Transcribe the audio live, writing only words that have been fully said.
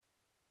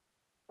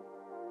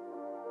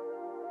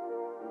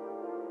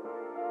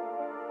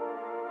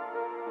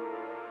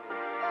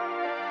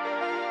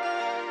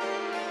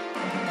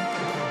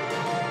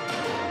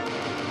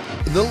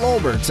The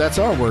Lulberts, that's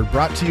our word,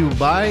 brought to you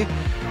by...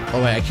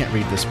 Oh, wait, I can't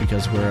read this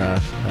because we're,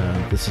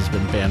 this has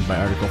been banned by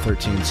Article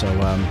 13, so,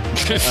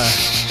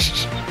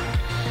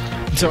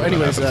 so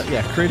anyways,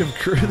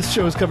 this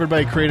show is covered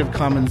by a Creative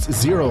Commons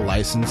Zero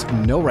license,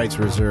 no rights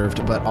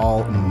reserved, but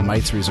all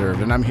mights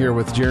reserved. And I'm here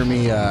with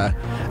Jeremy.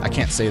 I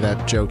can't say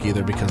that joke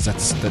either because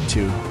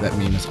that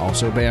meme is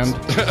also banned.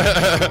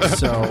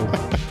 So...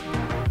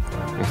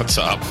 What's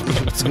up?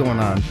 What's going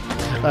on?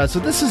 So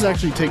this is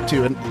actually take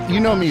two, and you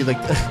know me, like,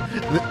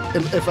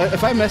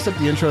 if I mess up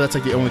the intro, that's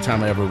like the only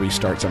time I ever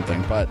restart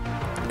something, but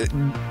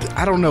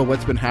I don't know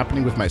what's been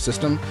happening with my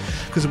system,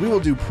 because we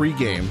will do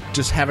pre-game,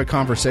 just have a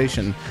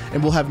conversation,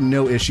 and we'll have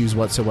no issues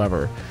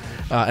whatsoever.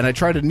 And I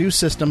tried a new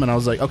system, and I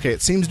was like, okay,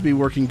 it seems to be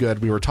working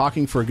good. We were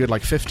talking for a good,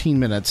 15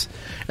 minutes,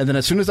 and then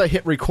as soon as I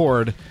hit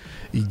record,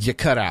 you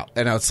cut out,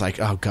 and I was like,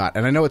 oh, God,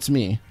 and I know it's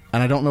me.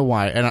 And I don't know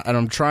why. And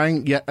I'm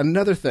trying yet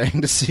another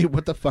thing to see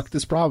what the fuck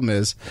this problem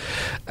is.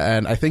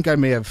 And I think I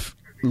may have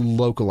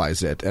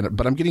localized it.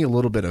 But I'm getting a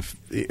little bit of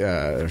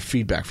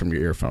feedback from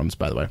your earphones,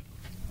 by the way.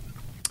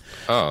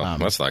 Oh,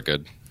 that's not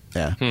good.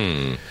 Yeah.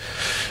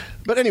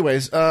 But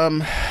anyways,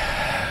 hopefully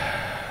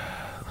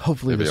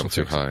maybe this I'm will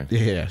too fix high. it.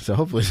 Yeah, so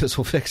hopefully this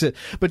will fix it.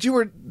 But you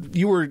were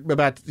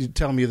about to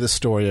tell me this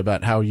story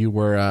about how you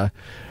were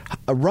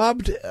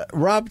robbed at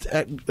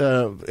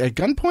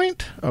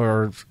gunpoint,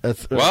 or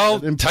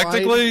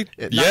technically,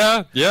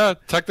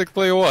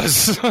 technically it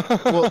was.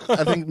 Well,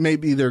 I think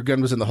maybe their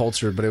gun was in the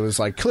holster, but it was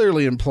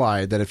clearly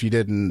implied that if you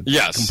didn't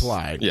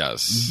comply,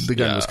 the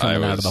gun was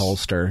coming out of the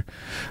holster,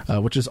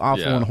 which is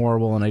awful and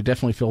horrible, and I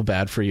definitely feel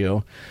bad for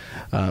you,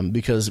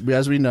 because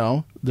as we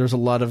know, there's a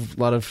lot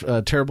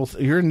of terrible.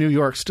 You're in New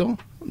York still.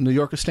 New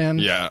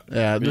Yorkistan? Yeah.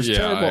 There's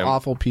terrible,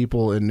 awful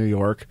people in New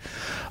York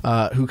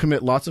who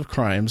commit lots of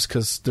crimes,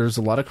 because there's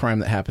a lot of crime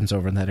that happens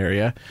over in that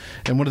area.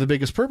 And one of the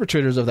biggest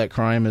perpetrators of that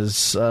crime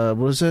is, what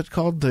was it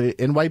called? The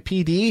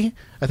NYPD?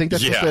 I think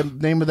that's what the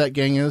name of that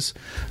gang is.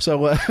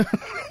 So,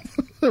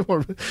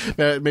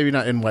 maybe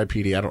not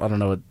NYPD. I don't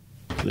know what.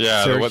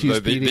 Yeah,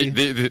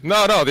 the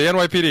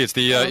NYPD. It's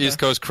the East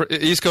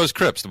Coast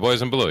Crips, the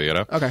boys in blue. You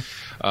know. Okay.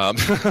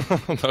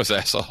 Those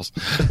assholes.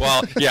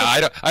 Well, yeah, I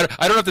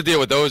don't have to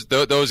deal with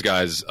those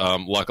guys,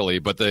 luckily.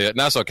 But the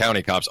Nassau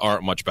County cops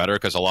aren't much better,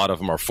 because a lot of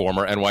them are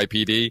former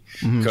NYPD,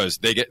 because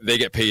they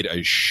get paid a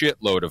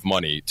shitload of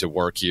money to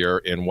work here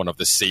in one of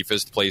the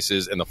safest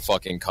places in the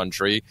fucking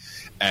country,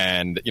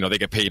 and they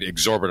get paid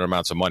exorbitant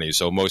amounts of money.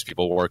 So most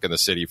people work in the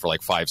city for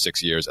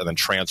 5-6 years and then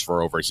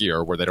transfer over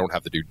here, where they don't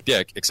have to do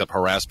dick except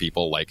harass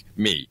people like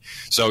me.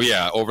 So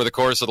yeah, over the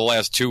course of the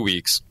last 2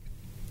 weeks,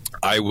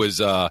 I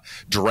was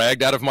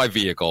dragged out of my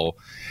vehicle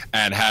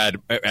and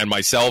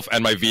myself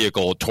and my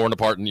vehicle torn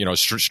apart and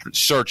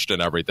searched and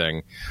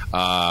everything.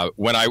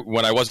 When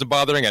I wasn't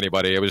bothering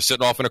anybody, I was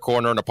sitting off in a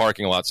corner in a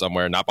parking lot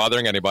somewhere, not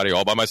bothering anybody,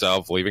 all by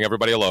myself, leaving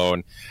everybody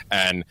alone.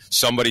 And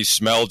somebody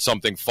smelled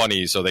something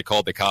funny, so they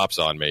called the cops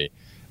on me.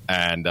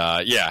 And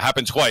it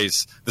happened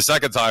twice. The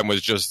second time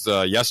was just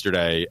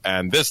yesterday,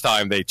 and this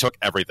time they took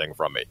everything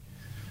from me.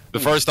 The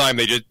first time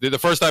they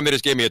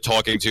just gave me a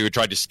talking to,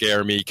 tried to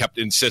scare me, kept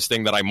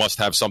insisting that I must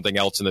have something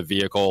else in the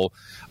vehicle,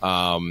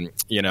 and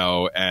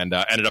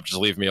ended up just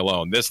leaving me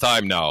alone. This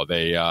time, no,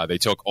 they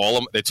took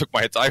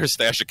my entire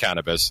stash of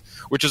cannabis,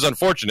 which is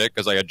unfortunate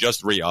because I had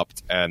just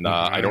re-upped and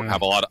I don't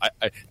have a lot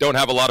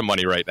of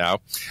money right now.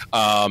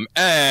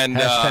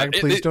 Hashtag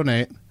please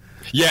donate.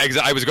 Yeah,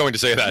 exactly. I was going to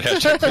say that.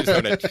 Hashtag please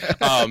donate.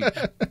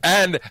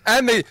 And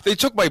they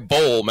took my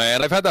bowl,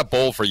 man. I've had that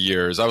bowl for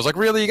years. I was like,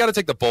 really? You got to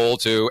take the bowl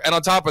too? And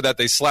on top of that,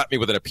 they slapped me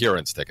with an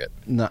appearance ticket.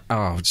 No.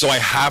 Oh. So I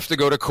have to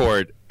go to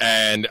court,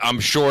 and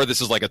I'm sure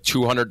this is like a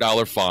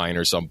 $200 fine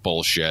or some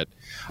bullshit.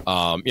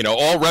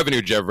 All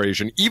revenue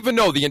generation, even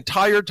though the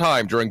entire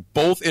time during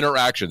both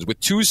interactions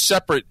with two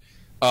separate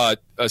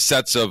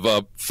sets of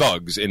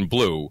thugs in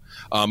blue,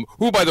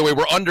 who, by the way,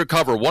 were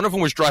undercover. One of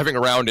them was driving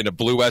around in a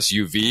blue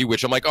SUV,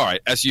 which I'm like, all right,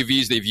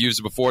 SUVs, they've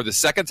used before. The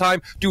second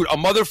time, dude, a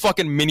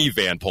motherfucking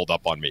minivan pulled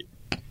up on me.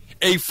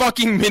 A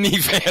fucking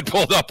minivan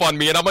pulled up on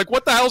me, and I'm like,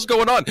 what the hell's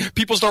going on?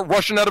 People start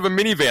rushing out of a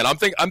minivan. I'm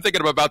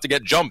thinking I'm about to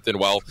get jumped, and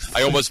well,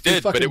 I almost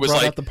did, but it was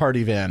like... out the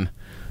party van.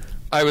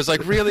 I was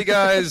like, really,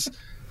 guys?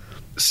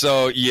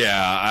 So,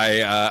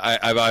 yeah,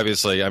 I've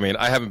obviously,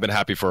 I haven't been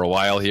happy for a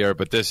while here,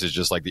 but this is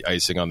just like the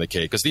icing on the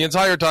cake. Because the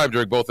entire time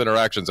during both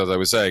interactions, as I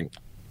was saying,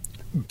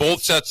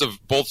 both sets of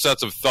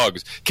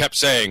thugs kept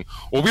saying,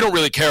 well, we don't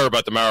really care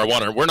about the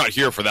marijuana. We're not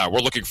here for that. We're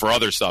looking for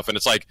other stuff. And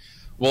it's like,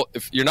 well,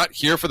 if you're not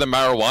here for the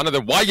marijuana,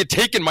 then why are you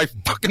taking my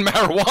fucking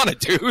marijuana,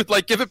 dude?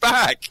 Like, give it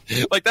back.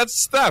 Like,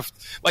 that's theft.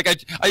 Like,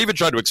 I even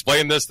tried to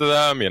explain this to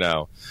them,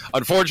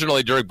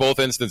 Unfortunately, during both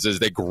instances,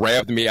 they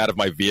grabbed me out of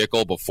my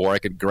vehicle before I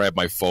could grab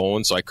my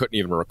phone, so I couldn't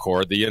even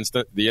record the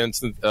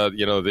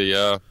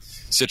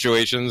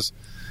situations.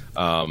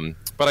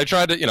 But I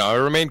tried to, I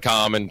remained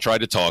calm and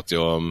tried to talk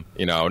to him,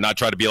 not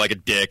try to be like a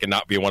dick and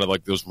not be one of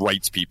like those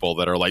rights people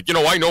that are like,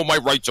 I know my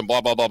rights and blah,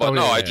 blah, blah, blah. Oh,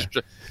 no, yeah, I yeah. just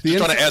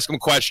trying to ask him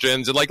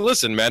questions and like,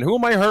 listen, man, who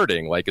am I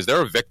hurting? Like, is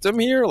there a victim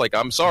here? Like,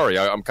 I'm sorry.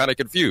 I'm kind of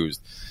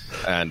confused.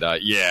 And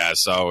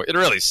so it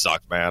really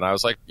sucked, man. I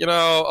was like,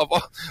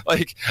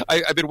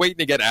 I've been waiting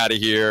to get out of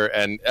here.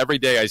 And every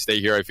day I stay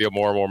here, I feel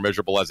more and more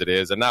miserable as it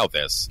is. And now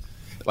this.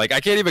 Like,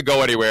 I can't even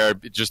go anywhere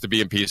just to be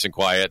in peace and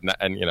quiet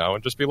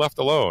and just be left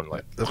alone.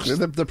 Like,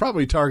 they're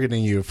probably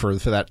targeting you for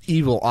that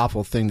evil,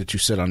 awful thing that you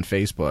said on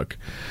Facebook,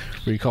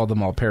 where you called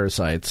them all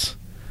parasites.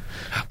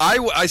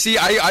 I see.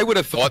 I would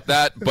have thought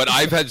that, but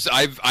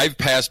I've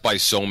passed by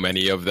so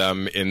many of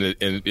them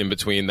in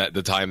between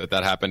the time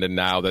that happened and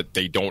now that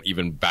they don't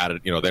even bat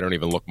it. They don't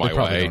even look my They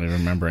probably way. don't even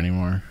remember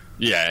anymore.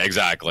 Yeah,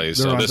 exactly. They're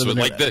So on this to was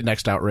the like the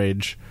next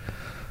outrage.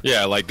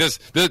 Yeah, like this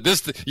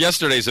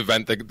yesterday's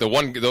event. The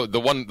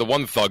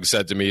one thug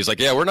said to me, he's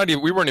like, "Yeah,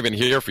 we weren't even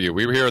here for you.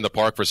 We were here in the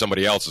park for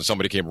somebody else, and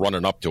somebody came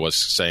running up to us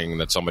saying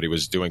that somebody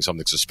was doing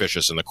something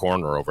suspicious in the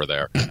corner over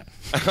there."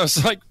 I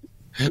was like,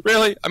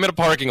 "Really? I'm in a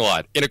parking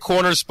lot in a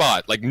corner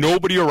spot, like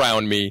nobody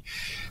around me.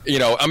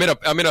 I'm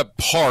in a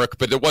park,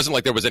 but it wasn't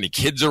like there was any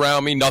kids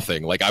around me.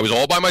 Nothing. Like I was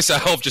all by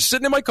myself, just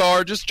sitting in my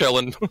car, just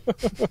chilling."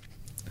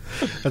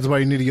 That's why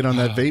you need to get on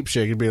that vape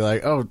shake and be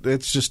like, "Oh,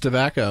 it's just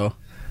tobacco."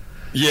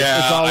 Yeah,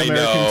 It's all I know.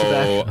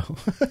 American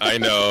tobacco. I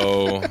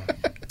know.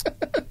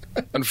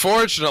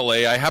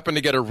 Unfortunately, I happen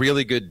to get a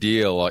really good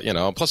deal.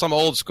 Plus I'm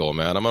old school,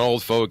 man. I'm an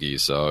old fogey,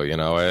 so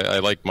I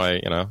like my,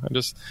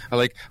 I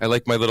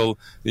like my little,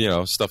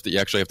 stuff that you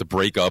actually have to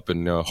break up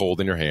and hold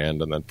in your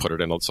hand and then put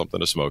it in something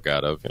to smoke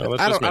out of.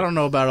 I don't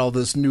know about all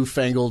this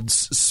newfangled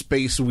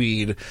space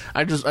weed.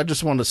 I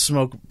just want to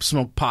smoke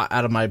pot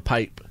out of my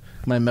pipe.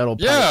 My metal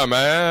pipe. Yeah,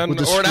 man.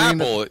 Or an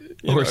apple,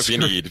 if you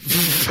need.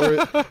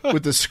 Or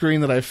with the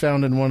screen that I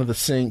found in one of the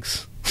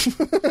sinks.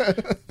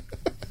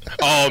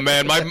 Oh,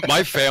 man.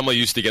 My family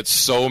used to get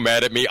so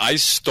mad at me. I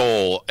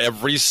stole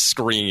every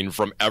screen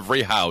from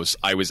every house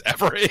I was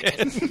ever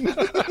in.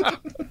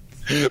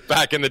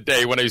 Back in the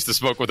day when I used to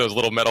smoke with those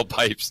little metal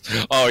pipes.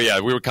 Oh, yeah.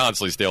 We would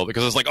constantly steal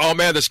because it's like, oh,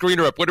 man, the screen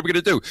ripped. What are we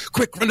going to do?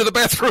 Quick, run to the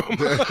bathroom.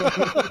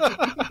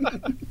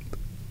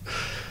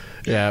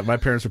 Yeah, my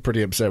parents were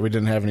pretty upset. We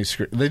didn't have any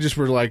screen. They just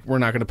were like, we're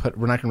not going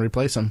to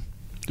replace them.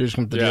 They're just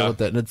going to deal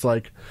with it. And it's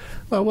like,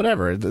 well,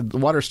 whatever. The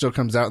water still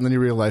comes out, and then you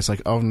realize,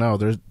 like, oh no,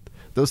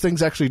 those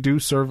things actually do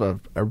serve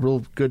a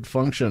real good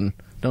function,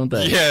 don't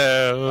they?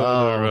 Yeah.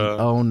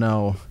 Oh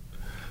no.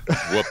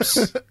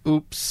 Whoops.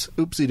 Oops.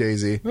 Oopsie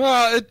daisy.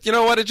 Well, you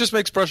know what? It just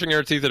makes brushing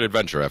your teeth an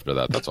adventure after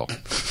that. That's all.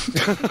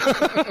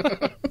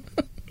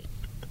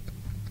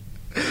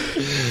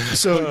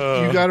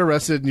 So you got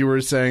arrested, and you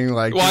were saying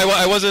like, well,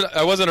 I wasn't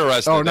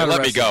arrested. Oh, they not let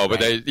arrested, me go, but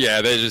right.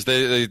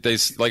 they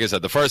like I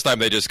said, the first time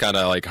they just kind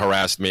of like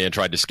harassed me and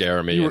tried to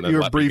scare me, and then you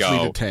were let me briefly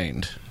go.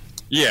 detained.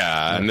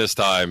 Yeah, and this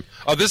time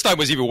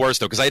was even worse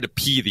though because I had to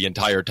pee the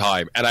entire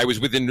time, and I was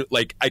within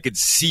I could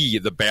see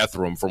the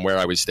bathroom from where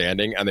I was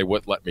standing, and they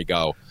wouldn't let me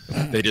go.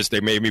 They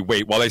made me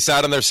wait while they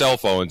sat on their cell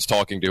phones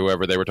talking to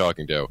whoever they were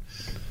talking to.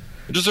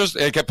 Just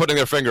they kept putting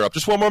their finger up.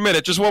 Just one more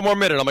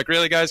minute. I'm like,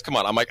 really, guys? Come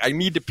on. I'm like, I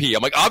need to pee.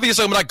 I'm like,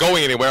 obviously, I'm not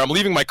going anywhere. I'm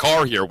leaving my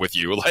car here with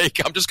you. Like,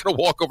 I'm just gonna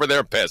walk over there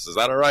and piss. Is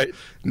that all right?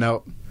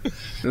 No.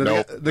 They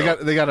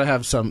got to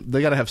have some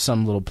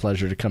little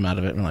pleasure to come out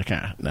of it. And like,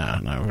 no,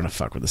 we're gonna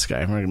fuck with this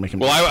guy. We're gonna make him.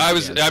 Well, I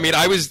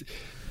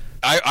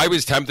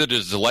was tempted to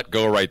just let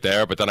go right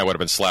there, but then I would have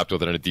been slapped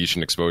with an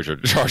indecent exposure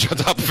charge on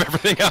top of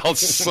everything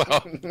else. So.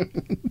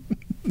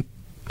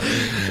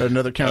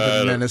 Another count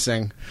of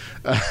menacing.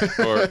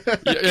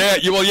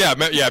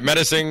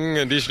 Menacing,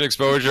 indecent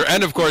exposure,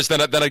 and of course,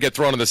 then I get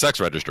thrown in the sex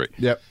registry.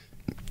 Yep.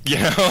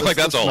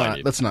 That's all I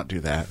need. Let's not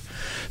do that.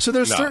 So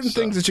there's certain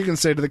things that you can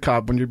say to the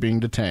cop when you're being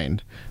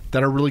detained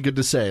that are really good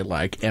to say,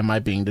 like, am I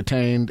being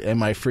detained?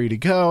 Am I free to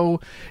go?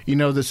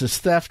 This is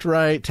theft,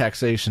 right?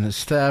 Taxation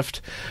is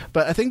theft.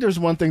 But I think there's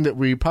one thing that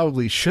we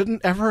probably shouldn't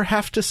ever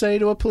have to say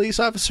to a police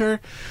officer,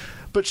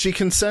 but she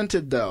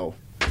consented, though.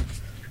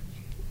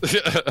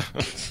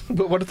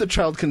 But what if the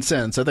child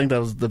consents? I think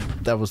that was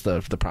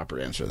the proper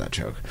answer to that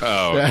joke.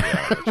 Oh,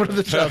 yeah. What if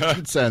the child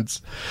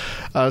consents?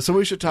 So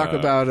we should talk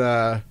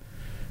about.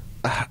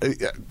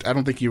 I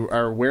don't think you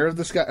are aware of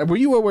this guy. Were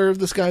you aware of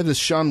this guy, this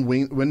Sean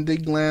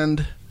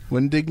Wendigland?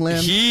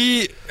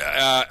 He,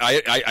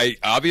 I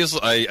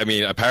obviously, I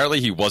mean, apparently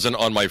he wasn't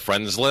on my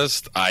friends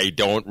list. I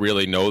don't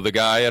really know the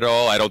guy at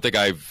all. I don't think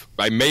I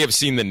may have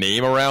seen the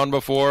name around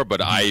before,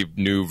 but I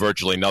knew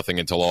virtually nothing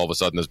until all of a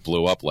sudden this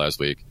blew up last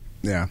week.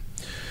 Yeah.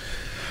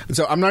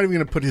 So I'm not even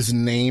going to put his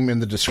name in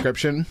the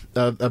description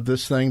of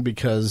this thing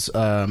because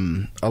a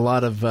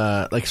lot of,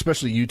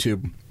 especially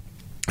YouTube,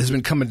 has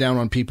been coming down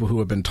on people who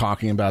have been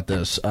talking about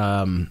this.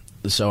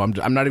 So I'm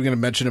not even going to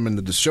mention him in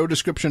the show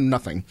description,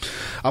 nothing.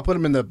 I'll put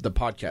him in the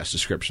podcast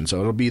description, so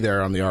it'll be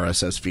there on the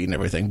RSS feed and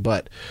everything.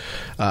 But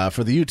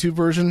for the YouTube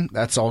version,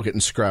 that's all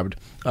getting scrubbed.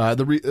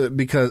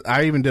 Because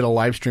I even did a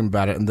live stream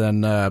about it, and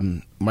then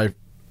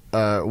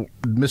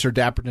Mr.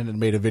 Dapperton had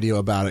made a video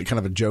about it, kind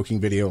of a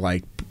joking video,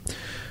 like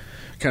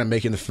kind of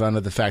making fun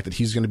of the fact that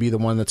he's going to be the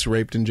one that's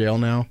raped in jail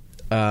now.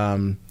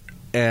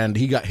 And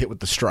he got hit with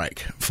the strike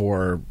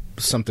for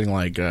something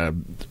like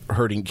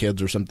hurting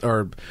kids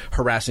or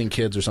harassing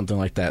kids or something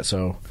like that.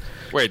 So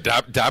wait,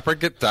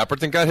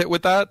 Dapperton got hit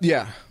with that?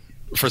 Yeah.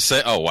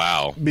 Oh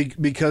wow!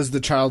 Because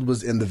the child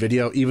was in the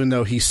video, even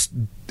though he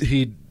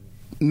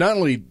not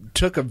only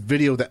took a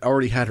video that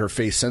already had her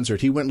face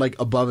censored, he went like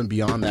above and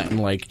beyond that and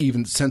like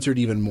even censored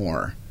even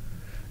more.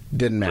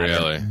 Didn't matter.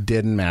 Really?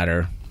 Didn't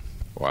matter.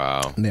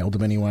 Wow. Nailed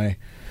him anyway.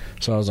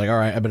 So I was like, all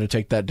right, I better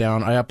take that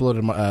down. I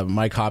uploaded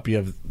my copy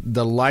of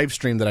the live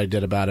stream that I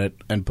did about it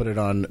and put it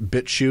on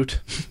BitChute,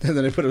 and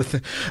then I put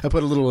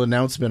a little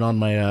announcement on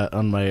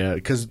my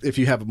because if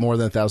you have more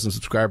than 1,000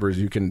 subscribers,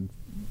 you can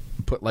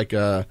put like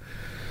a,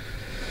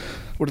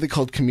 what are they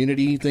called,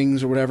 community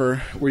things or whatever,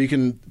 where you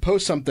can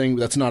post something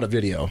that's not a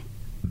video,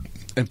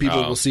 and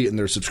people will see it in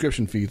their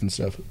subscription feeds and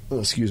stuff. Oh,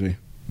 excuse me.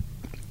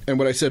 And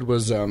what I said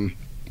was,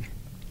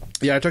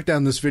 yeah, I took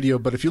down this video,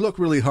 but if you look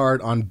really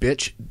hard on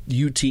Bitch,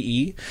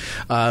 UTE,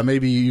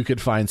 maybe you could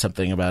find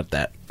something about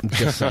that. I'm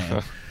just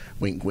saying.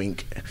 Wink,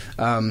 wink.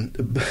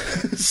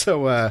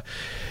 So I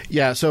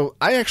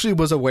actually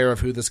was aware of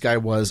who this guy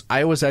was.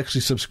 I was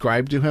actually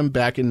subscribed to him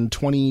back in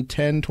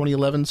 2010,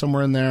 2011,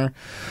 somewhere in there.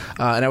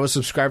 And I was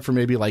subscribed for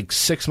maybe like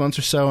 6 months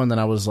or so, and then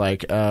I was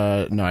like,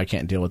 no, I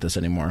can't deal with this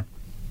anymore.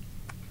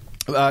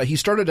 He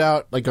started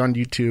out like on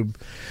YouTube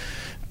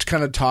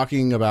kind of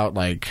talking about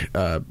like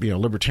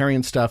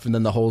libertarian stuff, and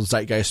then the whole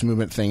Zeitgeist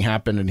movement thing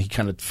happened, and he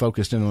kind of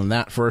focused in on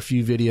that for a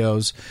few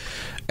videos.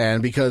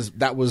 And because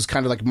that was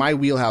kind of like my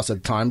wheelhouse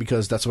at the time,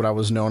 because that's what I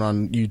was known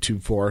on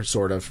YouTube for,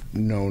 sort of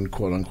known,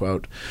 quote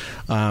unquote,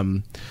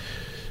 but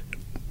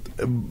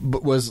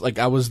was like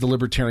I was the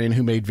libertarian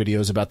who made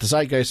videos about the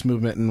Zeitgeist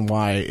movement and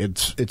why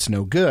it's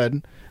no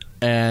good.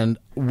 And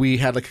we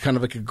had like kind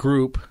of like a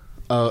group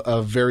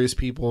of various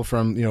people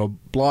from,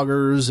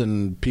 bloggers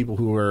and people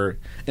who were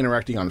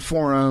interacting on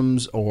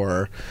forums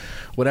or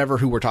whatever,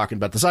 who were talking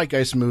about the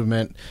Zeitgeist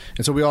movement.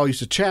 And so we all used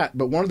to chat,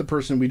 but one of the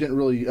person we didn't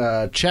really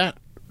chat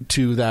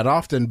to that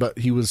often, but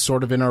he was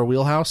sort of in our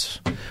wheelhouse,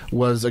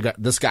 was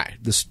this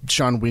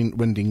Sean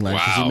Windingland,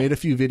 because he made a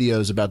few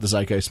videos about the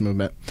Zeitgeist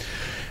movement.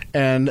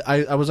 And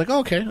I was like, oh,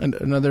 okay,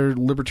 another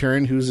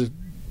libertarian who's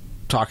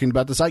talking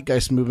about the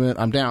Zeitgeist movement,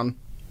 I'm down.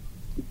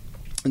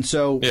 And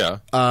so,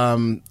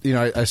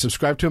 I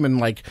subscribed to him, and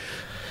like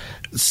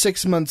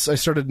 6 months, I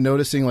started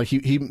noticing like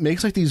he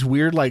makes like these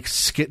weird like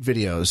skit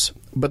videos,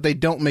 but they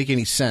don't make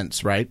any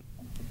sense, right?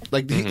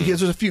 Like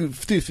there's a few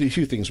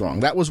things wrong.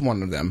 That was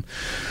one of them.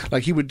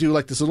 Like he would do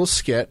like this little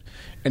skit,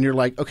 and you're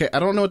like, okay, I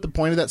don't know what the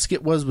point of that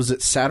skit was. Was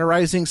it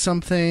satirizing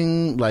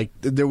something? Like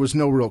there was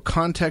no real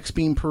context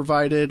being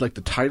provided. Like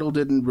the title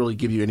didn't really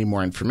give you any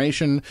more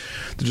information.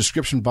 The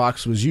description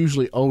box was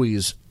usually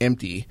always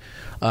empty.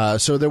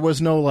 So there was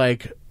no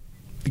like,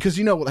 because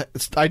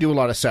I do a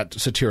lot of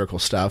satirical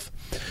stuff,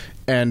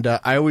 and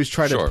I always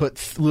try to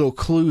put little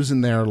clues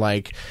in there,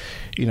 like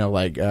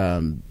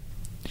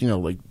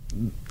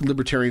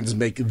libertarians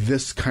make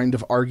this kind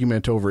of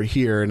argument over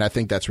here, and I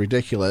think that's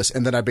ridiculous.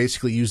 And then I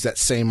basically use that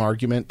same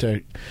argument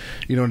to,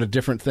 in a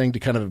different thing to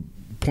kind of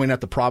point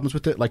out the problems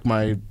with it. Like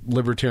my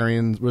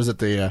libertarian, was it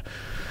the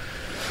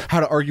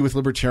how to argue with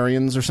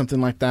libertarians or something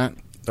like that,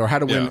 or how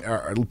to win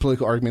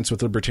political arguments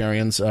with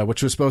libertarians,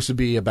 which was supposed to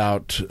be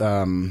about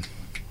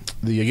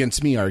the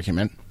against me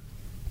argument.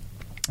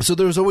 So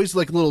there was always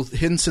like little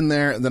hints in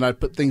there, and then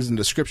I'd put things in the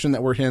description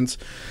that were hints,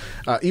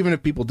 even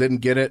if people didn't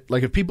get it.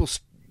 Like if people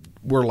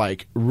were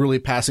like really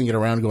passing it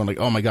around going like,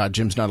 oh my God,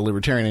 Jim's not a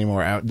libertarian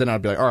anymore, then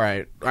I'd be like, all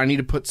right, I need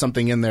to put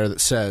something in there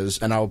that says,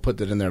 and I'll put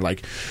that in there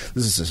like,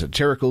 this is a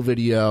satirical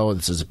video,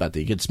 this is about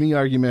the against me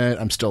argument,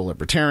 I'm still a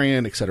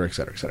libertarian, et cetera, et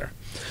cetera, et cetera.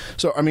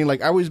 So I mean,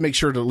 like I always make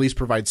sure to at least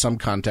provide some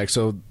context.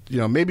 So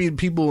maybe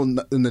people in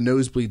the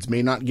nosebleeds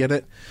may not get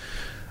it,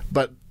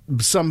 but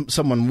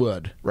someone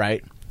would,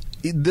 right?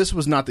 This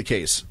was not the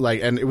case.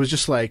 Like, and it was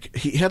just like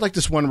he had like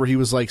this one where he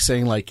was like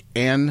saying like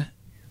ANSIR,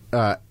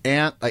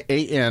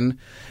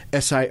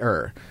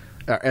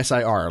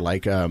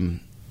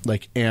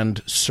 like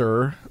and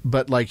sir,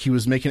 but like he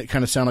was making it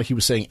kind of sound like he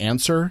was saying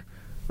answer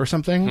or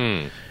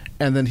something.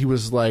 And then he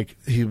was like,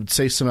 he would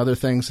say some other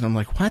things, and I'm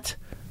like, what?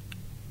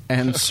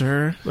 And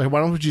sir, like why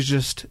don't you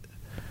just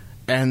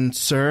and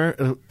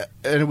sir?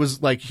 And it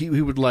was like he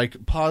would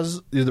like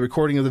pause the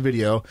recording of the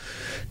video,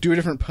 do a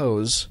different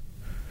pose,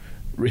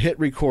 hit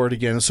record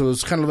again. So it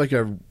was kind of like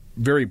a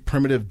very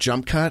primitive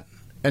jump cut.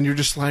 And you're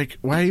just like,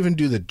 why even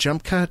do the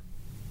jump cut?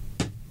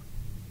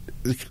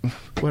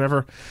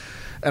 Whatever.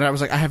 And I was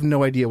like, I have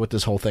no idea what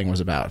this whole thing was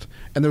about.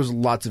 And there was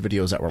lots of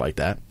videos that were like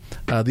that.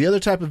 The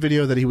other type of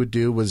video that he would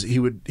do was he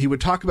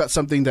would talk about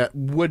something that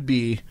would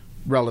be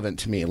relevant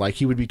to me. Like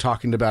he would be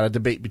talking about a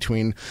debate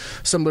between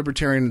some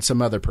libertarian and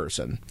some other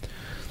person.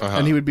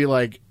 And he would be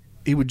like,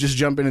 he would just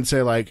jump in and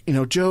say like,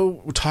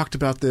 Joe talked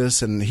about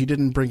this and he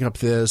didn't bring up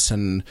this,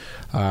 and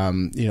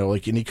and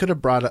he could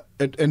have brought up,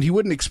 and he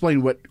wouldn't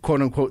explain what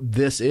quote unquote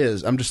this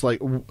is. I'm just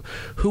like,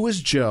 who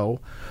is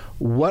Joe?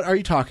 What are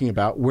you talking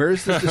about? Where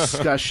is the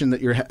discussion that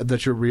you're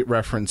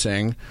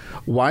referencing?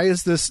 Why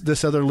is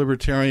this other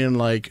libertarian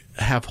like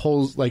have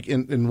holes like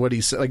in what he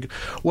said? Like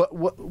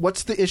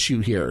what's the issue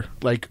here?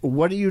 Like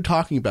what are you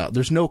talking about?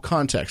 There's no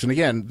context. And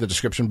again, the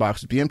description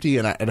box would be empty,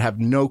 and I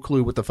have no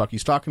clue what the fuck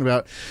he's talking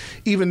about.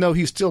 Even though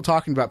he's still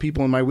talking about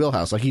people in my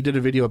wheelhouse. Like he did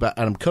a video about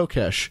Adam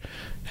Kokesh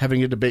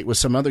having a debate with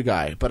some other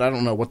guy, but I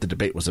don't know what the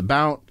debate was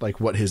about. Like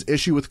what his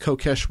issue with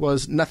Kokesh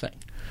was. Nothing.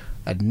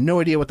 I had no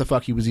idea what the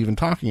fuck he was even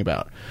talking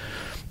about.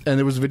 And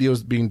there was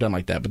videos being done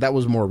like that, but that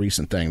was a more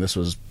recent thing. This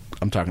was,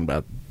 I'm talking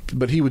about,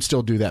 but he would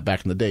still do that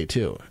back in the day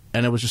too.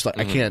 And it was just like,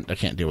 I can't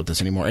deal with this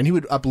anymore. And he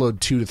would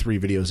upload 2 to 3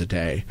 videos a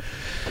day.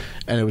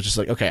 And it was just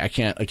like, okay, I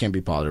can't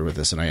be bothered with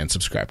this. And I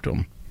unsubscribed to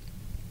him.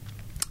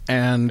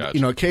 And,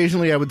 Gotcha.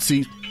 Occasionally I would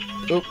see,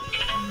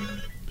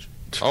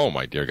 Oh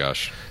my dear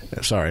gosh!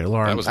 Sorry,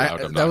 alarm. That was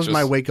loud, that was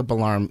my wake-up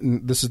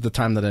alarm. This is the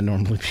time that I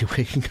normally be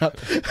waking up.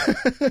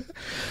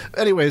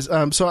 Anyways,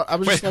 so I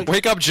was just like...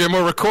 Wake up, Jim,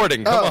 we're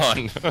recording.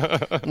 Come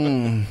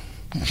on.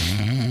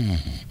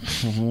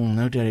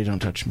 No, Daddy, don't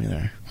touch me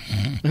there.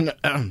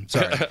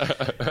 Sorry.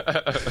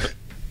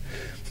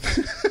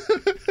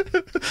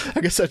 I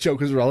guess that joke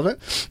was relevant.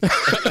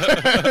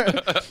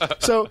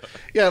 So,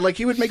 yeah, like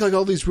he would make like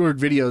all these weird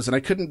videos, and I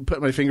couldn't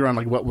put my finger on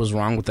like what was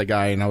wrong with the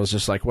guy, and I was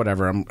just like,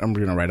 whatever, I'm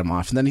going to write him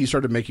off. And then he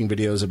started making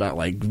videos about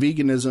like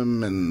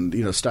veganism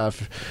and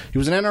stuff. He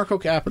was an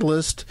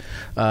anarcho-capitalist.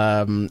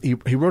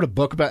 He wrote a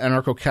book about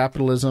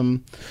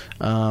anarcho-capitalism.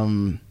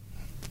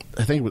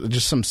 I think it was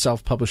just some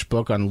self-published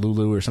book on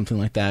Lulu or something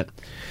like that.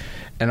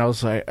 And I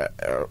was like,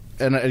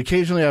 and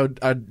occasionally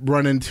I'd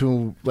run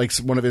into like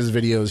one of his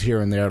videos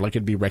here and there, like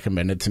it'd be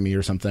recommended to me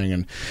or something.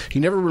 And he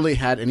never really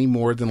had any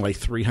more than like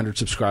 300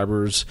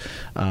 subscribers,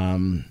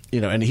 and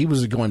he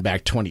was going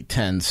back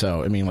 2010.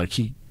 So I mean, like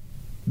he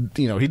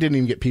didn't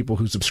even get people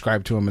who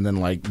subscribed to him and then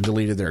like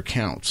deleted their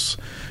accounts.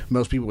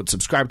 Most people would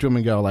subscribe to him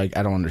and go like,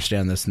 I don't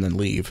understand this, and then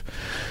leave.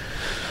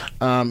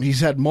 He's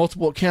had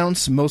multiple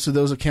accounts. Most of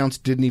those accounts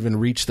didn't even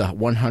reach the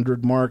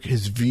 100 mark.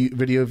 His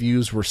video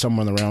views were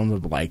somewhere in the realm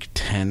of like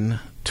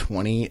 10,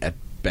 20 at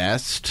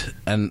best.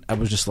 And I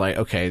was just like,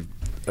 okay,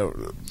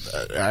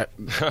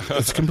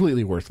 it's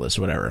completely worthless,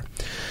 whatever.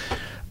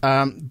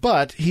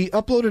 But he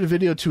uploaded a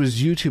video to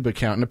his YouTube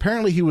account, and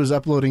apparently he was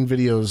uploading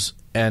videos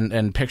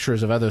and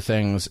pictures of other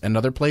things and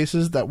other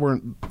places that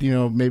weren't,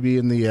 maybe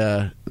in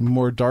the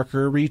more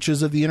darker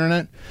reaches of the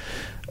internet.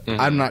 Mm-hmm.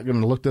 I'm not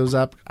going to look those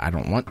up. I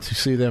don't want to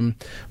see them.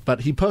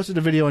 But he posted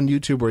a video on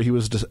YouTube where he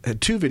was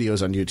had 2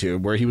 videos on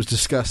YouTube where he was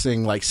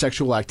discussing like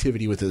sexual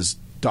activity with his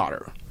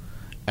daughter.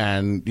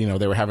 And,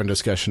 they were having a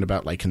discussion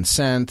about like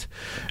consent,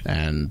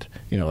 and,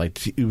 like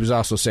he was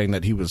also saying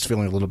that he was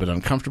feeling a little bit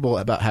uncomfortable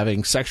about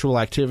having sexual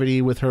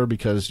activity with her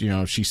because,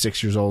 she's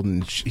 6 years old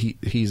and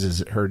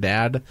he's her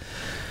dad.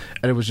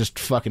 And it was just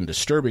fucking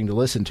disturbing to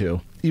listen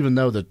to, even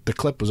though the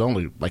clip was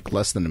only like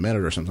less than a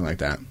minute or something like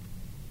that.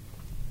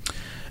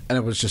 And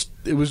it was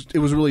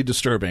really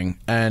disturbing.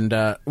 And,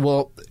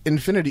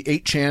 Infinity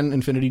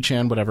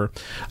Chan, whatever,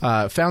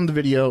 found the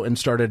video and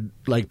started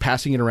like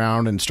passing it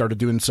around and started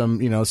doing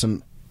some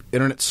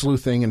internet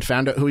sleuthing and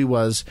found out who he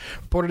was,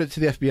 reported it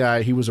to the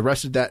FBI. He was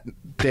arrested that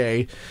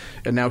day,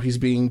 and now he's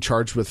being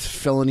charged with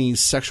felony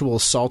sexual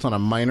assault on a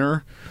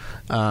minor.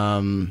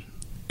 And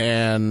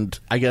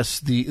I guess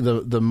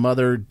the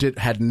mother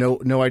had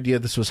no idea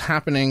this was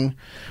happening,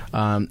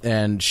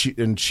 and she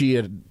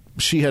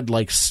had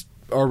like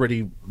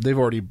they've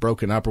already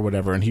broken up or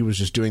whatever, and he was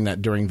just doing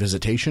that during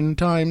visitation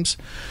times,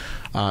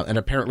 and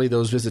apparently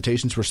those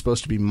visitations were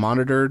supposed to be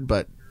monitored,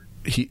 but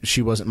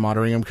she wasn't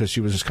monitoring him because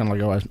she was just kind of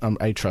like, oh,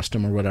 I trust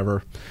him or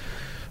whatever.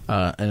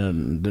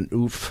 And then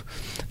oof,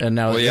 and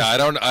now I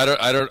don't.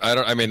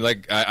 I mean,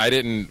 like I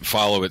didn't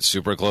follow it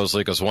super closely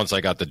because once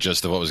I got the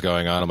gist of what was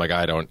going on, I'm like,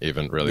 I don't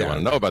even really want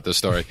to know about this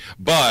story.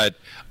 But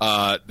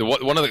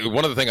one of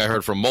the things I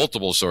heard from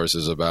multiple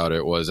sources about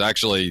it was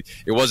actually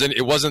it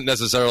wasn't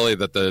necessarily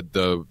that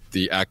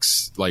the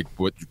ex like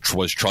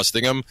was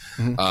trusting him.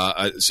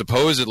 Mm-hmm.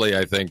 Supposedly,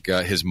 I think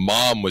his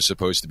mom was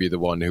supposed to be the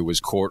one who was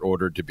court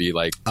ordered to be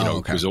like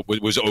was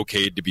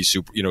okayed to be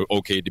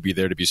okayed to be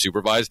there to be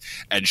supervised,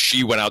 and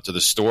she went out to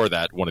the store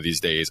that one of these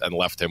days and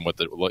left him with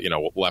the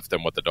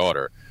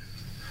daughter,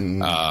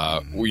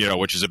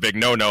 which is a big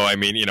no-no. I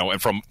mean,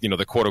 and from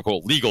the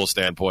quote-unquote legal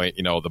standpoint,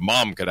 the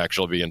mom could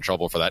actually be in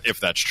trouble for that if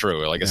that's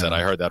true. Like I said,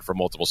 I heard that from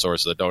multiple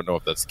sources. I don't know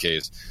if that's the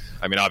case.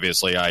 I mean,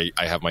 obviously, I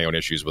have my own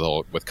issues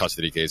with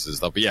custody cases and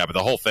stuff, but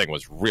the whole thing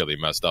was really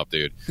messed up,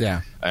 dude.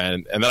 Yeah.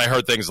 And then I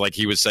heard things like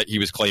he was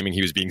claiming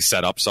he was being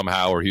set up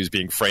somehow or he was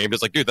being framed.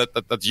 It's like, dude,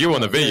 that's you on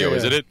the video,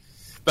 isn't it?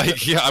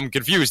 Like, yeah, I'm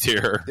confused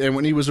here. And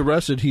when he was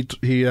arrested, he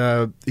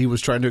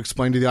was trying to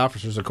explain to the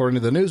officers, according to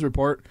the news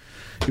report,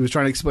 he was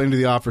trying to explain to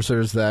the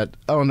officers that,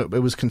 oh, no,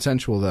 it was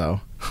consensual,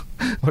 though.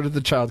 What if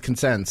the child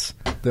consents?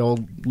 The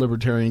old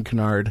libertarian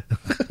canard.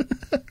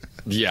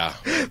 Yeah.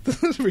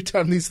 Every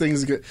time these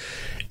things get...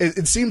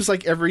 It seems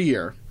like every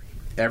year,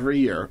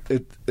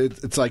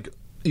 it's like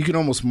you can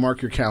almost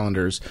mark your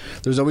calendars.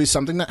 There's always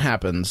something that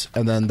happens,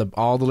 and then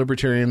all the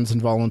libertarians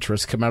and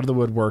voluntarists come out of the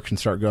woodwork and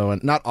start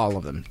going. Not all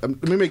of them.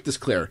 Let me make this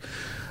clear.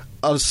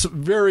 A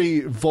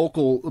very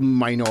vocal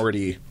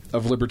minority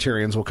of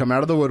libertarians will come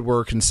out of the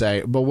woodwork and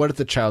say, "But what if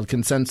the child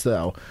consents,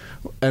 though?"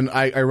 And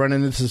I run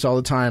into this all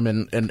the time,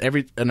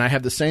 and I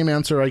have the same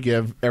answer I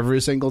give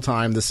every single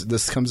time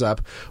this comes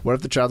up. What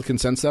if the child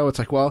consents, though? It's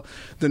like, well,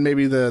 then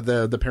maybe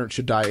the parent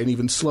should die an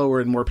even slower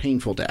and more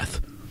painful death.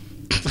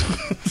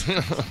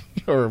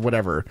 Or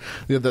whatever.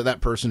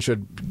 That person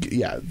should...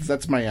 Yeah,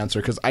 that's my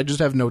answer, because I just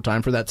have no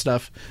time for that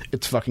stuff.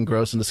 It's fucking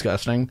gross and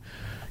disgusting.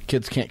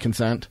 Kids can't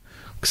consent,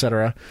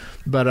 etc.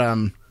 But,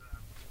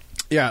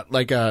 yeah,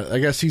 like, I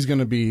guess he's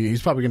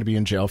probably going to be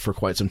in jail for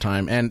quite some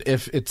time. And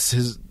if it's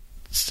his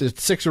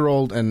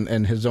 6-year-old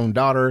and his own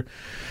daughter,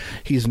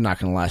 he's not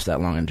going to last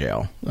that long in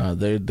jail.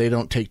 They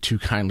don't take too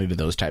kindly to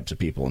those types of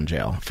people in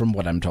jail, from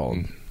what I'm told.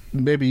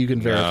 Maybe you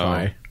can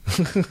verify.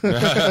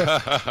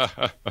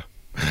 No.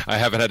 I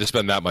haven't had to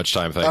spend that much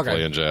time,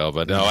 thankfully, in jail.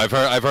 But no, I've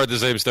heard the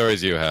same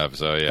stories you have.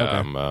 So yeah, okay.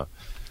 I'm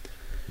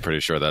pretty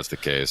sure that's the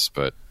case.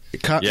 But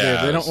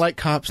yeah, they don't like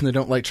cops and they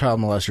don't like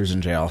child molesters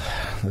in jail.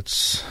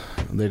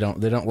 They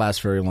don't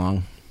last very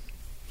long.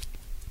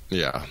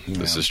 Yeah,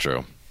 this is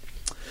true.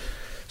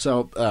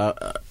 So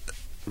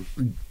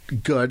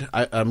good.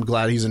 I'm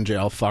glad he's in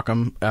jail. Fuck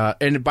him.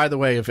 And by the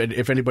way,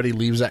 if anybody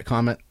leaves that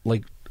comment,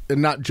 like,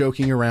 not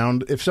joking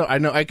around. If so,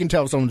 I can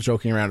tell if someone's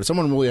joking around. If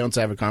someone really wants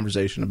to have a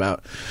conversation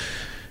about,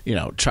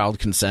 child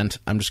consent,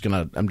 I'm just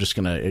gonna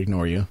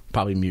ignore you.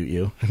 Probably mute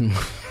you.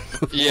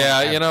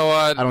 Yeah, you know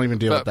what? I don't even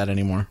deal with that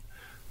anymore.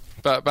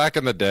 But back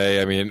in the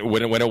day, I mean,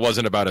 when it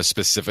wasn't about a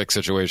specific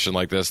situation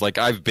like this, like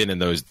I've been in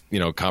those,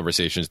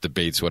 conversations,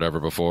 debates, whatever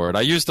before, and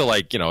I used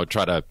to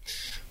try to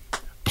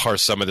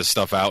parse some of this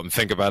stuff out and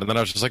think about it, and then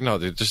I was just like, no,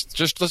 dude,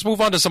 just let's move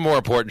on to some more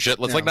important shit.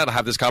 Let's not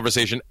have this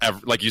conversation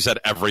like you said,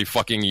 every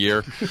fucking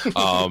year.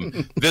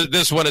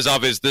 This one is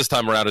obvious. This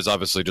time around is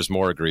obviously just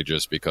more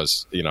egregious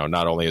because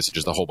not only is it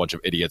just a whole bunch of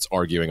idiots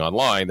arguing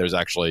online, there's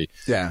actually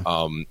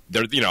juxtaposed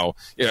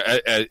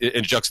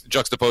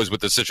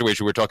with the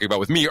situation we were talking about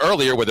with me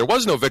earlier, where there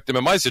was no victim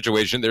in my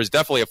situation. There's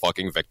definitely a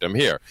fucking victim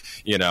here.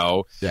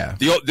 The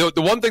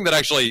one thing that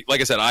actually,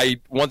 like I said,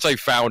 once I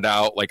found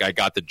out, like I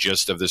got the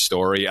gist of this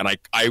story, and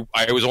I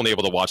was only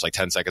able to watch like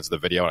 10 seconds of the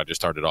video, and I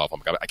just turned it off.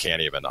 I'm like, I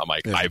can't even. I'm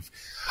like,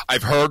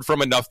 I've heard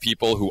from enough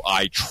people who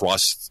I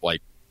trust,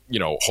 like,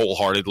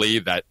 wholeheartedly,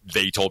 that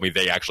they told me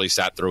they actually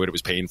sat through it. It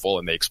was painful,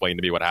 and they explained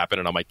to me what happened.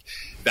 And I'm like,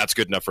 that's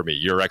good enough for me.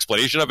 Your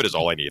explanation of it is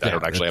all I need. I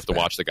don't actually have to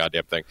watch the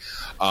goddamn thing.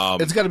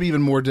 It's got to be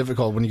even more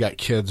difficult when you got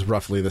kids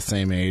roughly the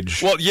same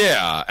age. Well,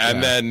 yeah.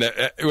 And then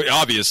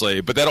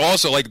obviously, but then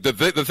also like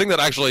the thing that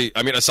actually,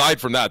 I mean,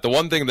 aside from that, the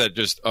one thing that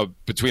just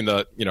between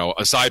the,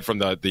 aside from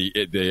the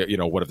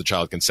what if the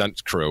child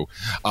consent crew,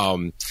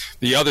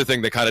 the other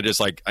thing that kind of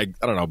just like, I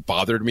don't know,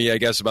 bothered me, I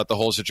guess, about the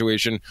whole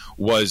situation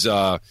was,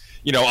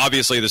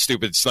 obviously the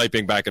stupid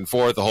sniping back and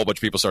forth. A whole bunch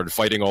of people started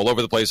fighting all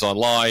over the place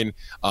online.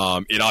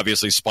 It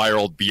obviously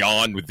spiraled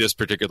beyond with this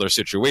particular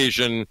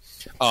situation.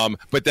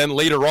 But then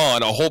later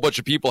on, a whole bunch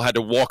of people had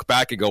to walk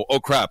back and go, oh,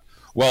 crap.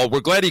 Well,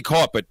 we're glad he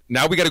caught, but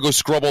now we got to go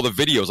scrub all the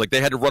videos. Like,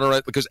 they had to run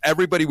around because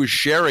everybody was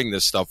sharing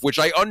this stuff, which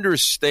I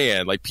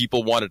understand. Like,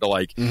 people wanted to,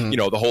 like,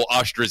 the whole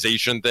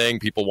ostracization thing.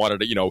 People wanted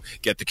to,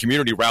 get the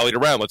community rallied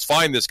around. Let's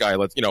find this guy.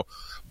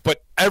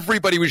 But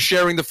everybody was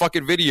sharing the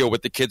fucking video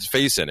with the kid's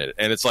face in it.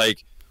 And it's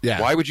like,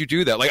 why would you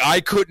do that? Like,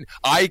 I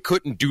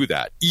couldn't do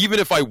that. Even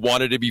if I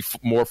wanted to be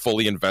more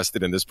fully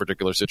invested in this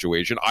particular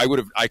situation, I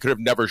could have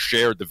never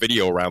shared the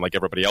video around like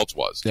everybody else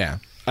was. Yeah.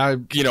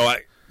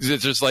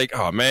 It's just like,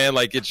 oh man,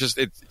 like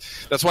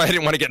that's why I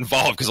didn't want to get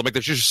involved, because I'm like,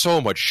 there's just so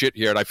much shit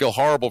here, and I feel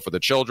horrible for the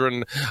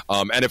children.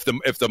 And if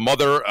the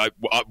mother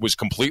was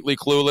completely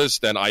clueless,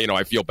 then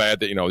I feel bad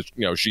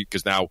that she,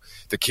 because now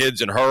the kids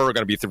and her are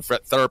going to be through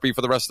therapy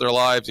for the rest of their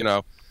lives.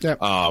 Yeah.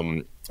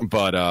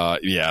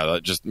 But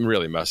just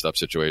really messed up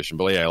situation.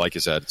 But yeah, like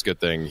you said, it's a good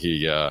thing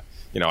he. I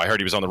heard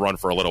he was on the run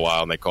for a little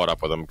while, and they caught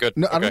up with him. Good.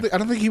 No, I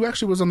don't think he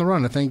actually was on the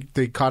run. I think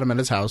they caught him at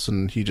his house,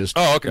 and he just.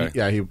 Oh,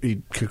 okay.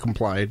 He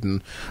complied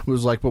and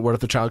was like, "But what if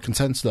the child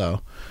consents,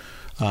 though?"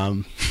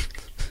 Well,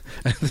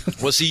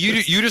 see,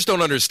 you just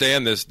don't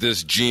understand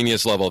this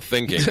genius level of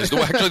thinking.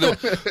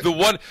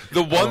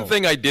 The one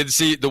thing I did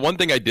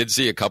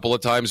see a couple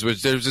of times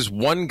was there's this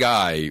one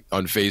guy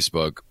on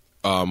Facebook.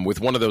 With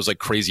one of those like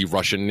crazy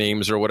Russian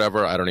names or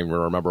whatever, I don't even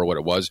remember what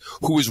it was,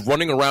 who was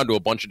running around to a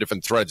bunch of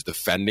different threads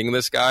defending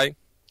this guy.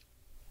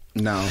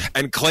 No.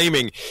 And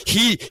claiming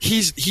he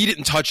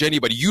didn't touch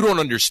anybody. You don't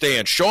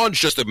understand. Sean's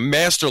just a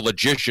master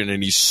logician,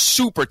 and he's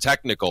super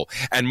technical.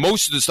 And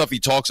most of the stuff he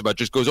talks about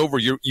just goes over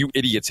you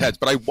idiots' heads.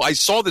 But I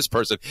saw this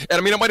person, and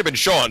I mean, it might have been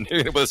Sean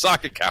with a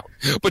sock account,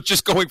 but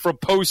just going from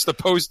post to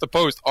post to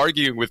post,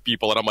 arguing with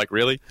people. And I'm like,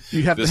 really?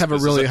 You have to have a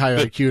really high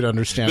IQ to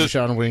understand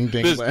Sean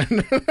Wingding.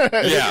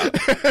 Yeah.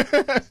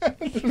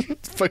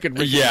 Fucking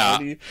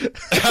reality.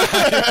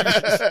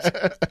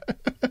 Yeah.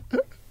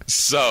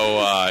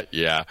 So,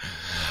 yeah.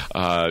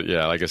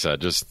 Like I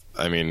said, just,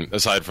 I mean,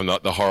 aside from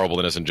the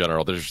horribleness in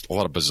general, there's a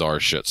lot of bizarre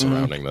shit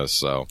surrounding this.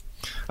 So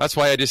that's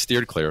why I just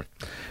steered clear.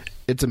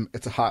 It's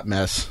a hot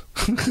mess.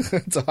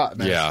 It's a hot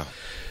mess. Yeah.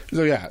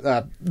 So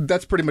yeah,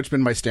 that's pretty much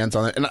been my stance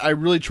on it, and I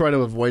really try to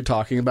avoid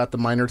talking about the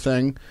minor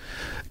thing,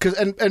 because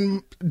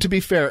and to be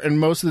fair, and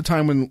most of the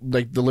time when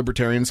like the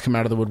libertarians come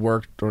out of the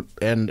woodwork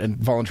and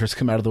volunteers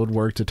come out of the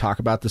woodwork to talk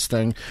about this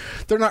thing,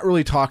 they're not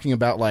really talking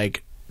about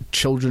like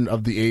children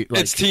of the age.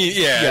 Like, it's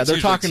it's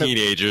they're talking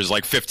teenagers,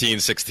 like 15,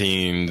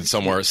 16,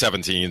 somewhere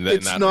 17. It's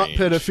in that not range.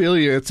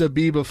 pedophilia; it's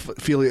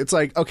abebophilia. It's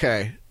like,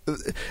 okay,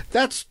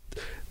 that's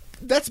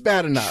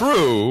bad enough.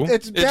 True,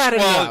 it's bad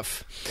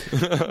enough.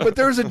 But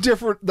there's a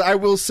different. I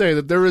will say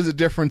that there is a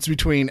difference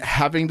between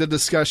having the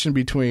discussion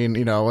between,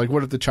 you know, like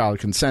what if the child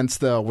consents,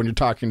 though, when you're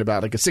talking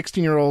about like a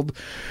 16-year-old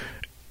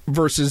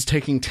versus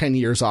taking 10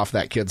 years off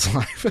that kid's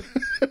life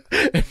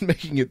and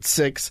making it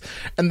 6,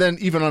 and then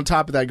even on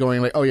top of that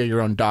going like, oh yeah,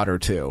 your own daughter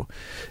too.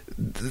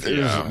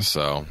 Yeah,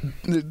 so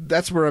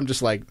that's where I'm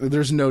just like,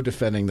 there's no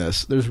defending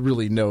this. There's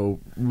really no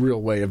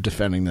real way of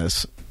defending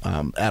this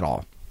at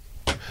all.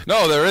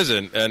 No, there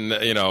isn't, and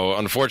you know,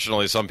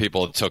 unfortunately, some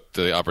people took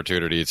the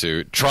opportunity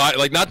to try,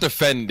 like, not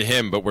defend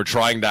him, but we're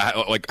trying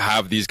to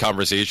have these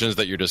conversations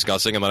that you're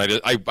discussing, and then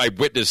I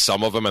witnessed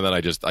some of them, and then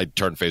I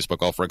turned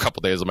Facebook off for a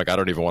couple days. I'm like, I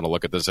don't even want to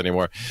look at this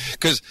anymore,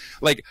 because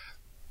like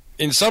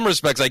in some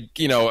respects,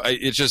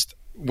 it's just.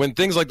 When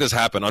things like this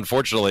happen,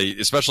 unfortunately,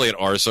 especially in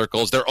our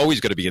circles, they're always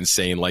going to be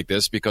insane like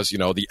this because, you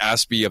know, the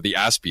Aspie of the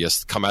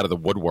Aspeists come out of the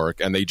woodwork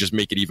and they just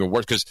make it even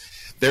worse because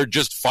they're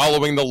just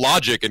following the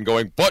logic and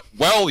going, but,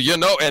 well, you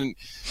know, and,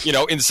 you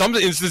know, in some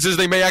instances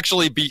they may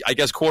actually be, I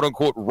guess, quote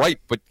unquote, right.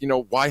 But, you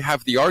know, why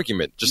have the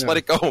argument? Just let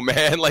it go,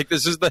 man. Like,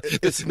 this is not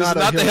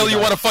the hill you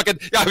want to fucking,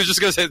 I was just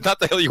going to say, it's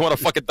not the hill you want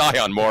to fucking die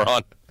on,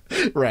 moron.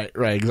 Right,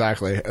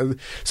 exactly.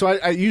 So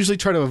I usually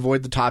try to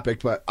avoid the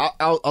topic, but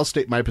I'll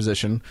state my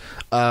position.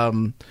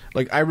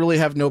 Like, I really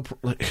have no.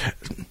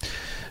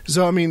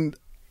 So I mean,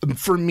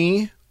 for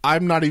me,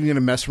 I'm not even going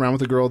to mess around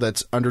with a girl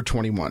that's under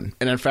 21.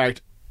 And in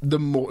fact,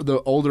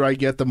 the older I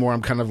get, the more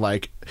I'm kind of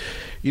like,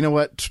 you know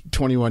what,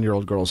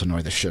 21-year-old girls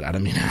annoy the shit out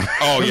of me now.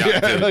 Oh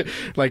yeah,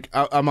 like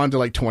I'm on to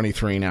like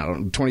 23 now.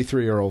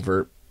 23 or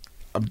over.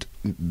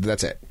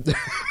 That's it.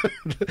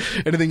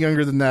 Anything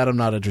younger than that, I'm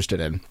not interested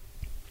in.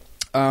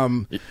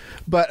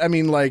 But I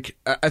mean, like,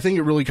 I think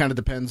it really kind of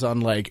depends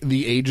on like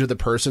the age of the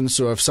person.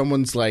 So if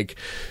someone's like,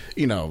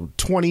 you know,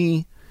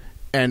 20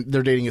 and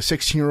they're dating a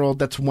 16-year-old,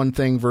 that's one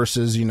thing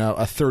versus, you know,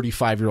 a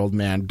 35-year-old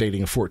man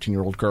dating a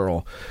 14-year-old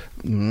girl.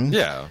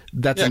 Yeah.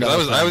 That's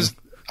another thing.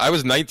 I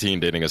was 19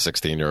 dating a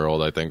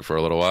 16-year-old, I think, for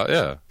a little while.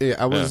 Yeah. Yeah,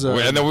 I was.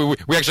 And then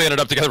we actually ended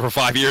up together for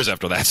 5 years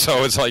after that.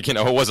 So it's like, you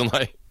know, it wasn't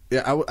like.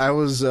 Yeah,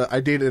 I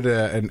dated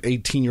an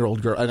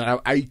 18-year-old girl,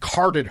 and I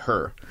carded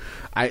her.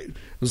 I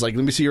was like,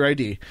 let me see your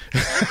ID.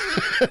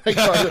 I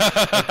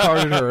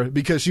carded her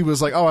because she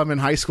was like, oh, I'm in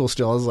high school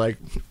still. I was like,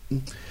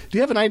 do you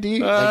have an ID?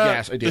 Like,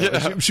 yes, I do.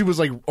 Yeah. She was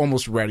like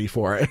almost ready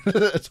for it.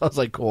 So I was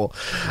like, cool.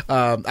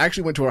 I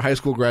actually went to her high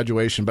school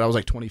graduation, but I was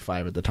like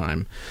 25 at the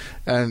time.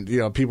 And, you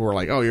know, people were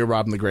like, oh, you're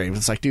robbing the grave.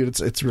 It's like, dude,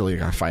 it's really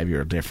a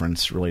 5-year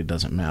difference. Really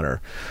doesn't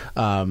matter.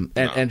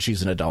 And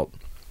she's an adult.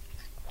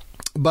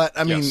 But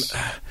I mean, yes.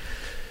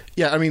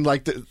 Yeah, I mean,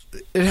 like,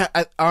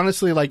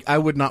 honestly, like, I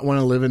would not want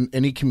to live in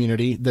any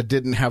community that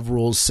didn't have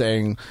rules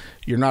saying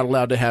you're not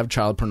allowed to have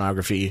child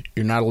pornography,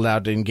 you're not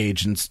allowed to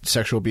engage in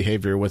sexual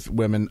behavior with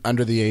women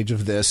under the age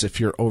of this, if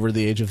you're over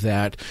the age of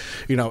that,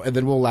 you know, and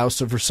then we'll allow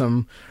for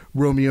some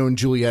Romeo and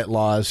Juliet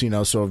laws, you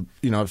know, so,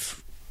 you know,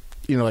 if,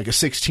 you know, like a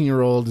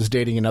 16-year-old is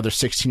dating another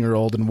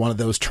 16-year-old and one of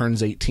those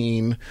turns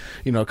 18,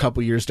 you know, a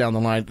couple years down the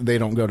line, they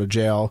don't go to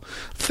jail.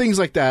 Things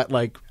like that,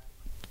 like,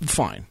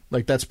 fine.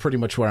 Like, that's pretty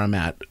much where I'm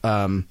at.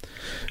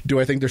 Do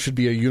I think there should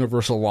be a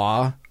universal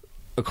law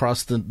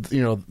across the,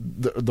 you know,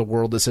 the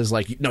world that says,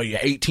 like, no, you're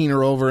 18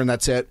 or over and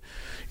that's it?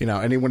 You know,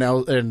 anyone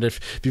else, and if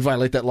you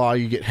violate that law,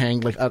 you get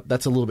hanged. Like,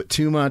 that's a little bit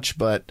too much,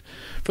 but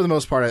for the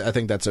most part, I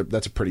think that's a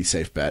pretty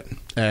safe bet.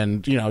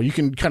 And, you know, you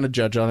can kind of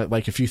judge on it.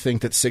 Like, if you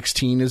think that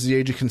 16 is the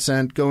age of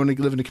consent, go and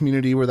live in a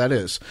community where that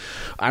is.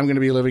 I'm going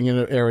to be living in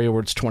an area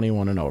where it's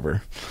 21 and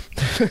over.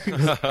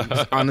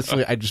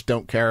 Honestly, I just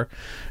don't care.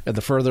 And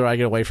the further I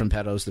get away from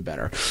pedos, the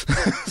better.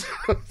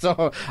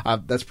 So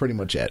that's pretty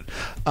much it.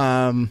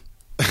 And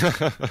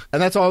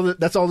that's all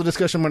the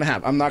discussion I'm going to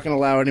have. I'm not going to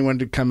allow anyone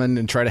to come in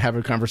and try to have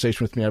a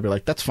conversation with me. I'll be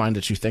like, that's fine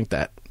that you think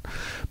that.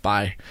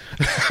 Bye.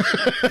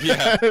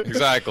 Yeah,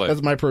 exactly.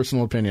 That's my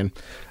personal opinion.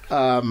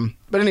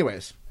 But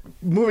anyways,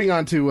 moving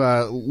on to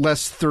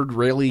less third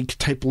rail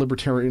type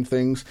libertarian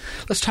things.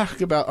 Let's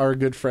talk about our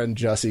good friend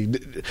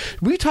Jussie.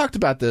 We talked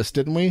about this,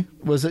 didn't we?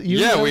 Was it you?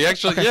 Yeah, we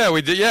actually. Okay. Yeah,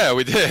 we did. Yeah,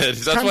 we did.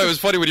 That's why it was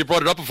funny when you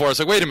brought it up before. I was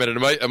like, wait a minute,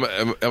 am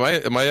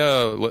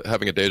I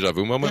having a deja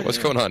vu moment? What's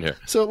going on here?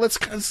 So let's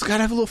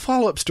gotta have a little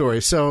follow up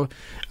story. So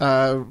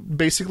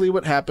basically,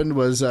 what happened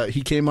was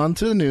he came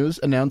onto the news,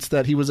 announced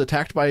that he was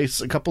attacked by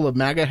a couple of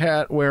MAGA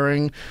hat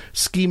wearing,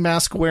 ski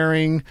mask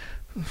wearing,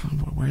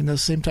 wearing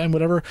those same time,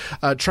 whatever.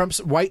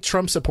 White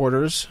Trump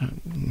supporters,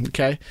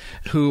 okay,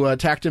 who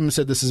attacked him and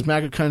said this is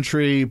MAGA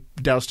country,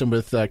 doused him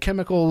with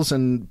chemicals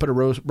and put a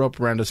rope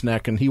around his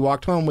neck, and he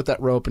walked home with that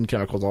rope and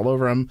chemicals all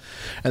over him.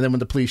 And then when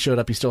the police showed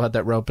up, he still had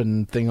that rope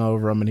and thing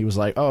over him, and he was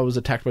like, oh, I was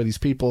attacked by these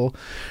people.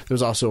 There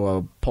was also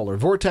a polar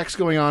vortex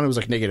going on. It was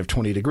like negative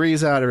 20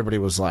 degrees out. Everybody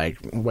was like,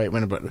 wait a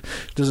minute, but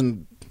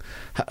doesn't...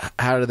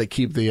 How do they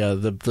keep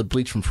the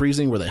bleach from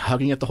freezing? Were they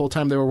hugging it the whole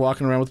time they were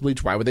walking around with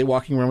bleach? Why were they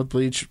walking around with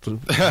bleach?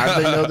 How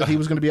did they know that he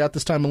was going to be out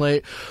this time of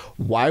late?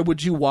 Why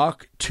would you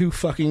walk to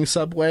fucking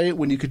Subway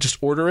when you could just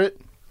order it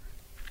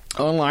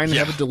online and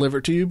have it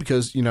delivered to you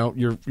because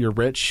you're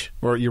rich,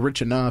 or you're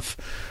rich enough,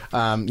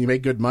 you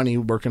make good money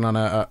working on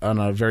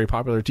a very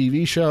popular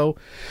TV show?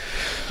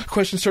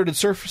 Questions started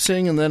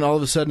surfacing, and then all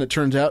of a sudden it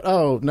turns out,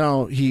 oh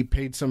no, he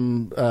paid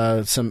some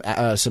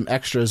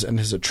extras and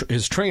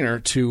his trainer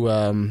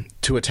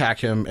to attack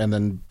him and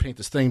then paint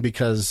this thing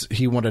because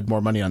he wanted more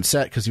money on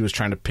set because he was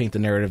trying to paint the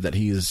narrative that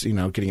he's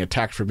getting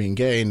attacked for being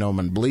gay. No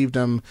one believed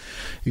him.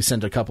 He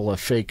sent a couple of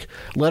fake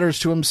letters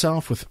to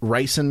himself with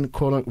ricin,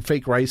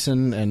 fake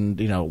ricin, and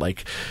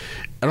like,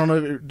 I don't know,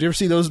 do you ever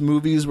see those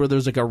movies where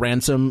there's like a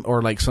ransom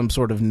or like some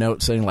sort of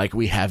note saying like,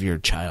 we have your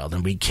child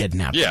and we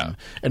kidnapped him,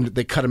 and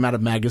they cut him out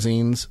of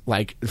magazines,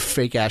 like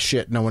fake ass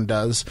shit no one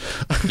does.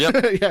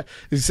 Yep. Yeah,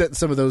 he sent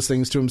some of those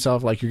things to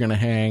himself, like you're gonna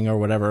hang or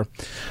whatever,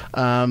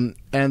 and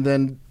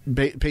then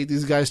paid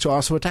these guys to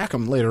also attack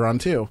him later on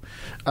too.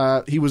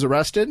 He was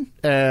arrested,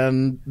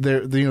 and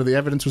the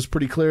evidence was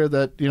pretty clear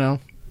that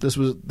this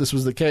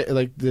was the case,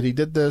 like that he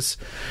did this.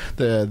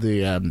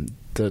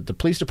 The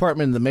police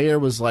department and the mayor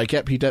was like,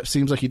 yep,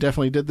 seems like he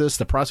definitely did this.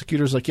 The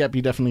prosecutor's like, yep,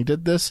 he definitely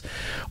did this.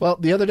 Well,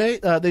 the other day,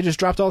 they just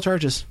dropped all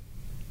charges.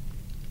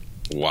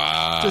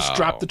 Wow. Just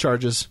dropped the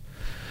charges.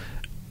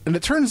 And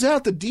it turns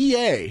out the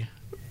DA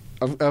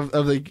of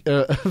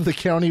the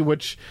county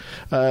which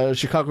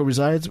Chicago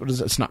resides, what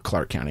is it? It's not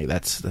Clark County.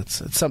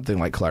 It's something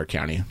like Clark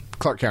County.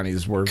 Clark County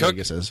is where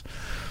Vegas is.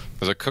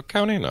 Was it Cook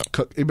County? No.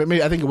 I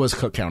think it was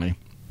Cook County.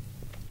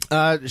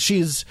 She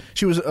was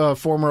a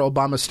former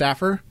Obama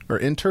staffer or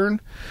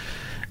intern,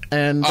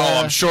 and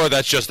I'm sure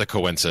that's just a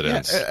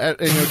coincidence. And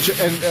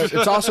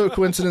it's also a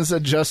coincidence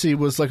that Jussie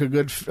was like a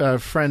good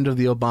friend of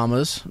the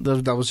Obamas.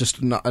 That was just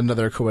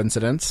another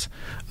coincidence.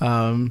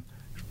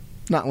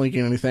 Not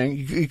linking anything.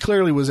 He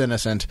clearly was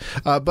innocent,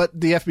 but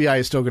the FBI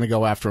is still going to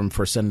go after him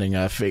for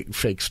sending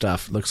fake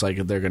stuff. Looks like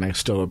they're going to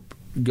still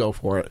go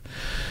for it.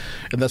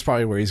 And that's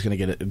probably where he's going to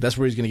get it. That's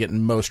where he's going to get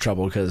in most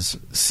trouble, because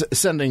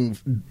sending,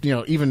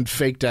 even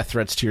fake death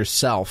threats to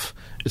yourself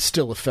is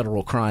still a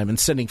federal crime, and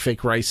sending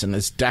fake ricin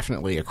is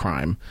definitely a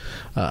crime,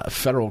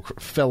 federal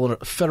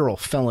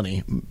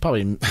felony,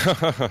 probably.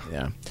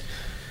 Yeah.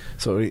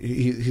 So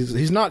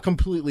he's not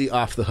completely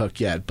off the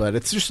hook yet, but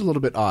it's just a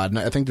little bit odd. And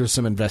I think there's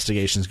some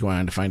investigations going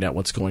on to find out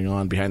what's going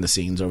on behind the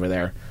scenes over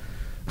there.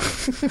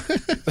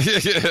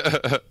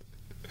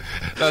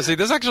 Now, see,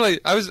 this actually,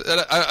 as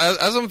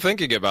I'm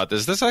thinking about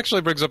this actually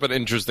brings up an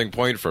interesting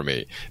point for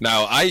me.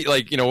 Now,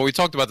 when we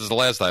talked about this the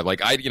last time,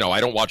 I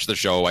don't watch the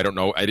show. I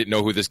didn't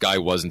know who this guy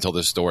was until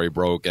this story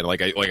broke. And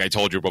like I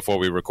told you before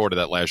we recorded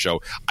that last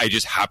show, I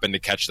just happened to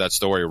catch that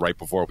story right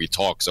before we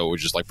talked. So it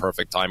was just like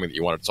perfect timing that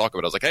you wanted to talk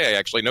about it. I was like, hey, I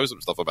actually know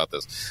some stuff about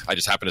this. I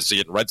just happened to see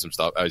it and read some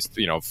stuff. I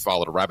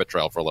followed a rabbit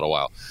trail for a little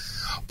while,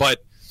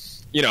 but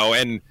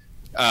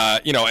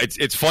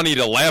it's funny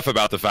to laugh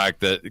about the fact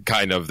that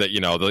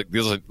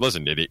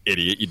listen, idiot,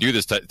 you do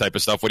this type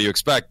of stuff. What do you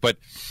expect? But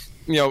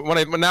based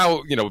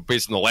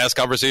on the last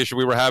conversation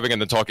we were having,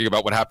 and then talking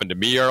about what happened to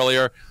me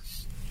earlier,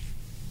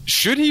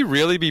 should he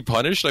really be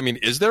punished? I mean,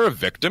 is there a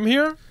victim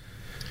here?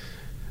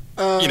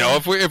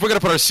 If we're going to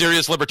put our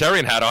serious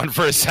libertarian hat on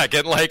for a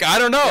second, I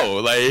don't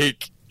know,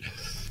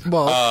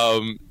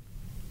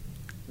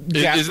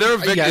 yeah, is there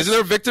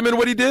a victim in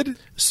what he did?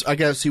 I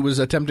guess he was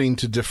attempting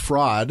to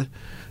defraud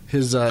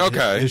his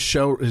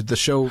show.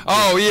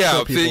 Oh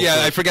yeah,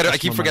 I forget. I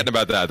keep forgetting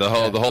about that. The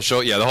whole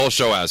show. Yeah, the whole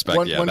show aspect.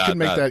 One can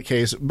make that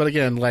case, but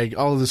again,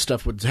 all of this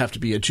stuff would have to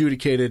be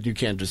adjudicated. You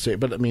can't just say.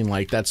 But I mean,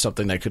 that's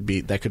something that could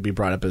be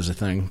brought up as a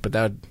thing. But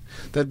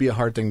that'd be a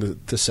hard thing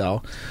to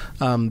sell.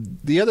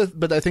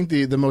 But I think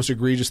the most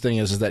egregious thing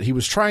is that he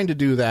was trying to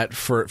do that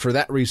for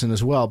that reason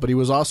as well. But he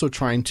was also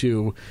trying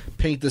to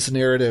paint this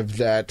narrative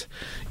that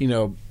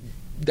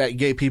that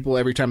gay people,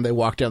 every time they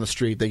walk down the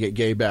street, they get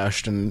gay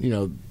bashed, and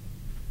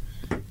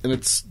And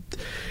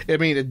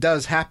it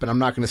does happen. I'm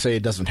not going to say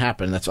it doesn't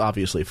happen. That's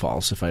obviously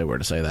false if I were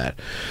to say that.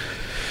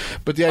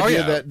 But the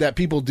idea that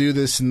people do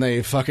this and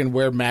they fucking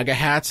wear MAGA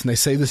hats and they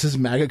say this is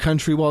MAGA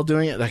country while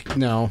doing it,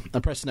 no, I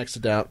press next to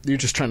doubt. You're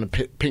just trying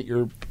to paint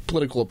your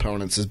political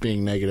opponents as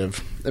being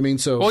negative. I mean,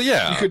 you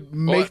could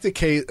make the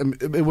case.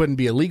 It wouldn't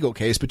be a legal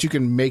case, but you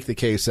can make the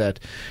case that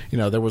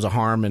there was a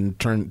harm in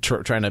trying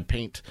to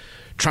paint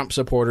Trump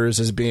supporters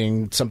as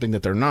being something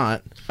that they're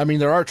not. I mean,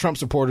 there are Trump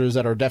supporters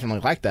that are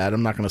definitely like that.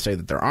 I'm not going to say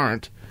that there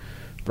aren't,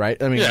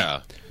 right? I mean,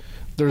 yeah.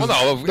 There's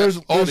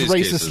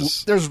racist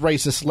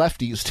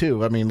lefties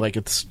too. I mean,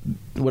 it's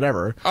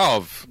whatever.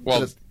 Oh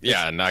well,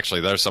 Yeah, and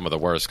actually, they're some of the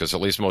worst because at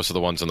least most of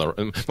the ones in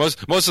the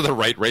most of the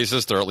right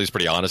racists are at least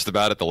pretty honest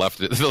about it. The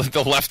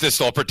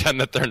leftists all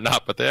pretend that they're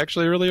not, but they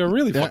actually are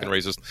really fucking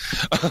racist.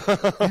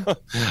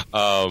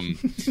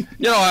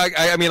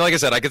 I mean, like I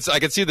said, I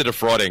could see the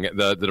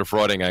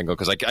defrauding angle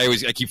because I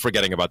keep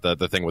forgetting about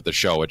the thing with the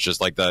show. It's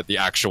just like the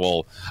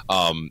actual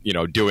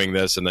doing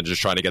this and then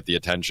just trying to get the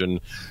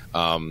attention.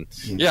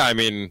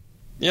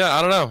 Yeah,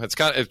 I don't know.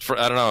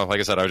 I don't know. Like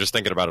I said, I was just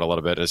thinking about it a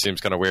little bit. It seems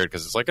kind of weird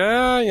because it's like,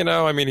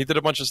 I mean, he did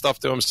a bunch of stuff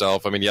to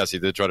himself. I mean, yes, he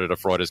did try to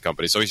defraud his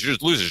company, so he should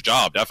just lose his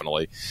job.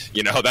 Definitely,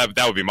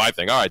 that would be my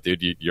thing. All right,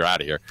 dude, you're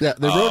out of here. Yeah,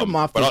 they wrote him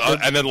off,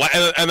 and then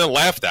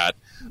laughed at.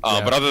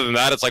 But other than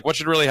that, it's like, what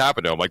should really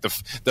happen to him? Like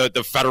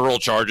the federal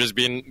charges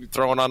being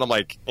thrown on him.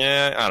 Like,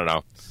 I don't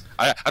know.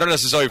 I don't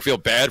necessarily feel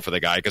bad for the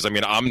guy because I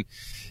mean,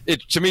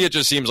 to me, it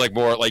just seems like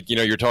more like,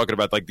 you're talking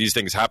about like these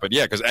things happen.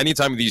 Yeah, because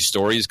anytime these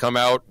stories come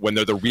out, when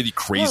they're the really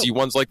crazy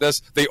ones like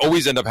this, they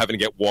always end up having to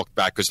get walked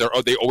back because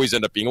they always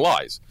end up being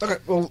lies. Okay,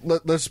 well,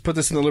 let's put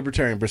this in the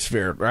libertarian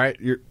sphere, right?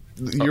 You're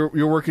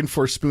working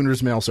for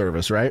Spooner's Mail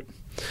Service, right?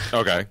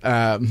 Okay.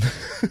 And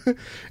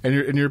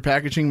you're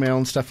packaging mail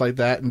and stuff like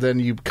that, and then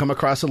you come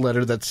across a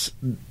letter that's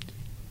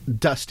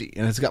dusty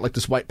and it's got like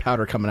this white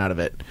powder coming out of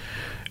it,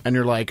 and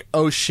you're like,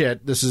 oh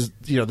shit, this is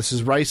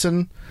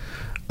ricin.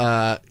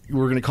 We're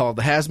going to call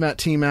the hazmat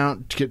team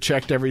out to get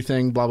checked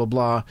everything, blah, blah,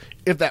 blah.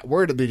 If that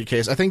were to be the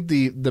case, I think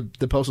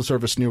the Postal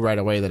Service knew right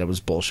away that it was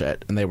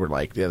bullshit. And they were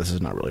like, yeah, this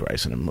is not really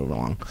ricin, and move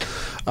along.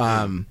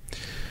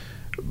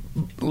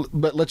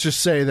 But let's just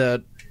say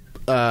that,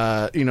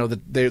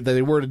 that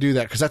they were to do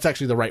that, because that's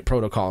actually the right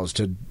protocol, is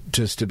to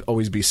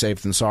always be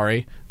safe than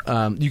sorry.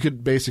 You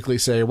could basically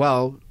say,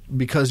 well,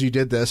 because you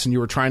did this and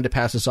you were trying to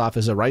pass this off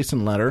as a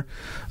ricin letter,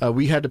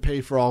 we had to pay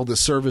for all the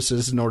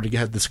services in order to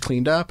get this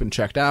cleaned up and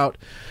checked out.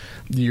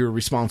 You're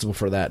responsible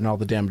for that and all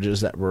the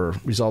damages that were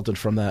resulted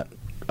from that.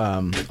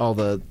 All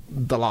the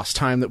lost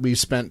time that we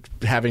spent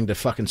having to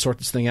fucking sort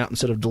this thing out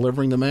instead of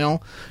delivering the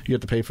mail, you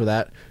have to pay for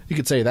that. You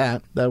could say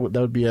that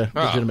would be a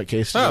legitimate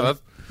case.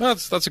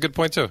 That's a good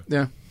point too.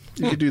 Yeah,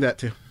 you could do that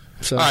too.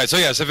 So. All right. So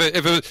yes, if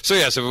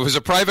it was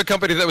a private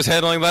company that was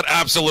handling that,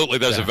 absolutely,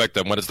 there's a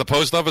victim. When it's the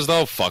post office,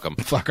 though, fuck them.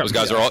 Those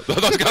guys are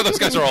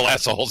all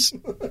assholes.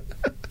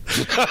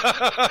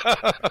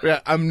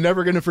 Yeah, I'm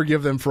never going to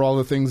forgive them for all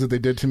the things that they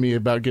did to me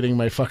about getting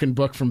my fucking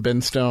book from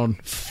Ben Stone.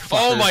 Fuckers.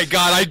 Oh my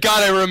god,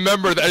 I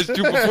remember that.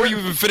 Before you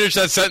even finished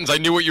that sentence, I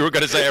knew what you were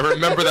going to say. I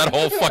remember that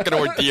whole fucking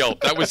ordeal.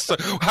 That was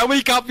how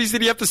many copies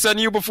did he have to send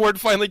you before it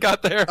finally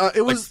got there?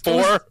 It was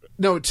 4.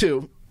 No,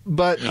 2.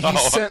 But he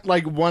sent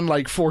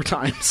one 4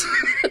 times.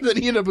 Then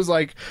he ended up was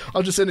like,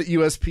 I'll just send it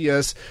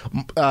USPS.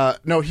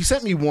 No, he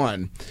sent me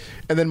 1.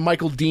 And then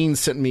Michael Dean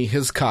sent me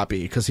his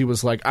copy because he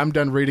was like, I'm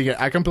done reading it.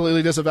 I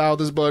completely disavow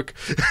this book.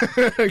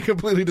 Wink,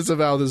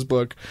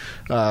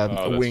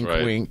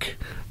 right. Wink.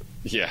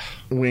 Yeah.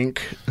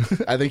 Wink.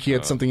 I think he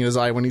had something in his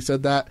eye when he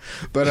said that.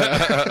 But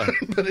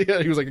but yeah,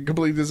 he was like, I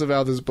completely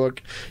disavow this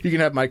book. You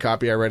can have my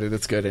copy. I read it.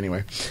 It's good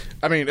anyway.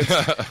 I mean,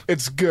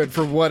 it's good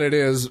for what it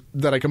is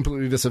that I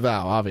completely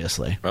disavow,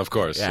 obviously. Of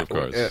course, yeah, of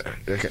course. I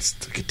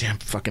got a damn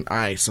fucking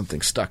eye, something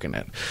stuck in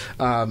it.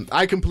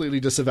 I completely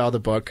disavow the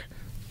book.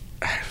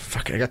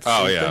 Fuck, I got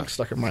the same thing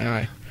stuck in my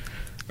eye.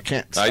 I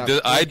can't stop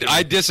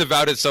I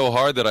disavowed it so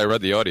hard that I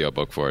read the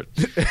audiobook for it.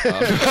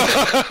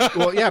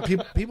 Well, yeah,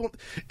 people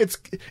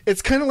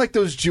it's kind of like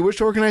those Jewish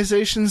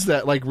organizations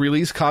that like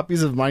release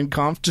copies of Mein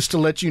Kampf just to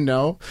let you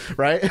know,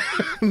 right?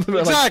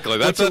 Exactly.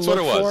 Like, that's what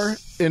it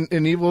was.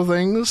 In evil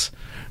things.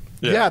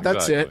 Yeah,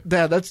 that's exactly.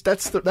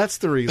 it. That's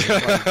the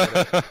reason.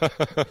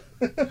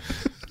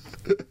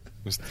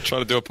 Just trying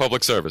to do a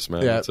public service,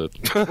 man. Yeah. That's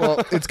it.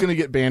 Well, it's going to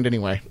get banned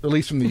anyway, at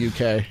least from the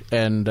UK.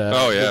 And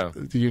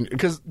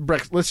because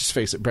let's just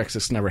face it,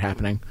 Brexit's never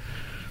happening.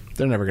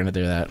 They're never going to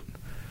do that.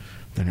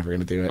 They're never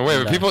going to do it.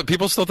 Wait,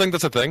 people still think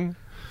that's a thing?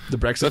 The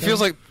Brexit that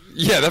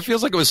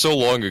feels like it was so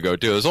long ago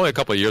too. It was only a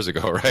couple of years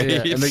ago, right?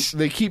 Yeah, and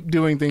they keep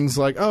doing things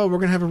like, oh, we're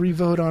going to have a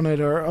revote on it,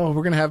 or oh,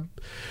 we're going to have,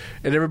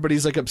 and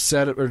everybody's like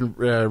upset at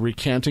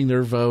recanting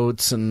their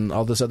votes and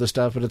all this other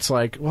stuff. But it's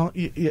like, well,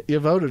 you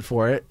voted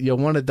for it. You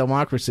wanted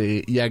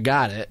democracy. You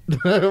got it.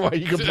 Why are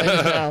you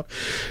complaining now?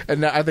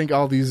 And I think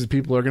all these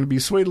people are going to be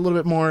swayed a little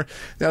bit more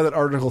now that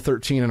Article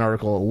 13 and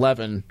Article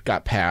 11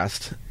 got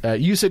passed.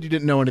 You said you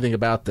didn't know anything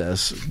about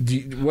this.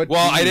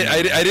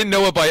 I didn't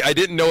know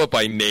it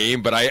by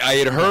name, but I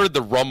had heard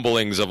the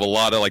rumblings of a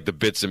lot of like the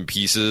bits and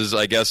pieces,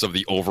 I guess, of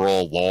the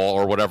overall law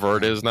or whatever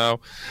it is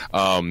now.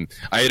 I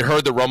had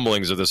heard the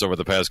rumblings of this over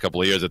the past couple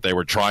of years that they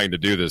were trying to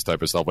do this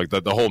type of stuff. Like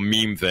the whole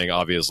meme thing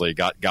obviously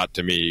got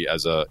to me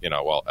as a,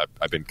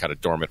 I've been kind of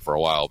dormant for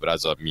a while, but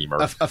as a memer.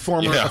 A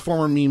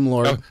former meme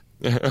lord.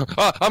 I'm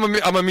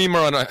a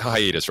memer on a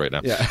hiatus right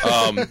now.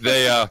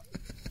 Yeah.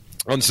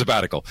 On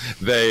sabbatical,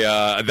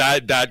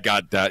 that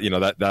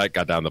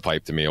got down the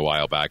pipe to me a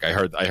while back. I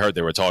heard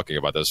they were talking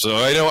about this, so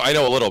I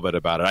know a little bit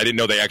about it. I didn't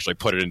know they actually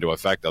put it into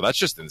effect though. That's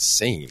just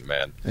insane,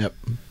 man. Yep.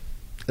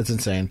 It's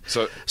insane.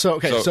 So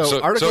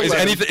Article is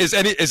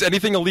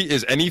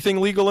 11,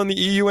 anything legal in the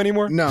EU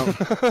anymore? No.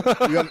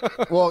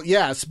 Well,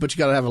 yes, but you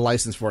got to have a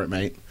license for it,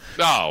 mate.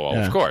 Oh,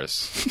 well, of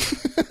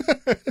course.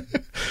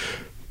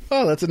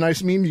 Oh, that's a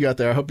nice meme you got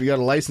there. I hope you got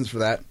a license for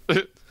that.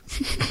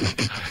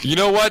 You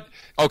know what?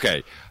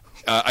 Okay.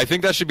 I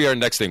think that should be our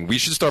next thing. We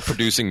should start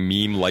producing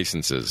meme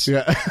licenses.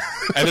 Yeah.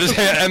 and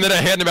then I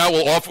hand them out.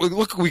 We'll offer.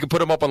 Look, we can put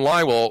them up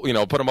online. We'll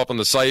put them up on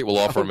the site. We'll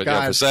offer them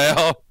for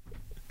sale.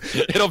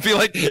 It'll be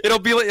like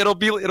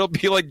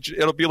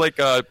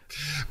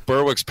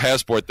Berwick's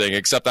passport thing,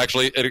 except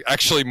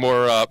actually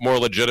more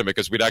legitimate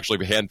because we'd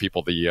actually hand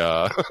people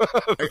the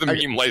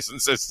meme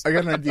licenses. I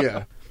got an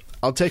idea.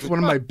 I'll take one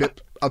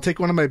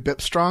of my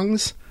Bip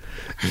Strongs,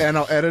 and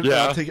I'll edit it.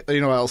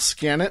 I'll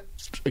scan it,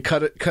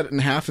 cut it in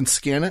half, and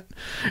scan it,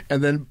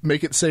 and then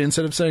make it say,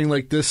 instead of saying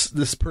like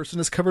this person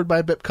is covered by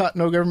a BIPCOT,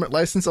 no government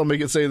license, I'll make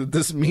it say that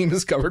this meme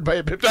is covered by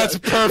a BIPCOT. That's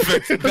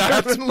perfect.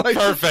 That's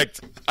perfect.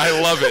 I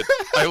love it.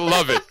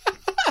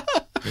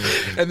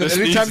 And then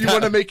anytime you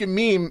want to make a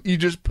meme, you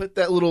just put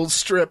that little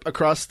strip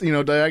across,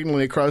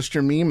 diagonally across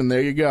your meme, and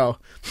there you go.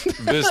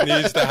 This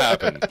needs to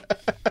happen.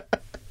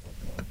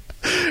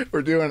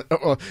 We're doing.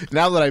 Well,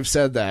 now that I've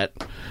said that,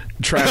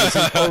 Travis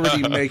is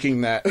already making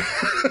that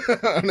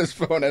on his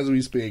phone as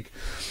we speak.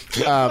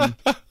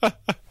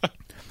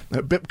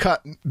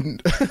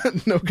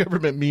 BIPCOT, no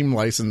government meme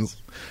license.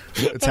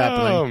 It's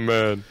happening. Oh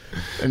man!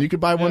 And you could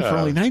buy one for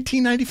only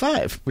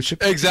 $19.95. Which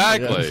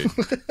exactly.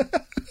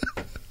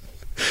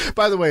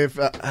 By the way,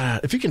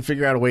 if you can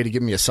figure out a way to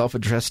give me a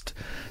self-addressed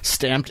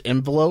stamped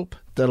envelope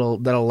that'll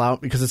allow,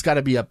 because it's got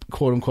to be a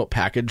quote unquote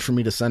package for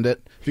me to send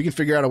it. If you can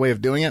figure out a way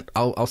of doing it,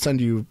 I'll send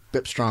you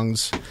Bip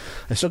Strongs.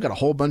 I still got a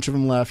whole bunch of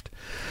them left,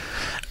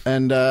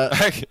 and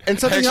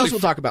something else we'll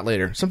talk about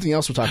later.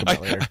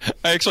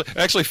 I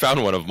actually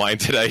found one of mine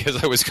today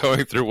as I was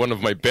going through one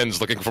of my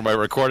bins looking for my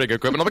recording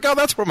equipment. I'm like, oh,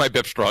 that's where my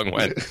Bip Strong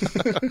went.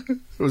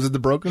 Was it the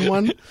broken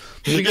one?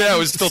 Yeah, it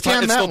was still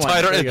tied.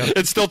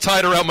 It's still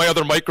tied around my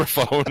other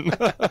microphone.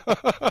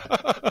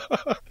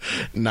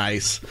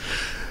 Nice.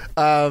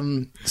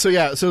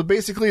 So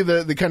basically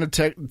the kind of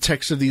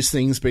text of these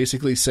things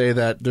basically say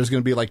that there's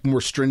going to be like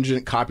more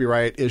stringent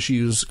copyright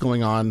issues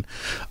going on.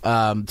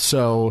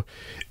 So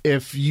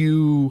if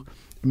you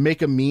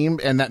make a meme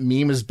and that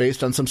meme is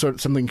based on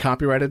something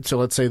copyrighted, so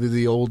let's say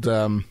the old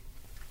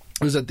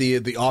was it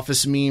the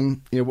Office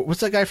meme? What's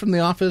that guy from The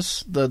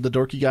Office? The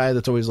dorky guy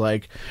that's always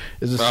like,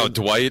 is this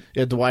Dwight?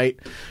 Yeah, Dwight.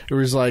 It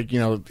was like,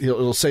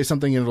 it'll say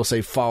something and it'll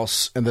say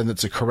false, and then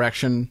it's a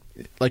correction.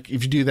 Like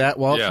if you do that,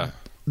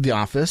 The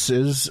Office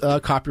is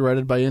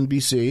copyrighted by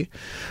NBC,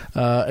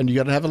 and you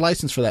got to have a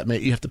license for that,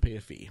 mate. You have to pay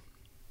a fee,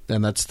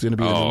 and that's going to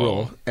be the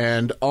rule.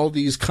 And all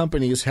these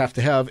companies have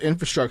to have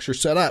infrastructure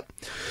set up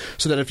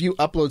so that if you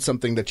upload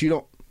something that you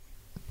don't,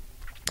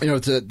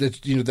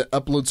 that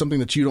upload something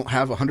that you don't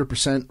have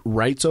 100%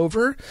 rights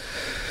over,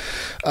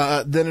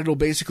 then it'll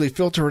basically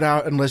filter it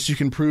out unless you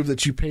can prove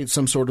that you paid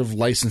some sort of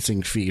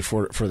licensing fee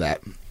for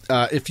that.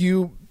 If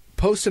you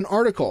post an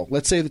article,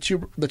 let's say that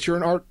you're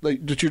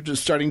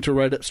just starting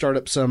to start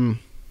up some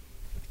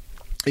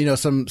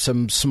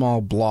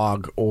small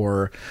blog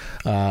or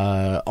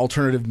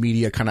alternative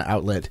media kind of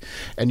outlet,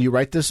 and you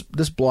write this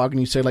blog and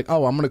you say like,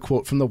 oh, I'm going to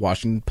quote from the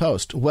Washington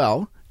Post.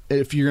 Well,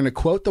 if you're going to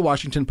quote the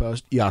Washington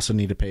Post, you also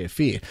need to pay a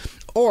fee.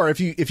 Or if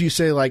you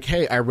say like,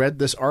 hey, I read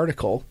this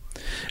article,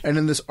 and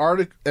in this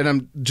article, and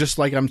I'm just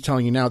like I'm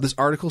telling you now, this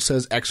article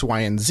says X, Y,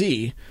 and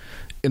Z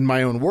in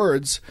my own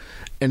words,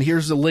 and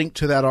here's the link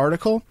to that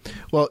article.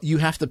 Well, you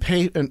have to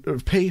pay for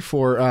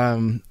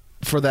that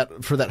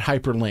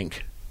hyperlink.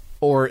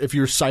 Or if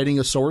you're citing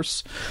a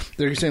source,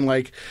 they're saying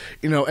like,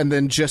 and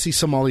then Jesse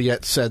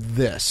Smollett said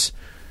this.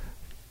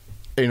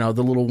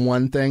 The little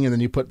one thing, and then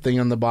you put thing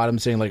on the bottom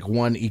saying like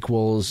 1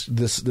 equals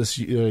this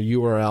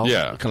URL,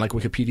 kind of like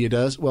Wikipedia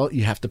does. Well,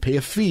 you have to pay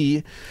a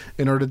fee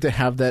in order to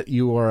have that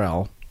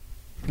URL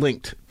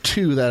linked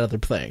to that other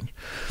thing.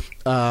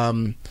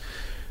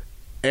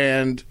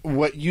 And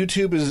what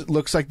YouTube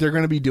looks like they're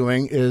going to be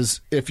doing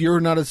is, if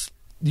you're not a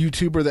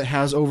YouTuber that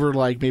has over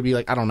maybe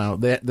I don't know,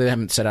 they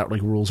haven't set out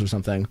like rules or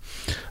something,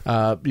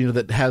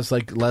 that has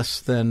like less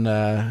than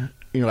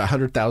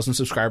 100,000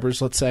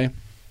 subscribers, let's say.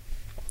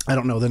 I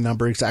don't know the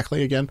number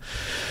exactly again,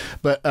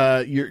 but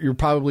you're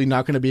probably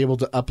not going to be able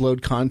to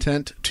upload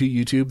content to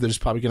YouTube. They're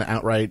just probably going to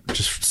outright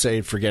just say,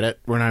 forget it.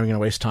 We're not even going to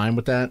waste time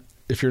with that.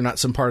 If you're not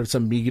some part of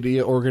some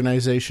media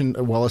organization,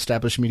 a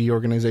well-established media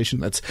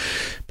organization that's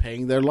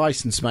paying their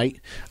license,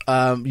 mate,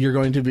 you're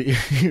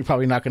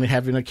probably not going to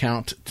have an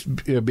account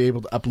to be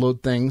able to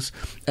upload things.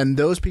 And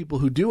those people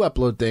who do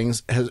upload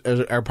things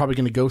are probably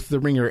going to go through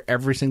the ringer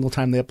every single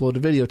time they upload a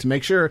video to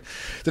make sure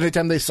that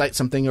anytime they cite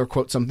something or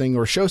quote something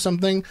or show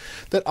something,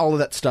 that all of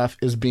that stuff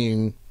is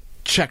being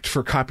checked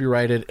for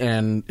copyrighted,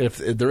 and if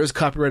there is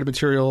copyrighted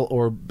material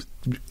or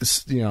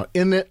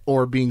in it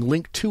or being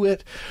linked to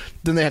it,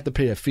 then they have to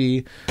pay a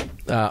fee.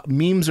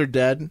 Memes are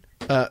dead.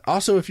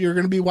 Also, if you're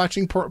going to be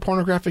watching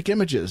pornographic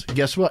images,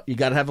 guess what? You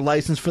got to have a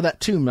license for that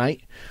too,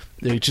 mate.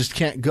 You just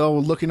can't go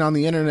looking on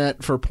the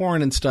internet for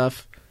porn and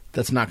stuff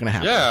That's not going to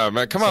happen. Yeah,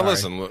 man, come on, Sorry.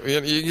 listen.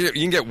 You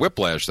can get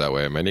whiplash that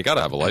way, man. You got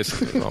to have a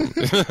license.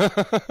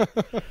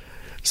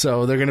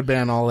 So they're going to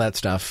ban all that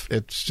stuff.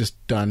 It's just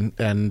done.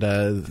 And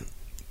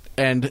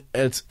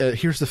it's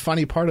here's the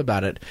funny part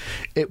about it.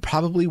 It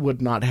probably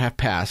would not have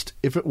passed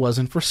if it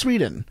wasn't for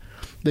Sweden.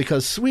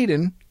 Because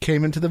Sweden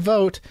came into the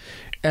vote,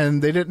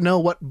 and they didn't know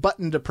what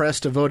button to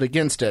press to vote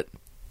against it.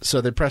 So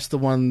they pressed the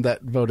one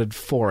that voted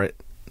for it.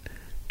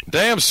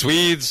 Damn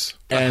Swedes.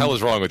 What the hell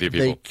is wrong with you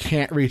people? They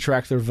can't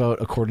retract their vote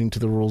according to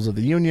the rules of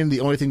the union. The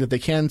only thing that they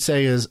can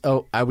say is,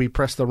 we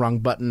pressed the wrong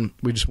button.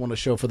 We just want to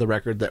show for the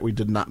record that we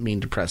did not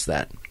mean to press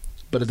that.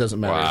 But it doesn't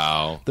matter.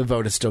 Wow. The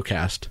vote is still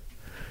cast.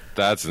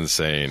 That's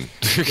insane.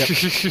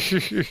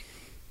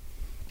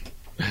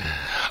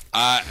 Yep.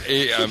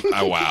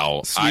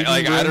 Wow. Sweden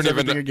I don't ruins even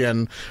everything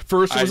again.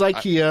 First it was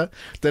IKEA,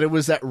 then it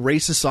was that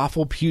racist,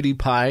 awful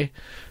PewDiePie.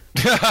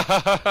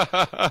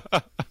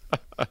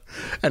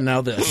 And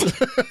now this.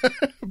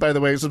 By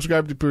the way,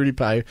 subscribe to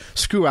PewDiePie.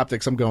 Screw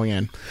optics, I'm going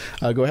in.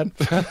 Go ahead.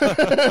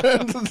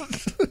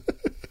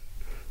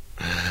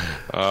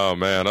 Oh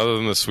man! Other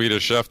than the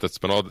Swedish Chef, that's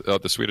been all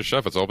the Swedish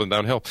Chef. It's all been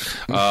downhill.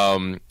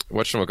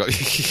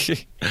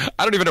 Whatchamacallit?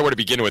 I don't even know where to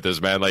begin with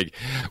this, man. Like,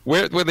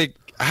 where they?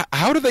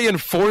 How do they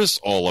enforce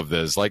all of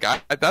this? Like,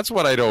 that's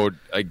what I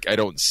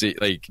don't see.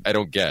 Like, I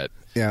don't get.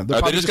 Yeah,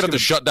 are they just going to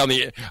shut down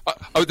the?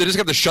 They just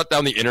have to shut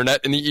down the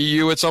internet in the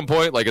EU at some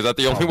point. Like, is that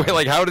the only way?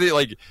 Like, how do they?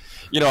 Like,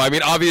 I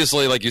mean,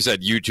 obviously, like you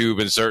said,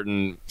 YouTube and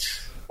certain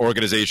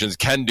organizations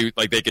can do,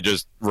 like, they could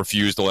just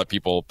refuse to let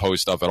people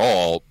post stuff at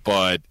all.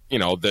 But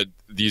all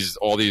these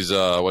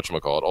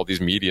whatchamacallit, all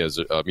these mediums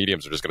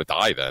are just going to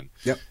die then.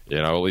 Yep.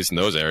 At least in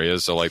those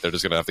areas. So like they're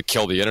just going to have to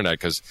kill the internet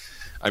because,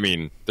 I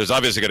mean, there's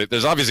obviously going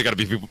to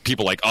be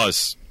people like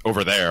us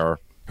over there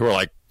who are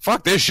like,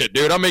 fuck this shit,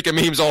 dude. I'm making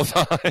memes all the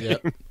time.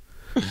 Yep.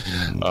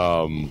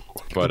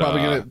 But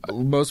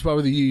most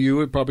probably the EU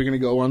are probably going to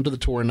go onto the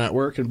Tor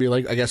network and be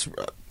like, I guess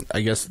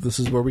this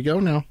is where we go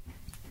now.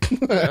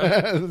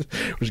 We're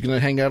just going to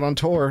hang out on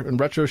Tor and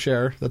retro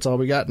share. That's all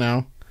we got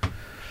now.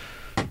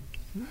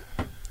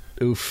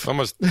 Oof.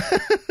 Almost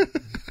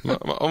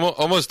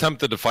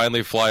tempted to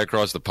finally fly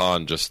across the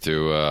pond just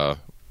to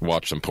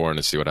watch some porn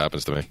and see what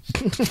happens to me.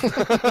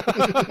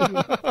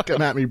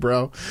 Come at me,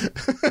 bro.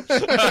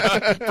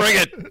 Bring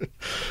it.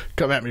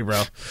 Come at me,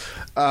 bro.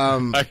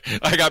 I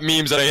got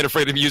memes and I ain't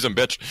afraid to use them,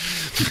 bitch.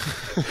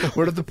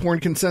 What if the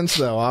porn consents,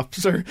 though,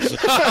 officer?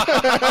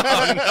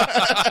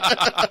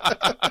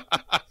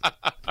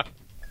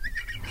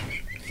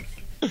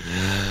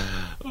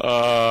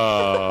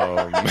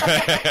 Oh,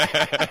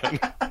 man.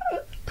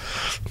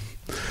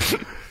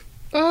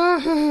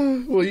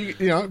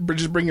 Well,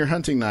 just bring your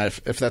hunting knife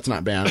if that's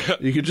not banned.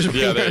 You could just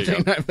bring your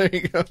hunting knife. There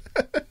you go.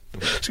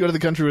 Just go to the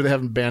country where they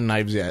haven't banned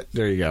knives yet.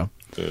 There you go.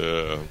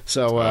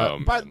 So,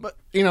 but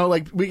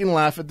like we can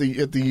laugh at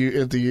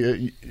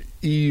the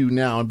EU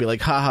now and be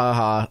like, ha ha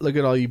ha, look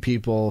at all you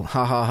people,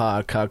 ha ha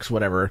ha, cucks,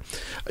 whatever.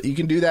 You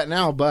can do that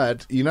now,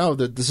 but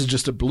that this is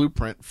just a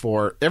blueprint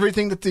for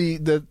everything that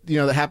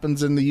that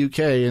happens in the UK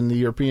and the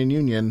European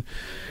Union.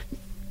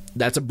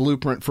 That's a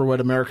blueprint for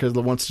what America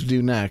wants to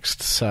do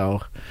next.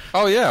 So,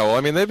 oh yeah, well,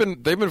 I mean, they've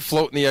been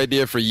floating the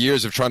idea for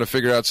years of trying to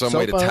figure out some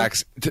way to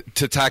tax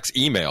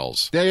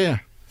emails. Yeah.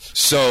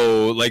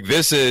 So, like,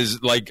 this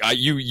is like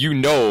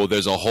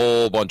there's a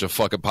whole bunch of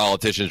fucking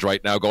politicians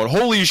right now going,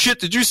 "Holy shit!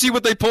 Did you see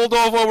what they pulled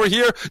off over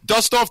here?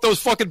 Dust off those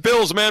fucking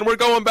bills, man. We're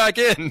going back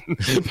in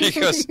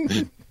because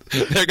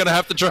they're gonna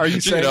have to try.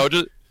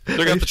 They're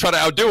going to have to try to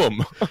outdo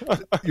them.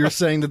 You're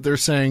saying that they're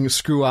saying,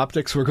 screw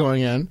optics, we're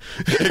going in?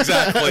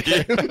 Exactly.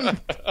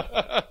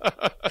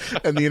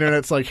 And the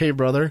internet's like, hey,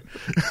 brother.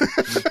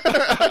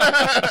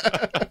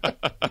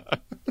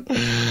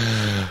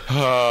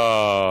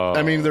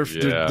 I mean,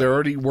 they're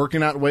already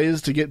working out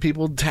ways to get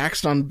people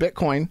taxed on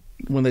Bitcoin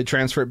when they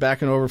transfer it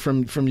back and over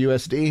from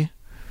USD.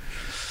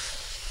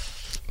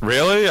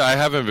 Really? I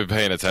haven't been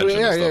paying attention.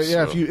 Yeah.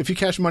 So. If you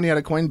cash money out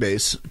of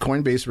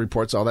Coinbase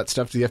reports all that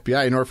stuff to the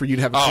FBI. In order for you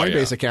to have a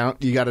Coinbase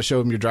account, you got to show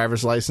them your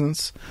driver's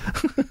license.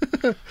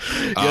 You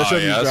got to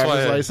show them your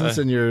driver's license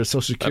and your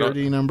social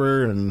security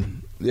number,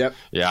 and yep.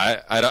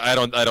 Yeah, I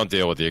don't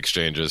deal with the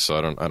exchanges, so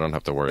I don't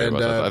have to worry about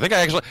that. I think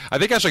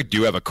I actually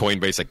do have a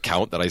Coinbase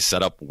account that I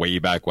set up way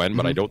back when,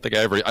 but I don't think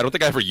I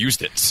ever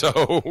used it.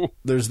 So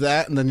there's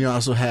that, and then you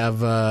also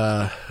have.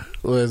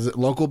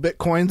 Local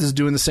Bitcoins is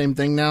doing the same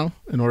thing now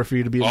in order for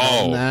you to be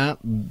involved in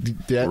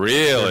that.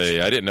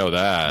 Really? I didn't know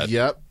that.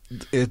 Yep.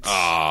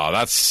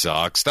 That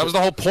sucks. That was the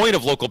whole point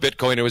of Local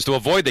Bitcoin. It was to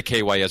avoid the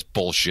KYS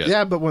bullshit.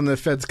 Yeah, but when the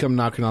feds come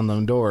knocking on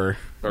the door...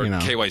 Or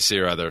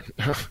KYC, rather.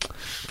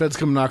 Feds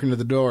come knocking to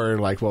the door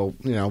like, well,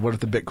 what if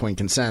the Bitcoin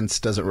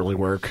consents doesn't really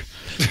work?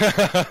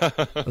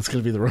 That's going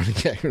to be the running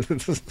gag.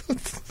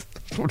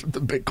 What if the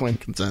Bitcoin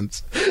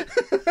consents?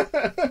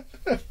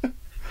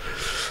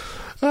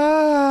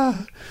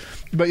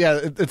 But yeah,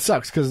 it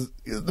sucks because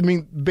I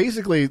mean,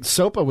 basically,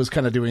 SOPA was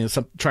kind of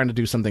trying to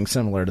do something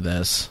similar to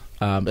this,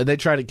 and they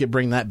tried to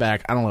bring that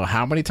back. I don't know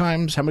how many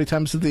times. How many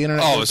times did the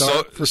internet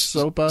for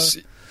SOPA?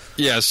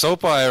 Yeah,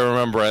 SOPA I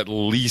remember at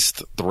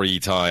least 3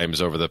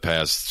 times over the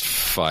past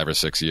 5 or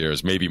 6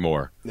 years, maybe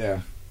more.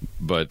 Yeah.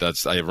 But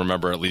I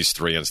remember at least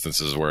 3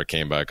 instances where it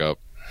came back up.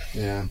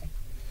 Yeah.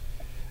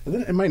 And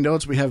then in my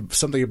notes we have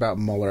something about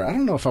Mueller. I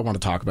don't know if I want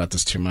to talk about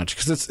this too much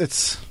because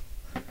it's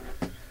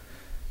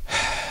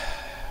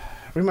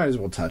we might as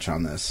well touch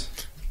on this.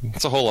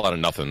 It's a whole lot of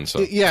nothing.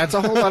 So yeah, it's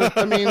a whole lot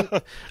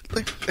of.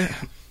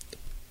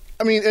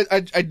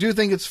 I do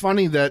think it's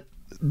funny that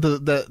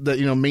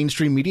the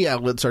mainstream media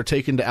outlets are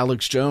taken to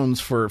Alex Jones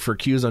for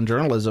cues on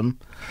journalism.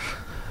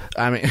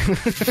 I mean,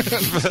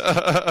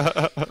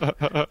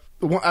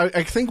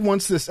 I think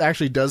once this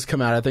actually does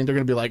come out, I think they're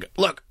going to be like,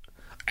 look,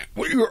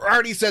 you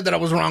already said that I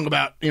was wrong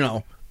about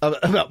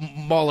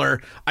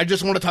Mueller. I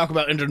just want to talk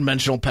about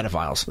interdimensional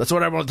pedophiles. That's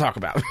what I want to talk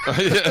about.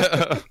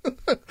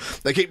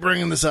 They keep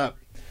bringing this up.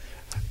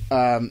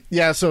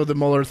 So the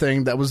Mueller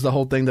thing, that was the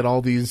whole thing that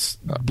all these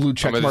blue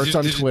check marks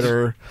on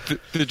Twitter.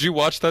 Did you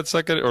watch that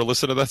second or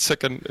listen to that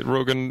second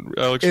Rogan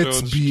Alex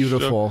Jones? It's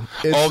beautiful.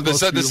 It's the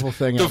most beautiful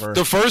thing ever.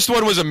 The first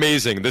one was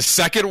amazing. The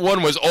second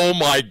one was, oh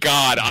my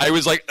God. I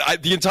was like,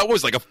 the entire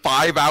was like a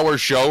 5-hour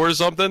show or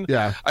something.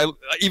 Yeah.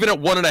 Even at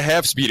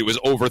 1.5 speed, it was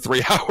over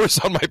 3 hours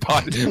on my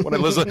pod when I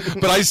listened.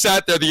 But I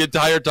sat there the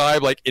entire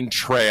time like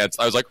entranced.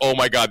 I was like, oh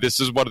my God, this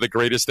is one of the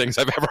greatest things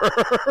I've ever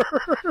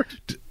heard.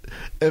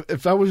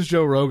 If I was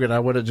Joe Rogan, I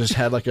would have just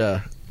had like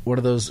one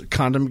of those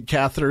condom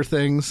catheter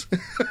things.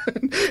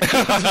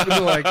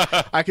 Like,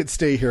 I could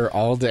stay here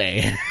all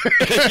day.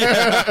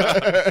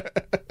 I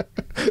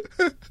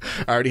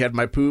already had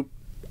my poop.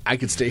 I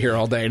could stay here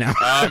all day now.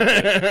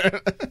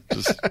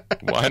 Just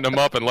wind them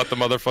up and let the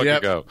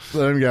motherfucker go.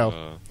 Let him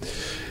go.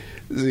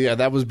 Yeah,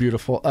 that was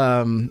beautiful.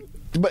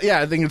 But yeah,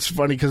 I think it's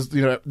funny because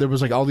there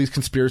was like all these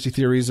conspiracy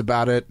theories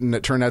about it, and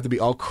it turned out to be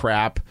all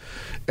crap.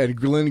 And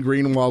Glenn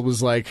Greenwald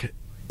was like,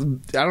 I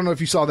don't know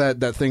if you saw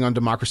that thing on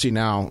Democracy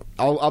Now.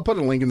 I'll put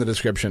a link in the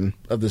description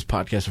of this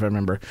podcast if I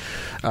remember.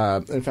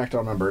 In fact,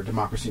 I'll remember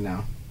Democracy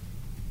Now,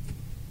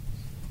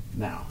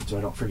 so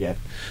I don't forget.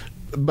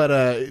 But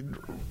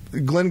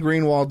Glenn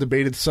Greenwald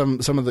debated some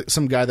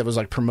guy that was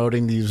like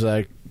promoting these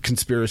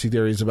conspiracy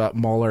theories about the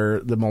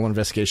Mueller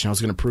investigation. I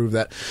was going to prove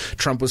that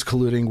Trump was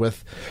colluding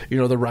with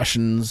the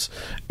Russians,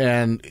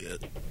 and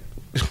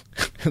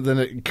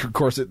then of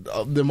course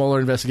the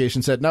Mueller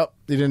investigation said nope,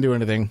 they didn't do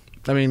anything.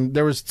 I mean,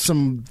 there was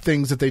some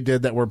things that they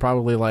did that were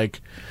probably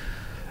like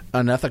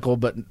unethical,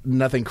 but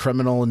nothing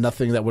criminal and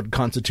nothing that would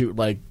constitute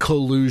like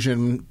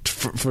collusion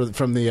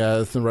from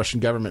the Russian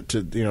government to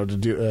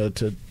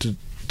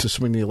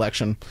swing the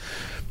election.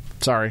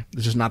 Sorry,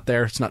 it's just not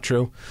there. It's not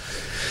true.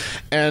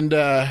 And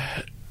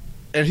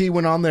he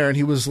went on there and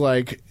he was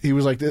like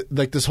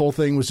this whole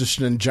thing was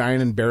just a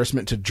giant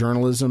embarrassment to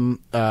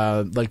journalism.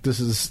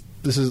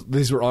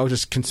 These were all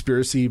just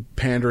conspiracy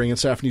pandering and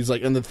stuff. And he's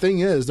like, and the thing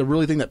is, the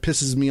really thing that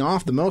pisses me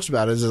off the most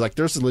about it is like,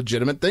 there's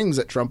legitimate things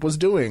that Trump was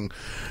doing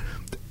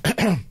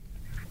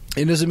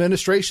in his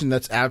administration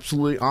that's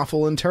absolutely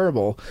awful and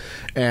terrible.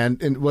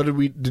 And what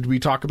did we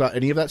talk about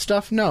any of that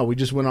stuff? No, we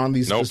just went on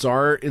these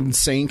bizarre,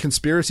 insane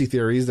conspiracy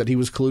theories that he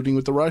was colluding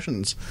with the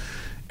Russians.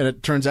 And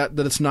it turns out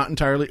that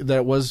that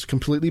it was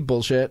completely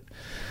bullshit.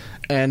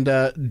 And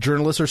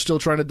journalists are still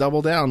trying to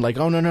double down, like,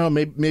 oh no,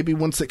 maybe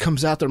once it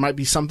comes out, there might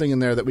be something in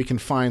there that we can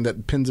find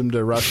that pins him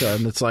to Russia,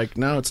 and it's like,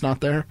 no, it's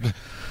not there.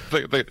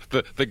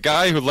 The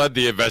guy who led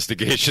the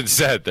investigation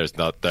said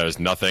there's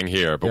nothing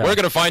here, but we're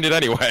going to find it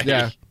anyway.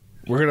 Yeah,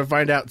 we're going to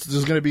find out.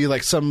 There's going to be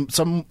like some,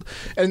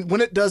 and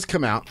when it does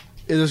come out,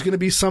 there's going to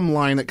be some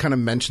line that kind of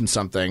mentions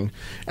something,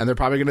 and they're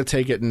probably going to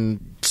take it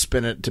and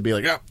spin it to be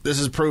like, oh, this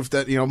is proof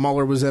that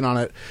Mueller was in on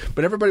it.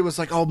 But everybody was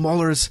like, oh,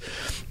 Mueller's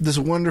this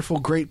wonderful,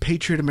 great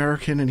patriot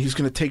American, and he's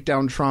going to take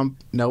down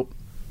Trump. Nope.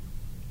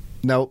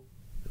 It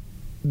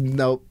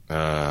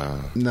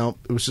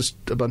was just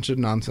a bunch of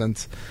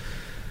nonsense.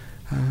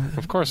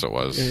 Of course it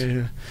was.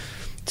 Yeah.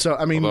 So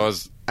I mean,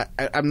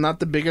 I'm not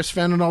the biggest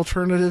fan of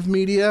alternative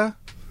media.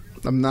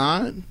 I'm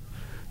not.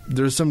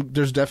 There's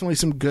definitely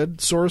some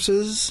good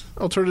sources,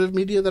 alternative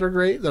media, that are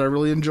great, that I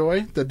really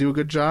enjoy, that do a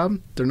good job.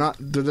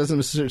 That doesn't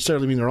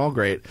necessarily mean they're all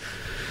great.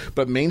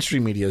 But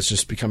mainstream media is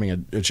just becoming a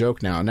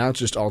joke now. Now it's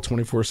just all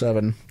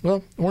 24/7.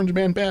 Well, Orange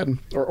Man bad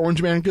or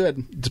Orange Man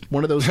good. It's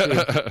one of those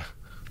two.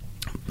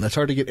 It's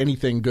hard to get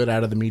anything good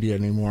out of the media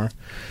anymore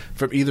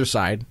from either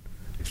side.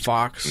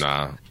 Fox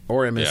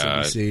or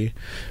MSNBC.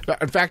 Yeah.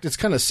 In fact, it's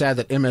kind of sad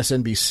that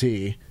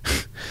MSNBC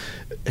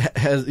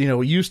has,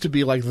 used to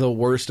be like the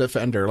worst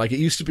offender. Like it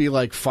used to be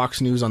like Fox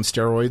News on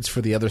steroids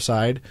for the other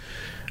side.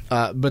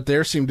 But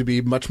there seemed to be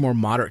much more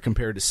moderate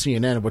compared to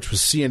CNN, which was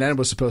CNN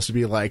was supposed to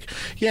be like,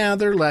 yeah,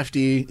 they're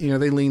lefty,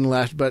 they lean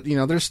left, but you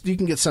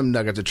can get some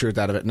nuggets of truth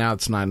out of it. Now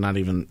it's not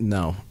even.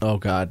 No. Oh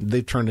God,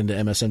 they've turned into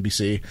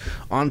MSNBC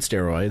on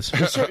steroids.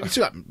 It's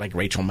got like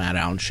Rachel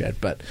Maddow and shit,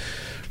 but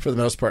for the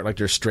most part, like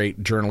their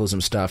straight journalism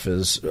stuff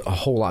is a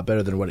whole lot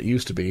better than what it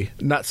used to be.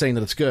 Not saying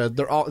that it's good.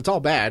 It's all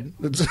bad.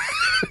 This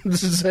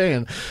is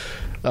saying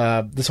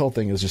this whole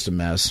thing is just a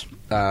mess.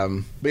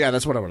 But yeah,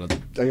 that's what I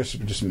wanted. I guess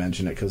just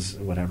mention it because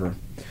whatever.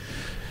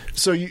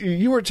 So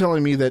you were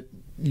telling me that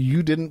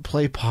you didn't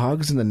play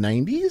Pogs in the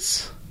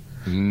 90s?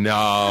 No,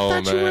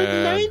 I thought man. you were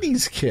a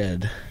 90s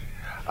kid.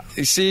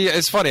 You see,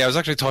 it's funny. I was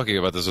actually talking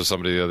about this with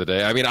somebody the other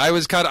day. I mean, I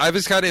was kind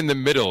of in the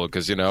middle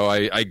because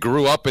I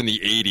grew up in the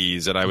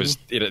 '80s and I was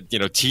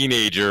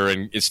teenager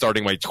and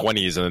starting my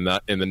 20s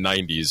in the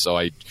 '90s. So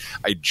I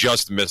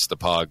just missed the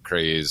Pog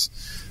craze.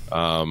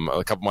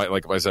 A couple of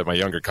like I said, my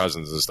younger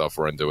cousins and stuff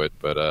were into it,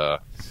 but I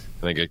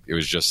think it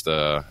was just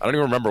I don't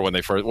even remember when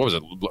they first. What was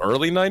it?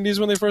 Early '90s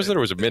when they first did, or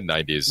was it mid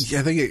 '90s?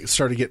 Yeah, I think it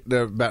started to get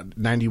about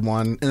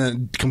 91 and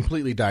then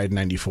completely died in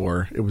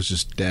 94. It was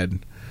just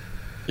dead.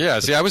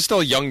 Yeah, see, I was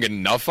still young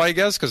enough, I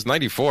guess, because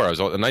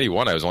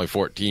 91, I was only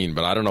 14,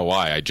 but I don't know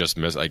why. I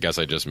guess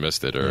I just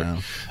missed it. Or,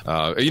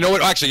 you know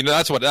what? Actually,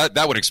 that's what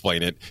that would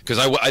explain it, because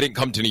I didn't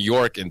come to New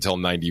York until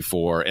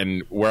 94,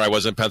 and where I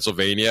was in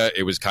Pennsylvania,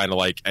 it was kind of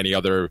like any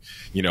other,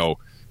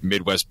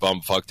 Midwest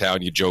bumfuck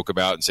town you joke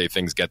about and say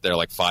things get there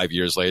like 5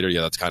 years later. Yeah,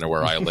 that's kind of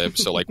where I live.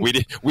 So like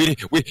it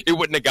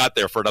wouldn't have got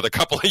there for another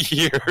couple of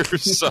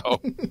years.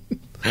 So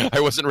I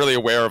wasn't really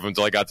aware of them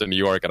until I got to New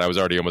York, and I was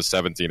already almost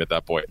 17 at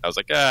that point. I was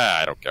like,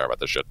 I don't care about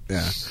this shit.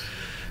 Yeah,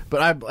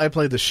 but I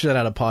played the shit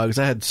out of Pogs.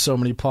 I had so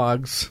many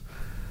Pogs.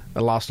 I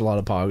lost a lot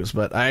of Pogs,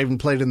 but I even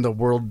played in the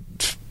World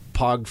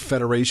Pog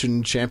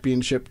Federation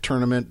Championship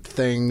tournament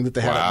thing that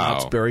they had at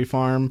Knott's Berry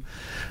Farm.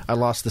 I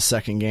lost the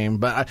second game,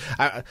 but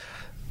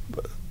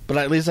But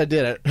at least I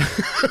did it,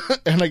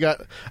 and I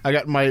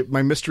got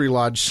my Mystery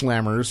Lodge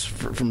Slammers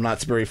from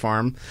Knott's Berry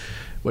Farm,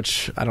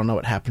 which I don't know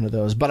what happened to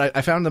those, but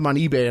I found them on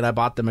eBay and I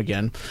bought them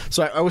again.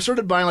 So I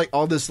started buying like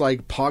all this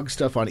like Pog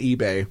stuff on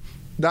eBay.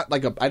 Not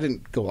like I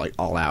didn't go like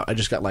all out. I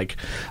just got like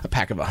a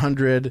pack of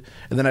 100,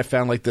 and then I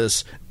found like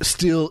this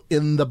still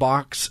in the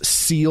box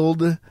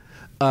sealed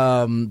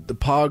the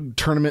Pog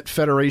Tournament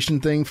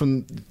Federation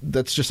thing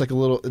that's just like a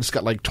little. It's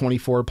got like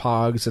 24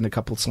 Pogs and a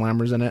couple of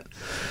Slammers in it.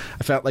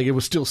 I felt like it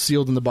was still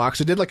sealed in the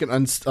box. I did like an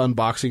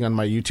unboxing on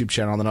my YouTube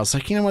channel, and then I was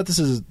like, you know what, this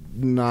is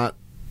not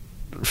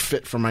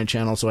fit for my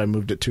channel, so I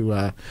moved it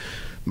to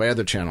my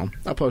other channel.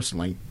 I'll post a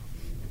link.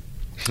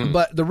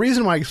 But the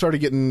reason why I started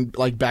getting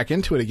like back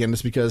into it again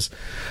is because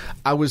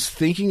I was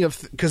thinking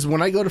of because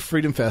when I go to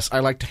Freedom Fest, I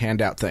like to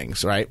hand out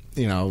things, right?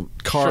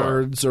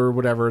 Cards or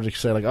whatever to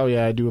say like, oh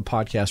yeah, I do a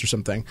podcast or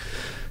something.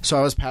 So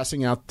I was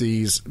passing out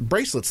these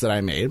bracelets that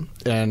I made,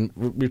 and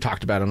we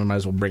talked about them. I might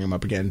as well bring them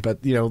up again.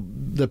 But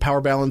the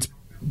Power Balance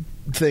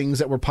things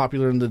that were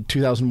popular in the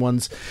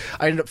 2001s,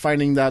 I ended up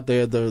finding that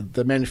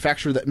the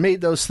manufacturer that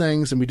made those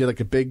things, and we did like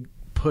a big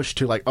push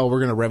to like, oh, we're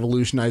going to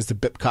revolutionize the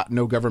BIPCOT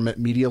no government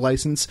media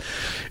license,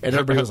 and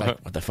everybody was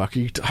like, what the fuck are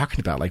you talking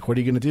about? Like, what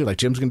are you going to do? Like,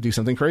 Jim's going to do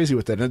something crazy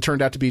with it. And it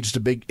turned out to be just a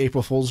big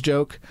April Fool's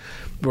joke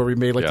where we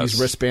made like these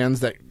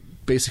wristbands that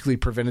basically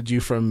prevented you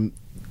from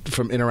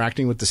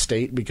interacting with the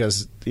state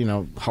because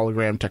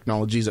hologram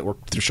technologies that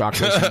work through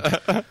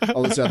chakras and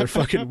all this other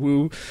fucking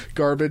woo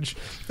garbage,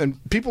 and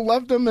people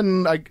loved them,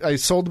 and I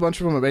sold a bunch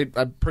of them.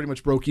 I pretty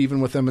much broke even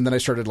with them, and then I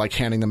started like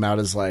handing them out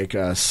as like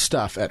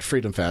stuff at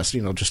Freedom Fest,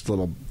 just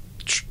little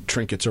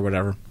trinkets or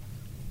whatever.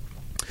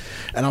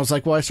 And I was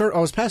like, well, I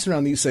was passing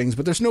around these things,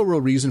 but there's no real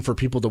reason for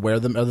people to wear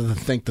them other than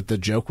think that the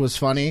joke was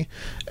funny.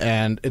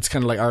 And it's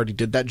kind of like I already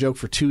did that joke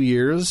for 2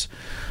 years.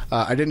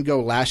 I didn't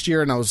go last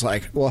year, and I was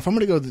like, well, if I'm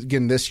going to go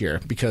again this year,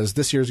 because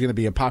this year is going to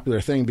be a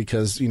popular thing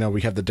because,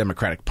 we have the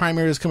Democratic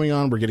primaries coming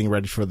on. We're getting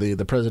ready for the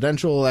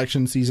presidential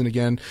election season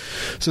again.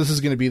 So this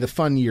is going to be the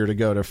fun year to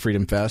go to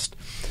Freedom Fest.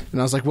 And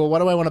I was like, well, what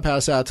do I want to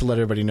pass out to let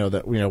everybody know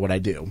that, what I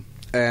do?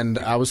 And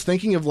I was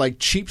thinking of like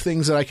cheap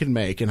things that I could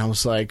make, and I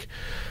was like,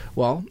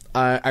 well,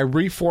 I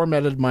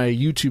reformatted my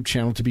YouTube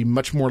channel to be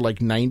much more like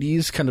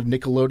 90s, kind of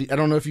Nickelodeon. I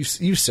don't know if you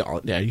saw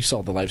it. Yeah, you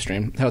saw the live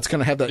stream. How it's going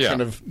to have that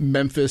kind of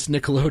Memphis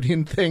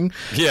Nickelodeon thing.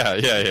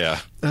 Yeah.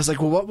 I was like,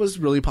 well, what was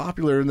really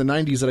popular in the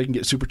 90s that I can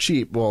get super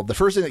cheap? Well, the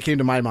first thing that came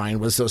to my mind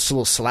was those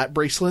little slap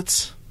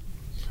bracelets.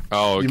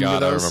 Oh,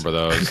 God, I remember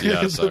those.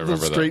 Yes, I remember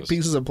those. Straight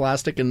pieces of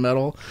plastic and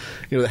metal,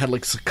 that had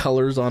like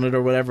colors on it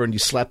or whatever, and you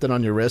slapped it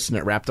on your wrist and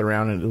it wrapped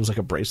around and it was like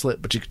a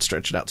bracelet, but you could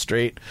stretch it out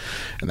straight.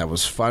 And that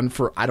was fun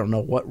for I don't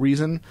know what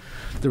reason.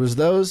 There was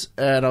those,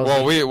 and I was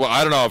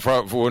I don't know.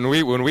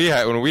 When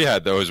we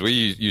had those, we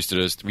used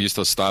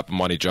to slap them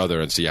on each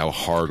other and see how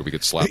hard we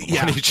could slap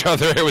them on each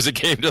other. It was a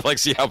game to like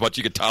see how much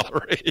you could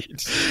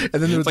tolerate.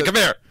 And then there was like, come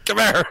here.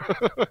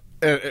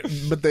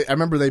 But I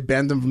remember they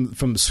banned them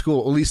from the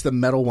school, at least the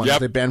metal ones. Yep.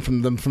 They banned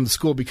from the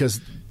school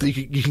because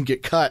you can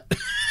get cut.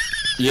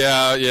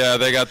 Yeah,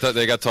 they got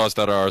tossed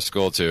out of our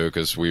school too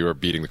because we were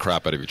beating the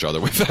crap out of each other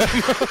with them.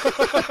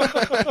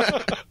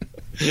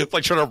 It's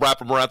like trying to wrap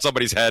them around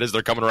somebody's head as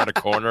they're coming around a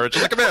corner. It's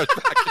just like, come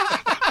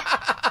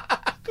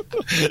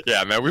here.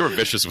 Yeah, man, we were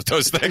vicious with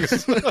those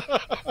things.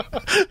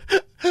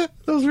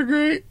 Those were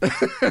great.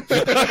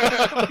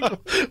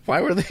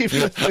 Why were they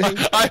even a thing?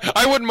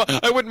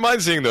 I wouldn't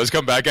mind seeing those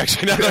come back.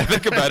 Actually, now that I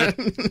think about it.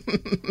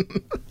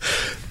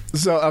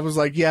 So I was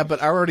like, yeah,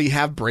 but I already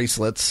have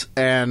bracelets,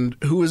 and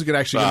who is going to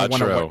actually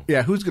want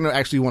to? Who's going to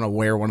actually want to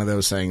wear one of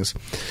those things?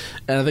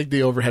 And I think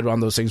the overhead on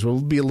those things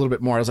will be a little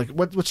bit more. I was like,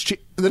 what's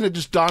cheap? And then it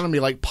just dawned on me,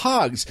 like,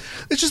 Pogs.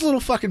 It's just little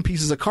fucking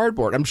pieces of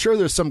cardboard. I'm sure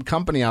there's some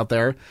company out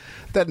there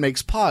that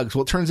makes Pogs.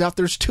 Well, it turns out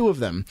there's 2 of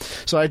them.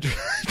 So I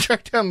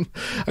tracked down,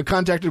 I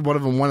contacted one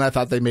of them. One, I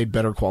thought they made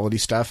better quality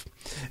stuff,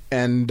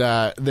 and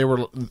they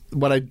were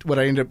what I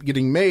ended up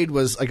getting made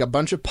was like a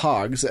bunch of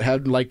Pogs that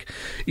had like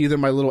either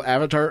my little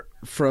avatar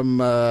from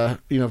my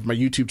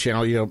YouTube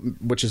channel,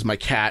 which is my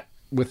cat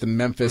with the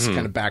Memphis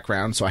kind of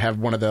background. So I have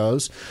one of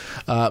those.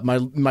 My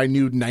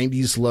new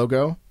 90s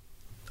logo.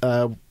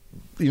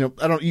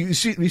 You've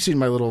seen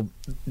my little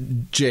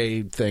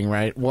J thing,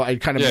 right? Well, I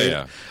kind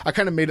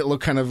of made it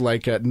look kind of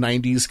like a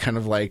 90s kind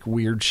of like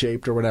weird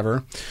shaped or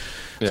whatever.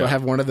 Yeah. So I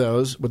have one of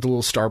those with the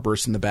little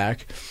starburst in the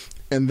back.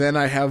 And then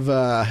I have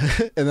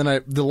the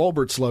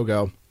Lulberts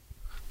logo.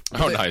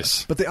 Oh,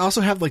 nice. But they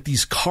also have like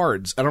these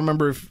cards. I don't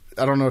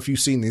know if you've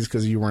seen these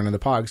because you weren't into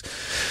Pogs,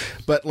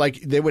 but like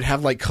they would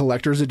have like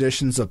collector's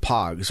editions of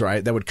Pogs,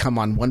 right? That would come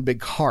on one big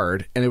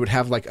card, and it would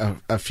have like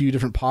a few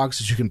different Pogs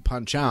that you can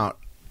punch out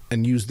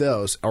and use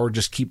those, or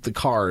just keep the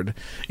card,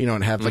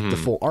 and have like the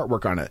full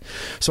artwork on it.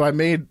 So I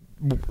made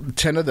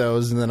 10 of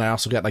those, and then I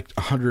also got like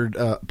 100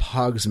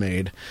 Pogs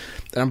made.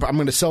 And I'm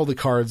going to sell the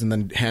cards and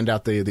then hand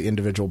out the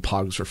individual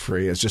Pogs for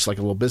free. It's just like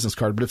a little business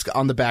card, but it's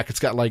on the back. It's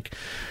got like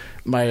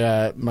my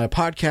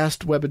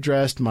podcast web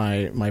address,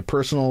 my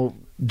personal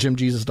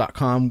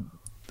JimJesus.com.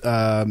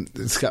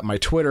 It's got my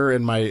Twitter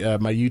and my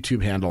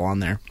YouTube handle on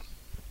there.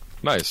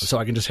 Nice. So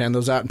I can just hand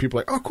those out, and people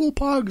are like, oh, cool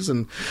Pogs,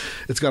 and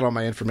it's got all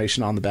my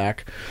information on the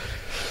back.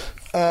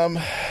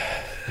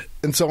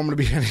 And so I'm going to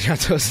be handing out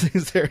those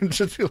things there and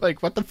just be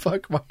like, what the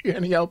fuck? Why are you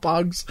handing out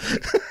Pogs?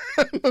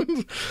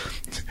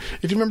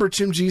 If you remember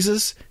Jim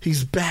Jesus,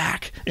 he's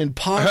back in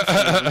Pogs.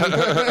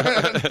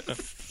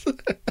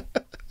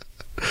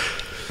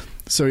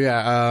 So,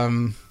 yeah.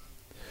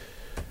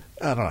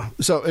 I don't know.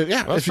 So,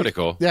 yeah. That's pretty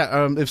cool.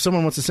 Yeah. If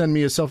someone wants to send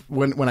me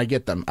when I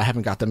get them, I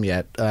haven't got them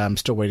yet. I'm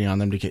still waiting on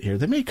them to get here.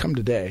 They may come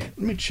today. Let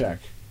me check.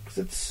 Because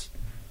it's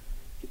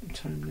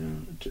time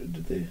now.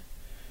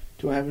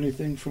 Do I have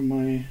anything from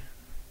my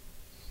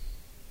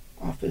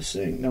office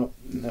saying no,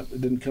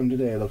 it didn't come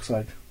today, it looks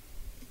like.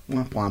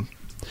 Womp womp.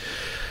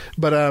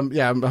 But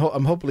yeah, I'm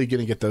hopefully going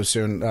to get those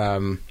soon.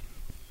 And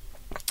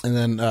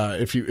then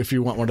if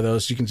you want one of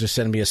those, you can just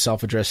send me a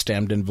self-addressed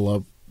stamped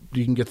envelope.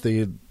 You can get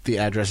the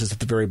addresses at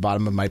the very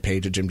bottom of my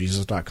page at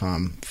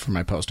jimjesus.com for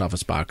my post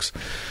office box.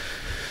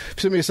 If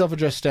you send me a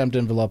self-addressed stamped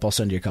envelope, I'll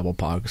send you a couple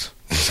Pogs.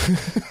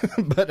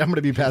 But I'm going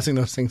to be passing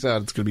those things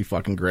out. It's going to be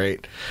fucking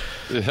great.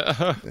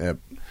 Yeah. Yep.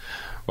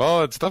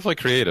 Well, it's definitely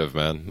creative,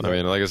 man. Yeah. I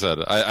mean, like I said,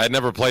 I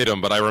never played them,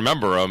 but I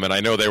remember them, and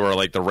I know they were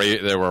like they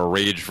were a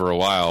rage for a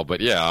while.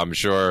 But yeah, I'm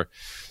sure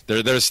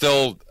they're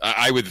still.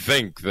 I would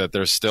think that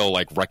they're still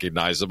like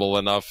recognizable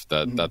enough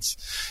that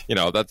that's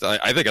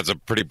I think that's a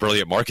pretty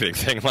brilliant marketing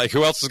thing. Like,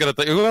 who else is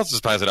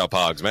passing out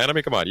Pogs, man? I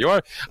mean, come on,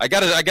 I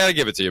gotta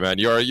give it to you, man.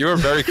 You're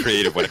very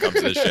creative when it comes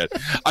to this shit.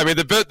 I mean,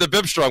 the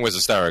Bibstrong was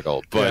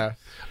hysterical, but. Yeah.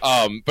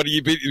 But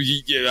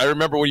I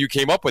remember when you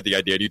came up with the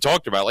idea and you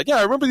talked about like, yeah,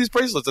 I remember these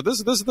bracelets and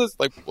this.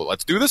 Like, well,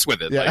 let's do this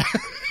with it. Yeah.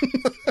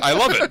 Like, I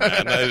love it,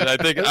 man.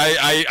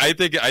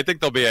 I think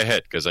they'll be a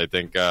hit because I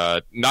think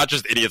not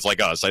just idiots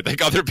like us. I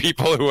think other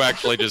people who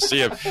actually just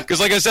see them because,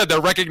 like I said, they're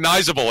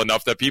recognizable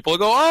enough that people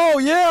go, oh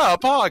yeah, a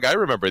Pog. I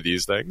remember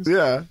these things.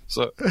 Yeah.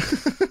 So.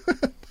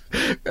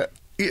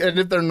 And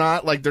if they're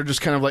not, like, they're just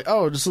kind of like,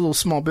 oh, just a little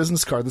small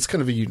business card. That's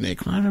kind of a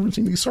unique. I haven't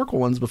seen these circle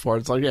ones before.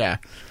 It's like, yeah.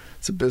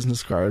 It's a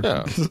business card.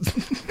 Yeah,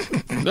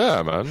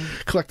 yeah, man.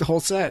 Collect the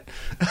whole set.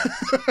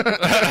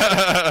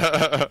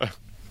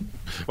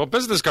 Well,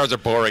 business cards are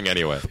boring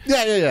anyway.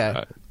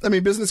 Yeah. I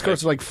mean, business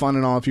cards are like fun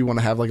and all if you want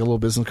to have like a little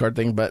business card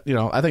thing, but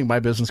I think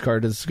my business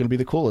card is going to be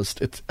the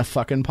coolest. It's a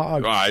fucking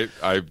Pog.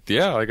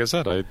 Like I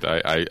said,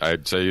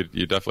 I'd say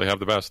you definitely have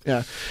the best.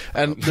 Yeah,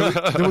 and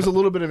there was a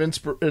little bit of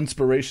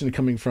inspiration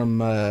coming from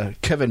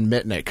Kevin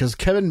Mitnick because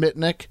Kevin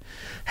Mitnick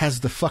has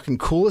the fucking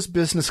coolest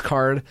business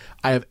card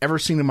I have ever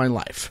seen in my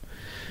life.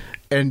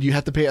 And you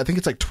have to pay, I think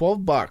it's like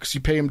 $12.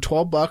 You pay him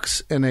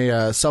 $12 in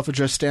a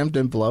self-addressed stamped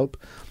envelope.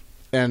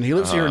 And he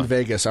lives here in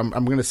Vegas. I'm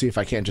going to see if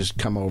I can't just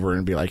come over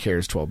and be like,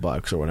 here's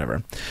 $12 or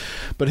whatever.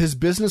 But his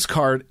business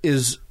card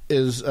is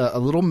a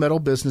little metal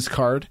business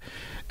card.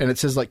 And it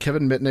says like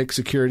Kevin Mitnick,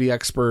 security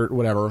expert,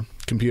 whatever,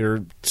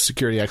 computer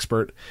security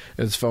expert,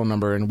 his phone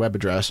number and web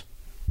address.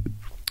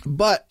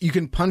 But you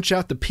can punch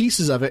out the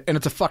pieces of it, and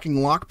it's a fucking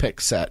lockpick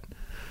set.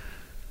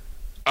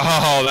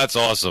 Oh, that's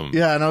awesome.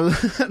 Yeah, and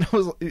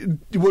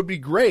it would be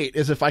great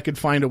is if I could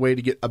find a way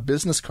to get a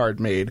business card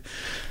made,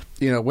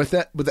 with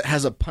that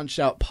has a punch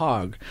out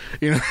Pog,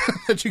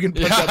 that you can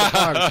punch out the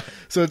Pog.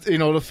 So,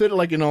 it'll fit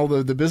like in all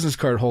the business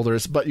card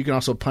holders, but you can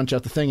also punch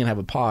out the thing and have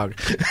a Pog.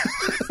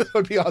 That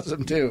would be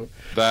awesome too.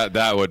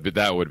 That would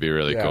be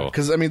really cool.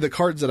 Because I mean, the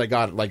cards that I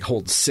got like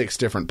hold 6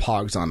 different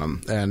Pogs on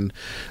them, and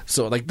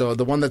so like the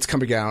one that's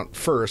coming out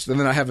first, and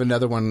then I have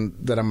another one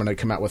that I'm going to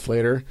come out with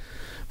later.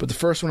 But the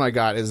first one I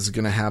got is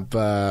going to have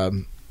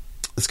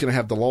it's going to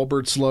have the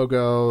Lulberts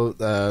logo,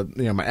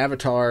 my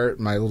avatar,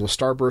 my little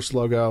Starburst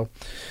logo.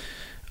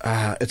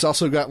 It's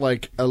also got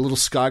like a little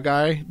ska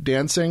guy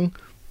dancing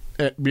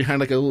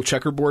behind like a little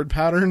checkerboard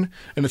pattern,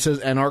 and it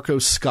says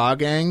Anarcho Ska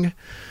Gang.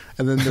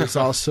 And then there's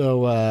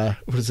also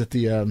what is it,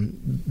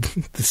 the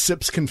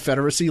Sips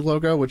Confederacy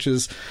logo, which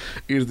is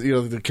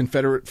the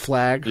Confederate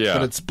flag,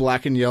 but it's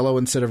black and yellow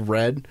instead of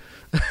red,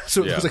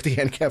 so it looks like the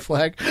ANCAP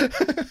flag.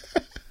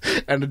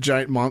 And a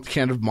giant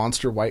can of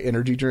Monster White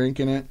energy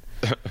drink in it.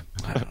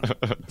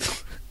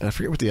 I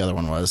forget what the other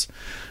one was.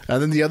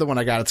 And then the other one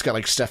I got, it's got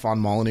like Stefan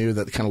Molyneux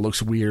that kind of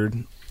looks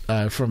weird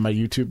from my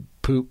YouTube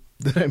poop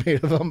that I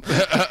made of him.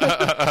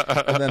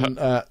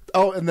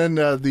 And then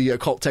the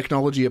Occult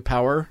Technology of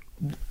Power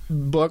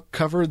book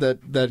cover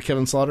that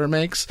Kevin Slaughter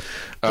makes.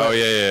 But,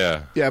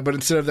 yeah. But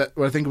instead of that,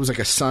 I think it was like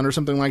a sun or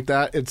something like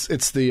that.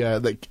 It's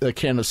the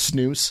can of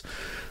snooze.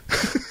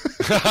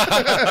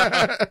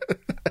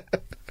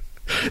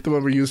 The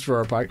one we used for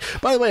our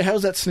podcast. By the way,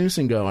 how's that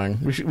snoozing going?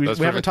 We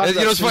haven't talked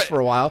about snooze for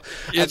a while.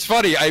 It's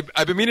funny.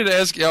 I've been meaning to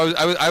ask you.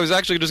 I was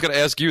actually just going to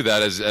ask you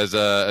that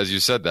as you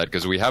said that,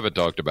 because we haven't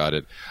talked about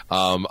it.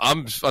 I'm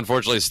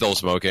unfortunately still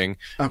smoking.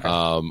 Okay.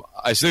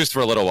 I snoozed for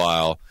a little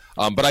while.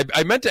 But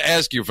I meant to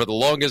ask you for the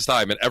longest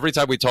time, and every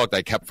time we talked,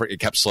 it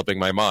kept slipping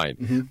my mind.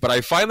 Mm-hmm. But I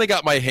finally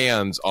got my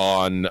hands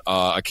on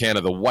a can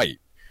of the white,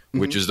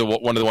 which is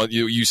one of the ones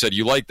you said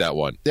you liked that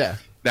one. Yeah.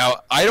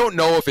 Now, I don't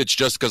know if it's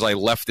just because I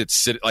left it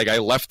I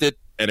left it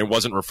and it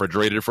wasn't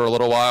refrigerated for a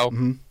little while.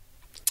 Mm-hmm.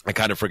 I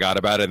kind of forgot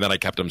about it, and then I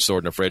kept them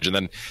stored in the fridge, and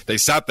then they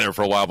sat there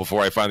for a while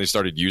before I finally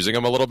started using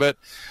them a little bit.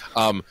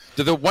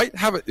 Did the white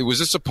was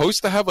it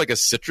supposed to have like a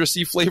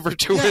citrusy flavor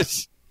to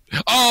it?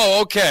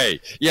 Oh,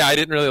 okay. Yeah, I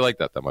didn't really like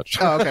that much.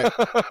 Oh, okay.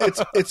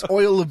 It's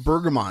oil of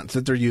bergamot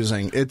that they're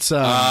using. It's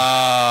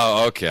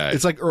okay.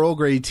 It's like Earl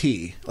Grey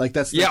tea. Like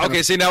that's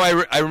okay. See, now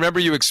I remember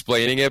you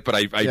explaining it, but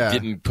I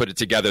didn't put it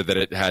together that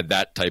it had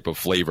that type of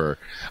flavor.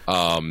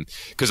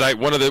 Because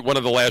one of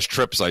the last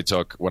trips I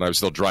took when I was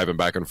still driving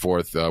back and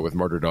forth with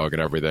Murder Dog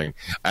and everything,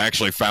 I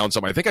actually found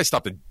some. I think I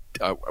stopped in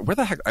where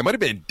the heck? I might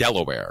have been in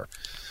Delaware.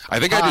 I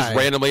think I just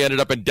randomly ended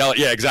up in Delaware.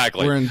 Yeah,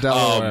 exactly. We're in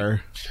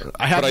Delaware.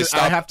 I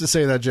have to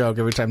say that joke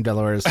every time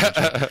Delaware is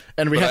mentioned.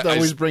 And we have to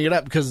always bring it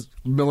up because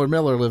Miller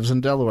lives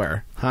in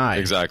Delaware. Hi.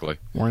 Exactly.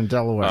 We're in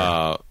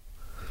Delaware.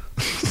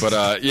 But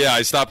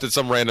I stopped at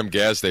some random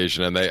gas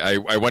station, and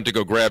I went to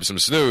go grab some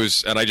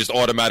snooze, and I just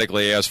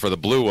automatically asked for the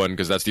blue one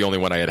because that's the only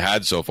one I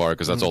had so far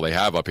because that's all they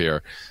have up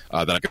here.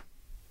 That I could...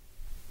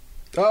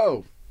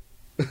 Oh.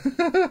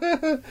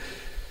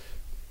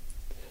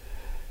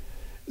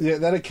 Yeah,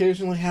 that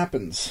occasionally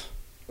happens.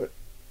 But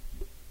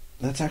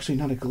that's actually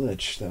not a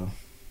glitch, though.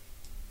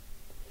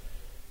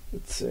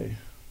 Let's see.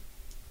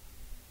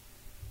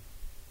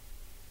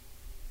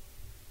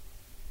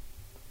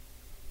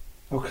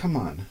 Oh, come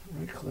on.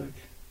 Right click.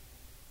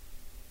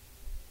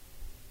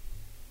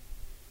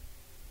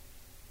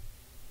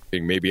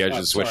 Maybe I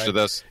should switch to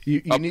this.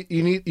 You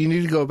need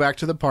to go back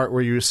to the part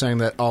where you were saying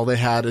that all they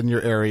had in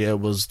your area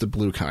was the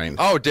blue kind.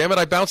 Oh, damn it!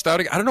 I bounced out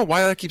again. I don't know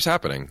why that keeps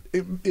happening.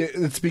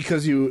 It's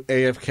because you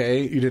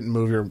AFK. You didn't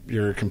move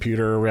your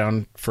computer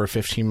around for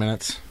 15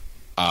 minutes.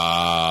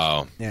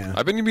 Oh, yeah.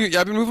 I've been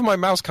moving my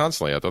mouse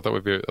constantly. I thought that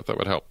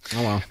would help.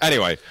 Oh well.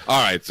 Anyway,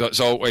 all right.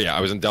 So yeah,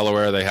 I was in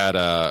Delaware. They had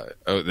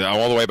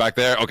all the way back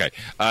there. Okay,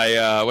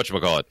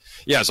 whatchamacallit?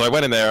 Yeah. So I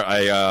went in there.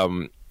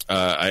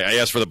 I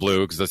asked for the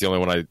blue because that's the only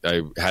one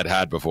I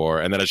had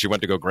before. And then as she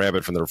went to go grab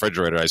it from the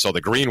refrigerator, I saw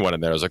the green one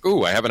in there. I was like,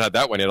 ooh, I haven't had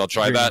that one yet. I'll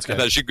try that. And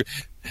then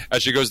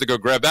as she goes to go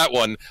grab that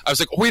one, I was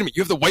like, oh, wait a minute,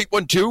 you have the white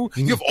one too?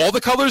 You have all the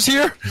colors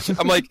here?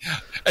 I'm like,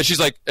 and she's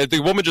like, the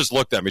woman just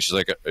looked at me. She's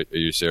like, are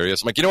you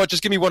serious? I'm like, you know what?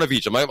 Just give me one of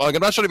each. I'm not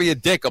trying to be a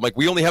dick. I'm like,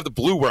 we only have the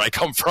blue where I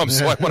come from,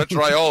 so I want to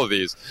try all of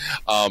these.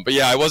 But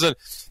yeah,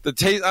 the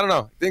taste, I don't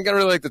know. Didn't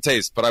really like the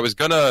taste, but I was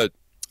going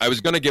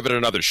to give it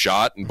another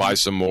shot and buy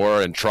some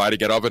more and try to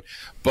get off it.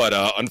 But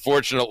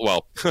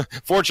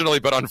fortunately,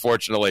 but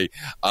unfortunately,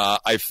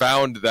 I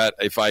found that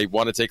if I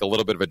want to take a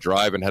little bit of a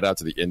drive and head out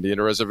to the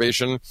Indian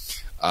reservation,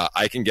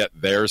 I can get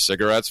their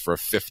cigarettes for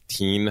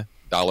 $15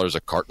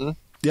 a carton.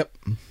 Yep.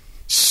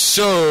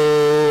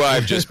 So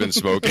I've just been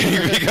smoking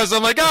because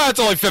I'm like, it's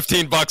only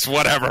 $15,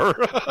 whatever.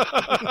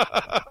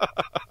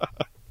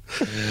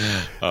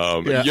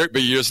 Yeah. But are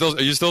you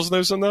still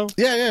snoozing though?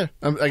 Yeah.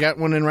 I got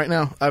one in right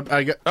now.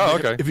 I got. Oh,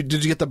 okay.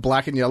 Did you get the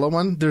black and yellow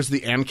one? There's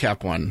the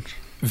ANCAP one.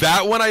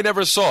 That one I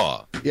never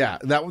saw. Yeah,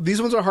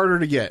 these ones are harder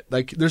to get.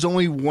 Like, there's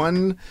only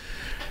one.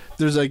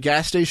 There's a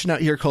gas station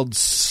out here called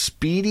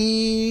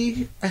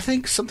Speedy, I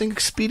think, something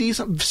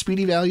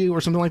Value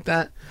or something like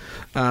that.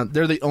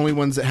 They're the only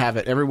ones that have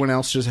it. Everyone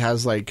else just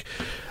has like.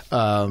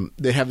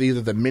 They have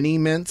either the mini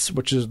mints,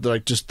 which is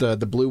like just the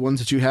blue ones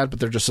that you had, but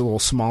they're just a little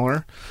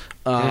smaller.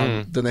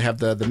 Then they have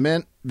the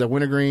mint, the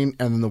wintergreen,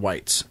 and then the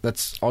whites.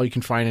 That's all you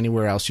can find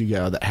anywhere else you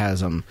go that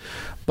has them.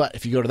 But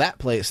if you go to that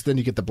place, then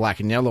you get the black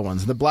and yellow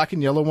ones. The black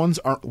and yellow ones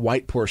aren't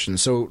white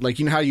portions. So, like,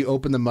 you know how you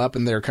open them up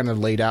and they're kind of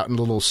laid out in a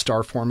little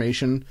star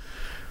formation?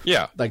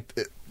 Yeah. Like,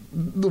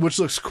 which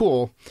looks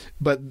cool,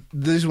 but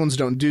these ones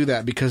don't do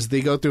that because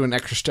they go through an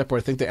extra step where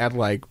I think they add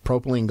like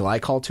propylene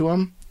glycol to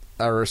them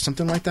or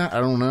something like that. I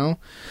don't know.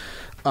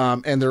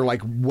 And they're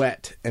like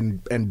wet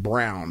and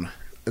brown,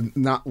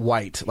 not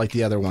white like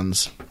the other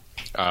ones.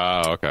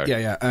 Oh, okay.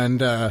 Yeah. And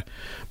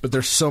but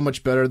they're so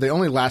much better. They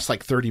only last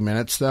like 30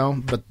 minutes though,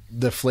 but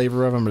the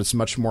flavor of them is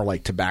much more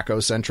like tobacco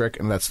centric,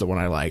 and that's the one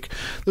I like.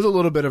 There's a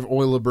little bit of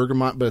oil of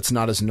bergamot, but it's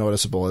not as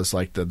noticeable as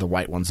like the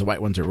white ones. The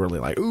white ones are really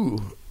like ooh.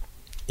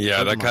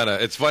 Yeah, that kind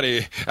of, it's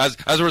funny.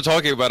 As we're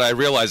talking about it, I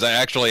realized I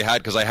actually had,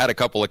 because I had a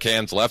couple of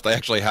cans left, I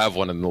actually have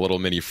one in the little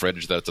mini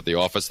fridge that's at the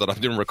office that I've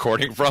been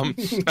recording from.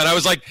 And I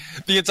was like,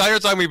 the entire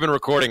time we've been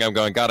recording, I'm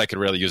going, God, I could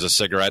really use a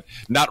cigarette.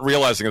 Not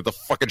realizing that the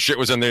fucking shit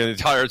was in there the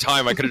entire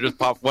time. I could have just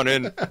popped one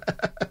in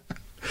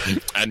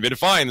and been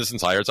fine this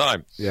entire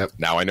time. Yep.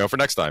 Now I know for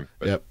next time.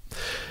 But. Yep.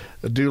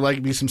 I do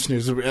like me some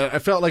snooze. I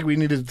felt like we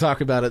needed to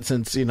talk about it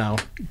since,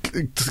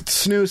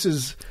 snooze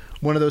is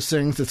one of those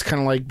things that's kind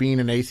of like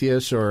being an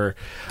atheist or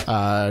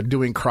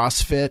doing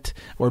CrossFit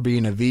or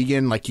being a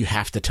vegan. Like, you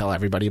have to tell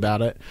everybody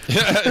about it.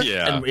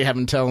 Yeah. And we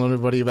haven't told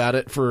anybody about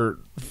it for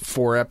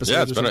 4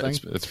 episodes or something.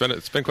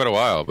 It's been quite a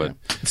while. But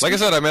like I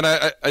said, I mean,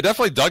 I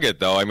definitely dug it,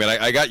 though. I mean,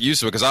 I got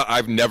used to it because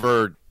I've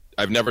never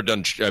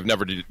done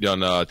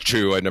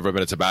chew. I've never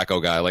been a tobacco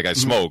guy. Like, I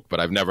smoke,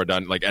 but I've never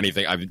done like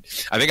anything. I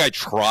think I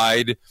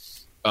tried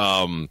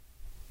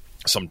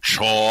some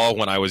chaw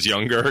when I was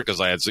younger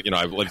because I had,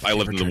 I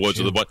lived in the woods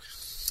with a bunch.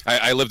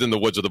 I lived in the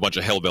woods with a bunch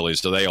of hillbillies,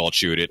 so they all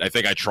chewed it. I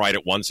think I tried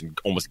it once and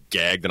almost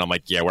gagged, and I'm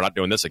like, yeah, we're not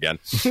doing this again.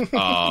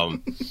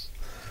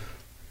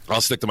 I'll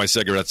stick to my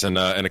cigarettes and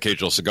an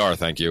occasional cigar,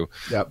 thank you.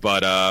 Yep.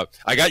 But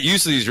I got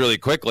used to these really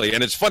quickly,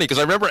 and it's funny because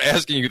I remember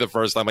asking you the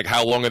first time, like,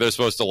 how long are they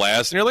supposed to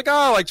last? And you're like,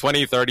 like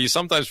 20, 30,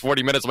 sometimes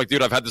 40 minutes. I'm like,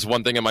 dude, I've had this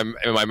one thing in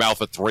my mouth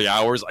for 3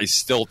 hours. I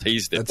still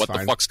taste it. That's what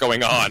fine. the fuck's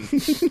going on?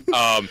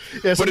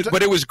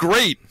 But it was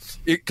great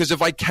because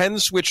if I can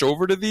switch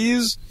over to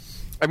these,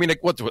 I mean,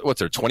 like, what's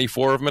there?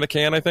 24 of them in a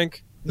can, I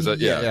think. Is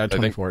that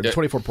 24?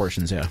 24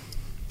 portions, yeah.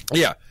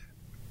 Yeah,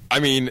 I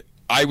mean,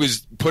 I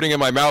was putting it in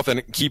my mouth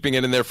and keeping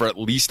it in there for at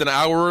least an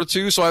hour or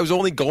two, so I was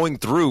only going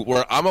through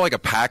where I'm like a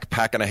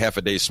pack and a half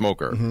a day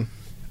smoker. Mm-hmm.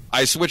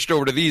 I switched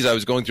over to these. I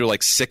was going through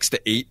like 6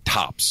 to 8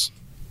 tops.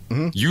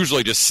 Mm-hmm.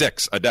 Usually just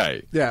 6 a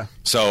day. Yeah.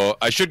 So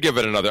I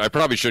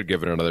probably should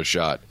give it another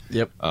shot.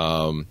 Yep.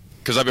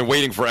 Because I've been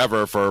waiting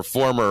forever for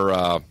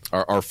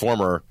our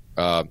former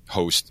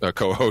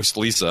co-host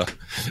Lisa,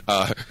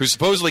 who's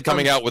supposedly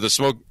coming out with a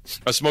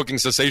smoking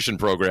cessation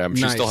program.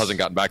 She still hasn't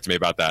gotten back to me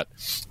about that.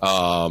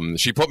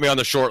 She put me on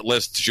the short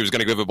list. She was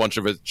going to give a bunch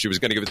of it. She was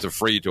going to give it to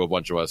free to a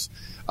bunch of us,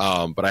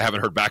 but I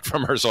haven't heard back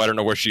from her, so I don't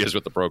know where she is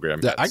with the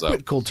program yet. I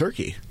quit cold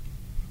turkey.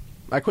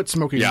 I quit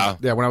smoking. Yeah,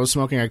 when I was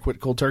smoking, I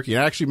quit cold turkey.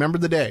 I actually remember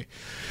the day.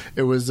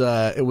 It was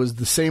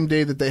the same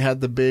day that they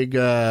had the big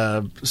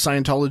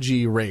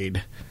Scientology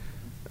raid.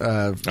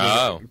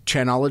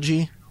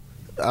 Chanology.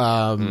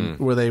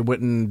 Where they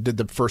went and did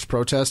the first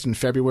protest in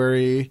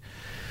February.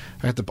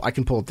 I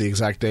can pull up the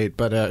exact date,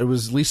 but it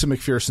was Lisa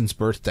McPherson's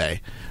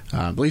birthday.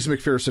 Lisa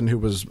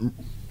McPherson,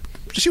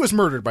 she was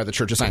murdered by the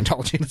Church of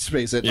Scientology. Let's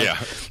face it.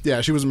 Yeah,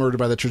 she was murdered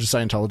by the Church of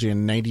Scientology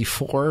in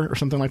 '94 or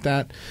something like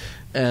that,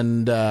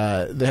 and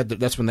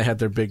that's when they had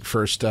their big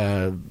first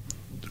IRL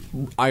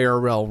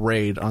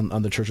raid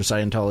on the Church of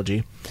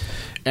Scientology.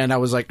 And I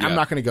was like, I'm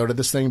not going to go to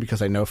this thing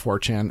because I know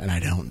 4chan and I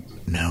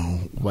don't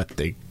know what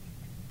they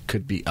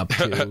could be up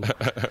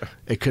to.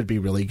 It could be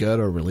really good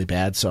or really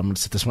bad, so I'm going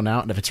to sit this one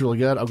out, and if it's really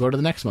good, I'll go to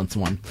the next month's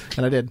one.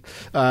 And I did.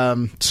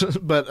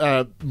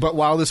 But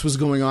while this was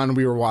going on,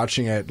 we were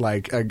watching it.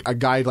 Like a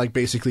guy, like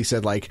basically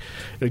said, like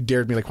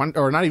dared me, like,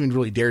 or not even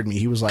really dared me.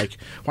 He was like,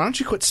 "Why don't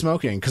you quit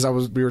smoking?" Because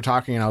we were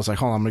talking, and I was like,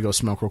 "Hold on, I'm going to go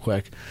smoke real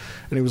quick."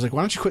 And he was like,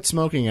 "Why don't you quit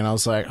smoking?" And I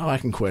was like, "Oh, I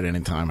can quit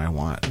anytime I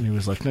want." And he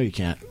was like, "No, you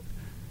can't.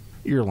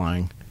 You're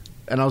lying."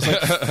 And I was like,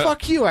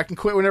 "Fuck you! I can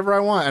quit whenever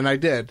I want," and I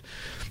did.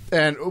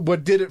 And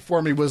what did it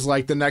for me was,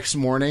 like, the next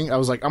morning, I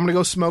was like, I'm going to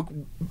go smoke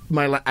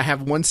I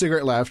have 1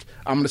 cigarette left.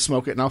 I'm going to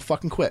smoke it, and I'll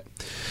fucking quit.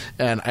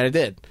 And I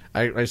did.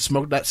 I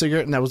smoked that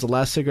cigarette, and that was the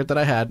last cigarette that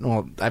I had.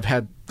 Well, I've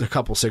had a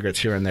couple cigarettes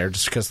here and there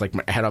just because, like,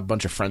 I had a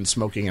bunch of friends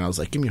smoking, and I was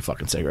like, give me a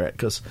fucking cigarette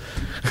because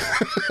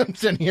I'm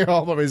sitting here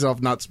all by myself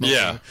not smoking.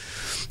 Yeah.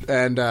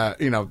 And,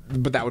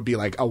 but that would be,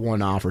 like, a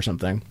one-off or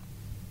something.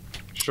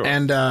 Sure.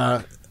 And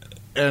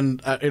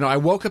I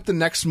woke up the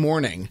next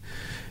morning,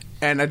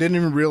 and I didn't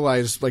even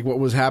realize, like, what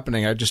was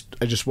happening. I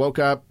just woke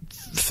up,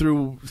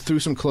 threw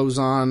some clothes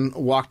on,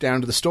 walked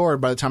down to the store.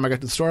 By the time I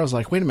got to the store, I was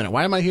like, wait a minute,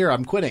 why am I here?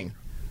 I'm quitting.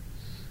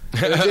 I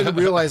didn't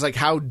realize, like,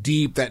 how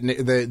deep that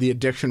the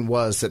addiction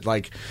was, that,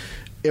 like,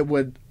 it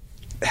would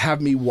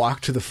have me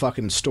walk to the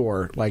fucking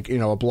store, like,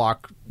 a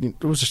block.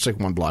 It was just like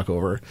 1 block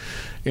over,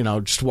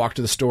 just walk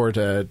to the store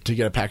to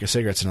get a pack of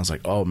cigarettes. And I was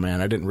like, oh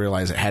man, I didn't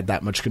realize it had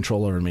that much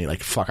control over me.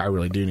 Like, fuck, I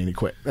really do need to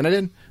quit. And I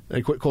did.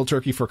 I quit cold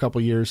turkey for a couple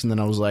years, and then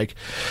I was like,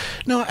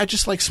 no, I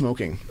just like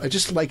smoking. I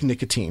just like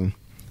nicotine.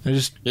 I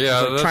just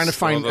was trying to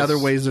find other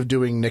ways of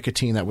doing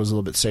nicotine that was a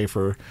little bit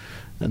safer.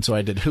 And so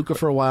I did hookah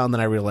for a while, and then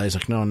I realized,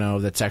 like, no,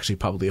 that's actually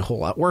probably a whole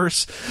lot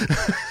worse.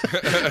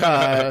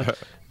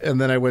 And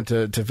then I went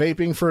to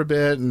vaping for a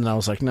bit, and I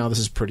was like, no, this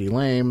is pretty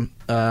lame.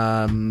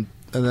 And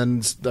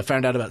then I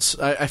found out about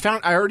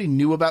I already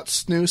knew about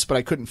snus, but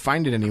I couldn't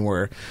find it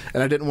anywhere,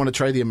 and I didn't want to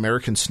try the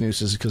American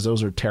snoozes because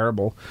those are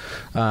terrible.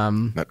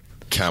 That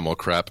Camel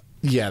crap.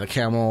 Yeah, the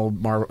Camel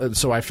Marvel.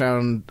 So I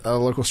found a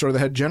local store that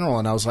had General,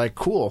 and I was like,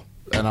 cool.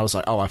 And I was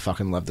like, oh, I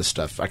fucking love this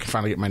stuff. I can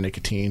finally get my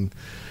nicotine,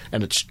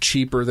 and it's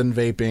cheaper than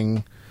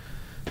vaping.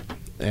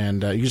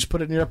 And you just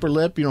put it in your upper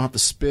lip. You don't have to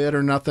spit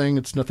or nothing.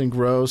 It's nothing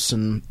gross.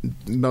 And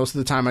most of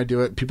the time I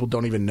do it, people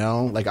don't even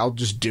know. Like, I'll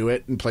just do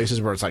it in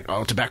places where it's like,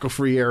 oh,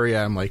 tobacco-free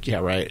area. I'm like, yeah,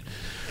 right.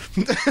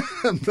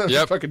 I'm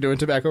fucking doing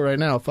tobacco right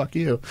now. Fuck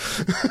you.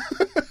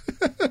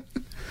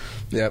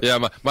 Yep.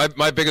 Yeah,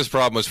 my biggest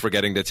problem was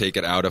forgetting to take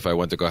it out if I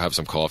went to go have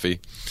some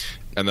coffee.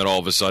 And then all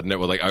of a sudden, it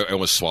was like I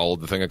almost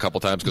swallowed the thing a couple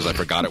times because I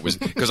forgot it was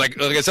because like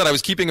I said, I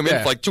was keeping them in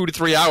for like 2 to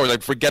 3 hours.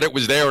 I'd forget it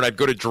was there, and I'd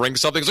go to drink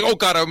something. It's like, oh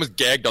god, I almost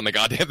gagged on the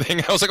goddamn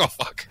thing. I was like, oh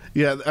fuck.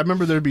 Yeah, I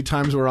remember there'd be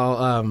times where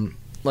I'll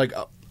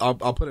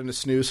put in a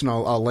snooze and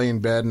I'll lay in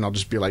bed and I'll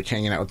just be like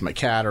hanging out with my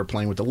cat or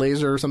playing with the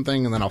laser or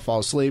something, and then I'll fall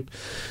asleep.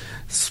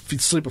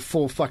 Sleep a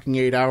full fucking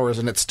 8 hours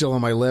and it's still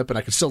on my lip and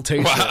I can still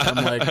taste it.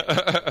 I'm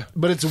like,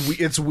 but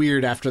it's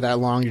weird after that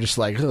long. You're just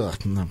like, ugh,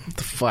 what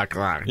the fuck,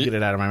 get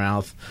it out of my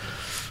mouth.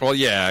 Well,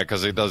 yeah,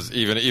 because it does.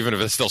 Even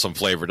if it's still some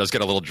flavor, it does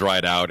get a little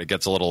dried out. It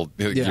gets a little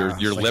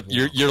your lip.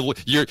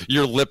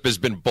 Your lip has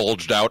been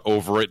bulged out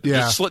over it,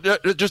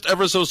 just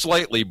ever so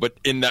slightly, but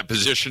in that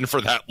position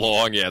for that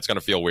long, yeah, it's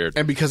gonna feel weird.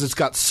 And because it's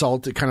got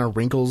salt, it kind of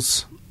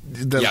wrinkles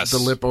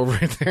the lip over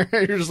it there.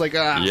 You're just like,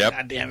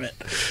 god damn it.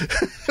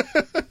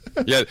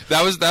 Yeah,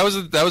 that was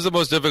the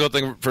most difficult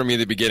thing for me at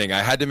the beginning. I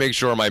had to make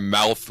sure my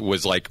mouth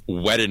was like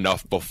wet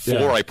enough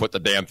before I put the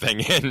damn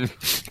thing in,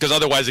 because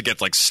otherwise it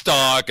gets like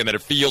stuck and then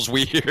it feels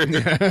weird.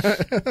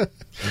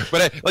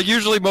 But like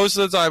usually most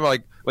of the time,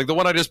 like the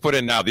one I just put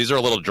in now, these are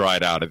a little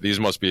dried out. These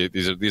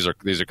are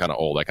kind of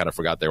old. I kind of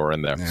forgot they were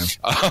in there.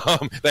 Yeah.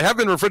 They have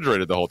been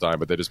refrigerated the whole time,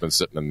 but they've just been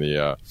sitting in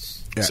the.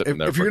 Sitting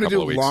there if you're going to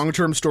do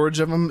long-term storage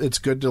of them, it's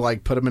good to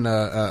like put them in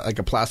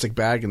a plastic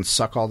bag and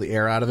suck all the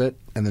air out of it,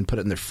 and then put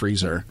it in the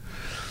freezer.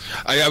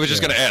 I was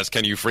just going to ask,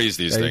 can you freeze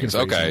these things?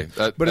 Okay,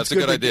 that's a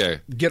good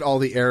idea. Get all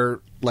the air,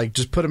 like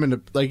just put them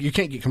into like you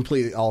can't get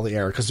completely all the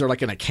air because they're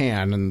like in a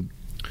can and.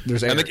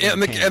 There's air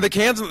the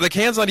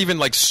can's not even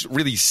like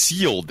really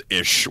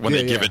sealed-ish when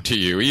they give it to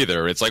you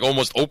either. It's like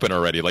almost open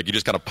already. Like you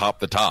just kind of pop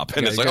the top,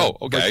 and it's like, oh,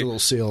 okay, like a little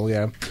seal,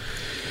 yeah.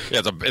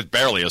 Yeah, it's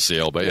barely a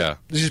seal, but yeah.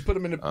 You just put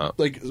them in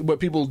like what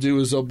people do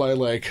is they'll buy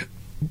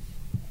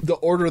they'll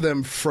order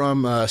them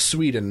from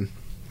Sweden.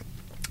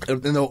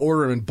 And they'll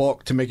order them in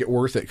bulk to make it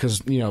worth it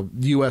because,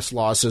 U.S.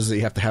 law says that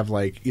you have to have,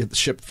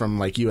 shipped from,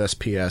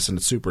 USPS, and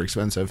it's super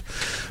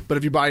expensive. But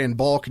if you buy in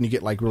bulk and you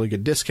get, really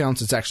good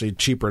discounts, it's actually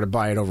cheaper to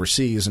buy it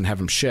overseas and have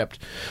them shipped.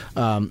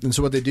 And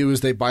so what they do is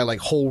they buy,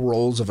 whole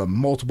rolls of them,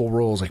 multiple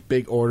rolls,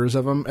 big orders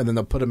of them, and then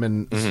they'll put them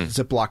in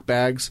Ziploc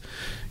bags,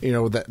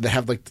 that they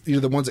have,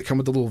 the ones that come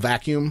with the little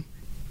vacuum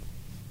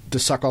to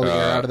suck all the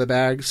air out of the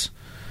bags.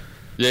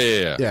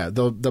 Yeah.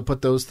 They'll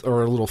put those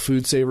or a little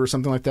food saver or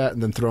something like that,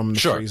 and then throw them in the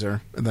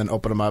freezer, and then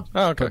open them up,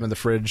 put them in the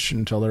fridge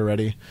until they're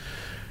ready.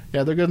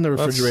 Yeah, they're good in the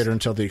refrigerator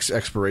until the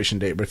expiration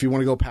date. But if you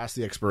want to go past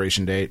the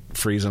expiration date,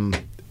 freeze them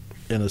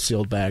in a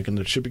sealed bag, and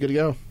it should be good to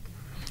go.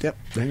 Yep,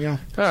 there you go. All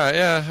right,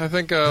 yeah, I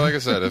think, like I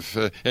said, if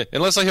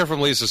unless I hear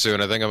from Lisa soon,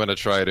 I think I'm going to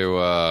try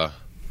to.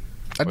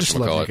 I just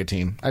love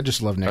nicotine.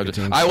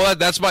 Well,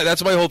 that's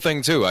my whole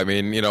thing too. I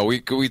mean,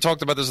 we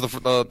talked about this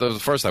the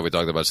first time we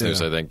talked about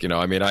snus. I think,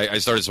 I mean, I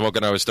started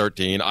smoking when I was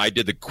 13. I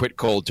did the quit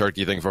cold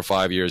turkey thing for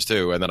 5 years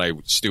too, and then I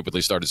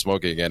stupidly started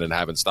smoking again and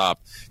haven't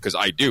stopped because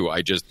I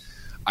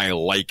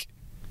like.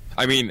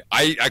 I mean,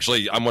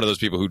 I'm one of those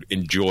people who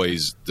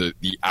enjoys the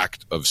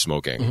act of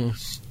smoking.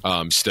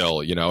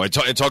 Still, and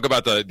talk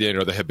about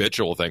the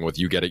habitual thing with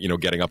you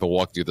getting up and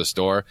walking through the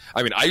store.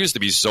 I mean, I used to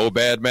be so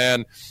bad,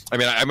 man. I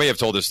mean, I may have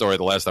told this story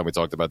the last time we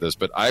talked about this,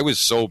 but I was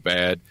so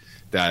bad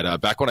that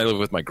back when I lived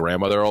with my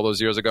grandmother all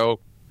those years ago,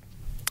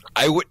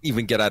 I wouldn't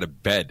even get out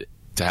of bed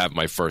to have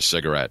my first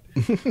cigarette.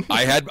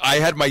 I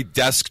had my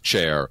desk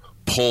chair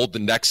pulled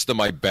next to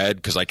my bed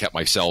because I kept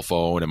my cell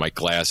phone and my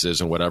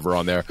glasses and whatever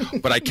on there,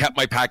 but I kept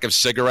my pack of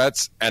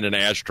cigarettes and an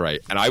ashtray,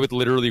 and I would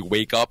literally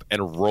wake up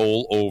and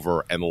roll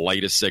over and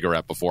light a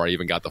cigarette before I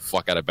even got the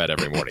fuck out of bed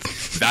every morning.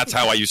 That's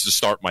how I used to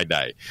start my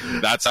day.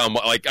 That's how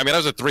I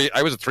was a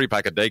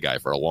 3-pack a day guy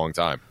for a long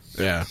time.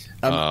 Yeah.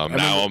 Now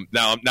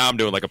I'm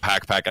doing like a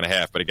pack and a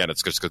half, but again,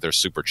 it's just because they're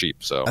super cheap.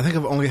 So I think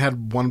I've only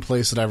had one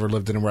place that I ever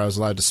lived in where I was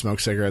allowed to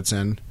smoke cigarettes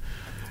in.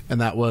 And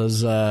that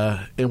was when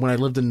I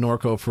lived in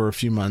Norco for a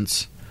few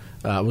months.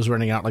 I was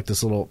renting out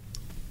this little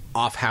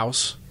off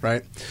house,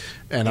 right?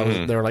 And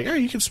they were like, "Oh,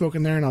 you can smoke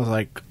in there," and I was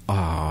like,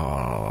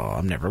 "Oh,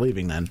 I'm never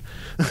leaving then.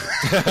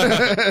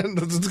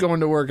 It's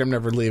going to work. I'm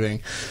never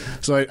leaving.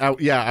 So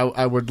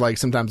I would like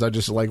sometimes I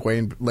just like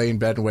lay in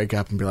bed and wake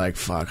up and be like,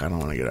 fuck, I don't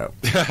want to get up.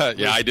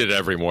 Yeah, I did it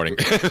every morning.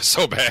 It was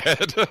so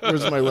bad.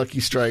 Where's my Lucky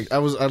Strike?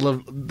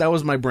 That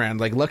was my brand.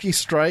 Like Lucky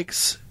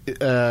Strikes,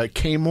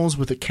 Camels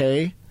with a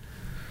K.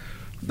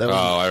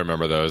 I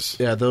remember those.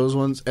 Yeah, those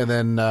ones, and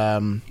then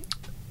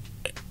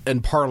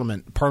and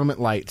Parliament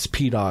Lights,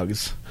 P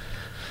Dogs.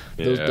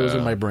 Those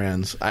are my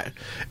brands.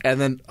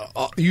 And then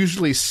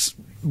usually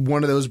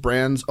one of those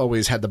brands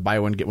always had the buy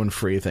one get one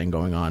free thing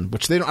going on,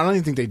 which I don't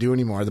even think they do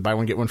anymore. The buy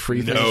one get one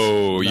free thing.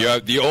 No, you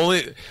have the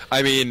only.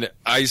 I mean,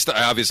 I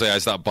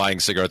stopped buying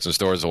cigarettes in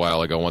stores a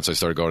while ago. Once I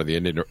started going to the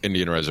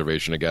Indian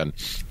reservation again.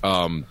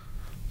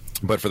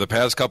 But for the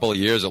past couple of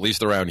years, at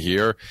least around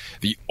here,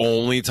 the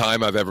only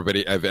time I've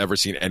ever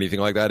seen anything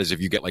like that is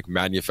if you get like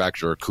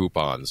manufacturer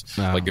coupons.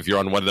 Oh. Like if you're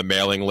on one of the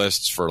mailing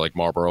lists for like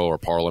Marlboro or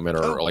Parliament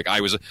or like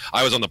I was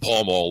on the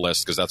Pall Mall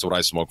list because that's what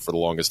I smoked for the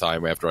longest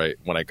time after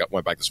when I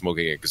went back to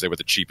smoking it because they were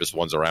the cheapest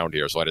ones around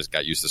here. So I just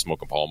got used to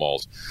smoking Pall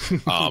Malls.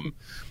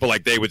 But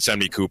like they would send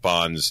me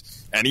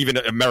coupons, and even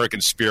American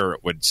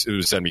Spirit would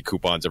send me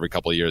coupons every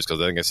couple of years because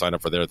I think I signed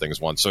up for their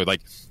things once. So like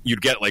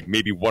you'd get like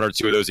maybe one or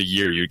two of those a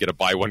year. You'd get a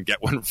buy one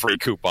get one free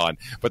coupon.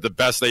 But the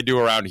best they do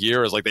around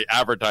here is like they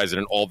advertise it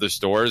in all the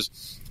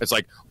stores. It's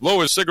like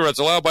lowest cigarettes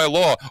allowed by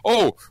law.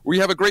 Oh, we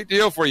have a great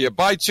deal for you.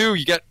 Buy two,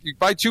 you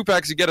buy 2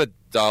 packs, you get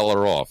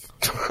 $1 off.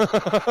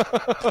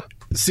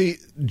 See,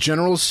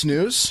 General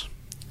Snooze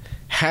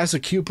has a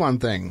coupon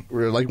thing,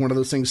 like one of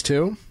those things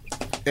too.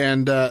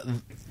 And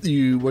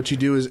what you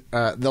do is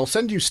they'll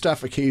send you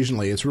stuff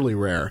occasionally. It's really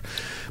rare.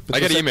 But I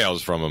get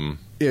emails from them.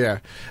 Yeah,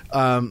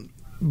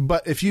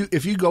 but if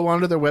you go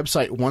onto their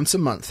website once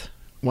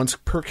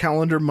per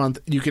calendar month,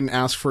 you can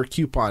ask for a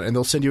coupon, and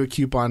they'll send you a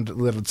coupon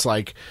that it's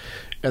like,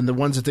 and the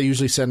ones that they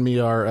usually send me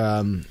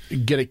are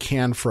get a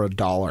can for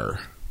 $1.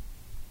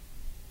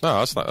 Oh,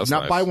 that's not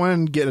nice. Buy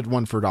one, get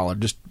one for $1.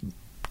 Just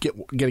get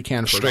a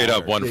can for straight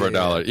up one for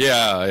 $1.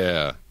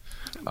 Yeah.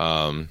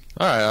 All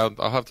right,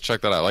 I'll have to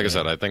check that out. Like I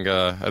said, I think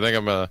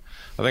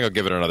I'll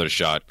give it another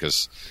shot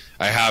because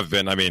I have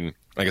been. I mean,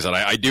 like I said,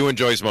 I do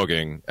enjoy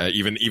smoking,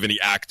 even the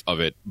act of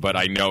it. But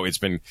I know it's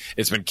been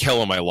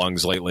killing my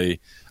lungs lately.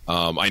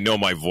 I know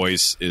my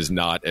voice is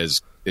not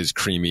as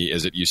creamy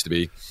as it used to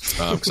be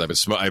because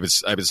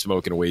I've been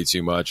smoking way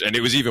too much, and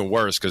it was even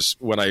worse because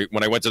when I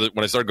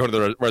started going to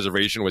the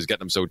reservation, was getting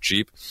them so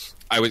cheap.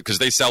 Because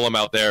they sell them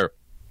out there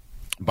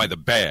by the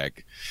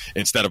bag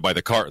instead of by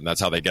the carton.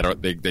 That's how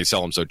they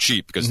sell them so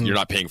cheap because you're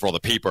not paying for all the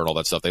paper and all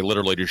that stuff. They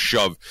literally just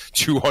shove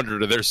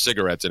 200 of their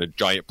cigarettes in a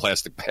giant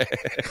plastic bag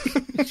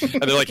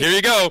and they're like, here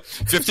you go,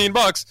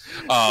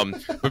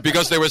 $15. But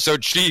because they were so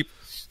cheap,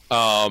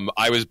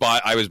 I was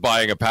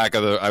buying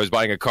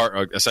a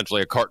carton,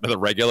 essentially a carton of the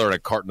regular and a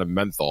carton of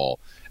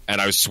menthol. And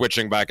I was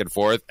switching back and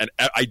forth. And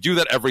I do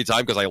that every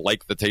time because I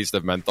like the taste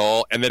of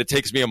menthol. And then it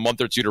takes me a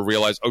month or two to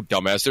realize, oh,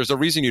 dumbass, there's a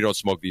reason you don't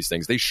smoke these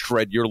things. They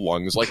shred your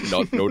lungs like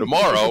no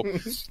tomorrow.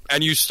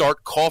 And you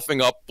start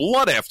coughing up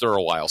blood after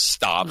a while.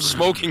 Stop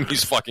smoking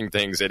these fucking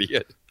things,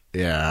 idiot.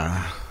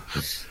 Yeah.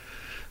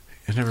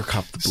 I never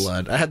copped the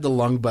blood. I had the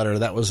lung butter.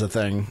 That was the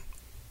thing.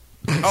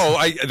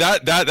 Oh,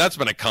 that's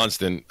been a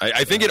constant.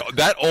 I think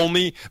that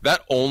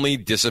only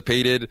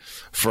dissipated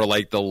for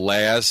like the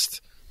last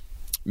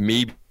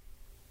maybe.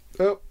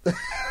 Oh,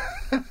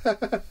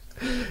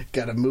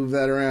 gotta move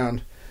that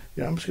around.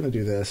 Yeah, I'm just gonna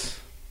do this.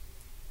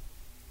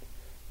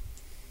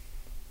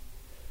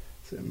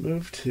 So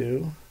move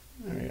to.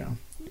 There we go.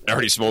 I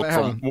already smoked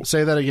from.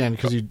 Say that again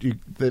because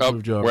they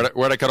moved you over.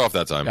 Where'd I cut off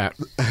that time? Yeah.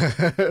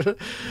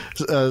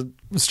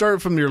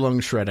 Start from your lung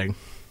shredding.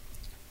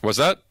 What's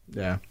that?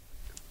 Yeah.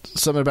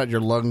 Something about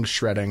your lungs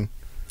shredding.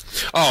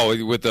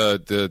 Oh, with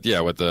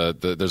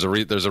there's a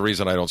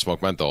reason I don't smoke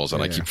menthols,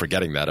 and I keep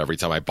forgetting that every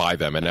time I buy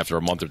them. And after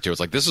a month or two, it's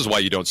like, this is why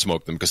you don't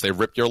smoke them, because they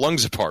rip your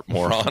lungs apart,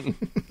 moron.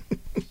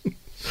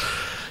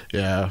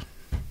 Yeah.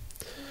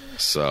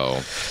 So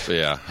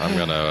yeah, I'm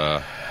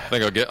gonna. I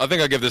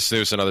think I'll give this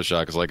snooze another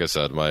shot because, like I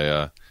said,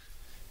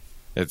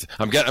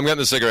 I'm getting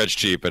the cigarettes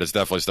cheap, but it's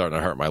definitely starting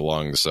to hurt my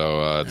lungs.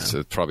 So it's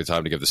probably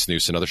time to give the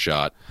snooze another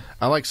shot.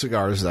 I like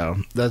cigars though.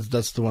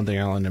 That's the one thing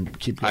I'll end up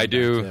keep. I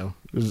do.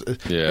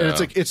 Yeah,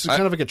 and it's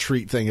kind of like a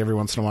treat thing every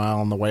once in a while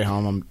on the way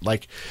home. I'm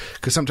like,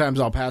 because sometimes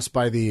I'll pass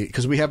by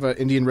because we have an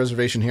Indian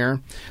reservation here.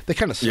 They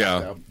kind of suck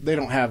though. They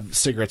don't have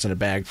cigarettes in a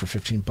bag for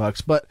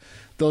 $15, but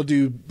they'll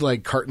do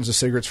like cartons of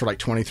cigarettes for like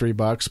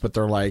 $23, but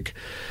they're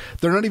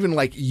not even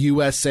like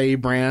USA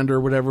brand or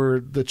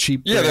whatever the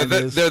cheap. Yeah,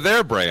 they're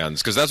their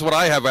brands because that's what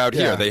I have out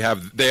here. They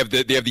have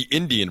the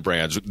Indian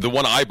brands. The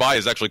one I buy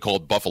is actually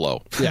called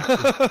Buffalo. Yeah,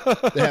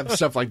 they have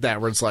stuff like that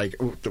where it's like,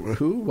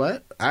 who,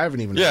 what? I haven't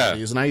even heard of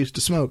these, and I used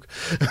to smoke.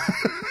 But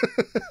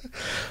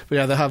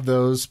yeah, they have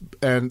those,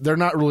 and they're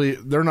not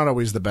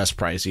always the best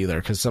price either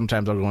because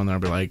sometimes I'll go in there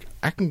and be like,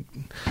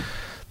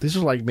 these are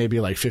like maybe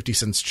like 50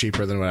 cents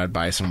cheaper than what I'd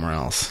buy somewhere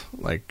else.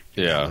 Like,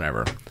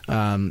 whatever.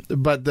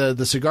 But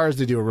the cigars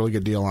they do a really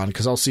good deal on,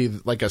 because I'll see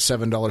like a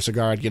 $7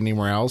 cigar I'd get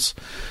anywhere else,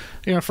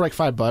 for like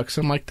 $5.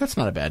 I'm like, that's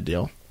not a bad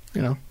deal,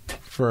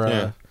 for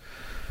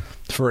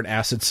an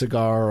acid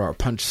cigar or a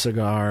punch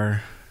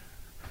cigar.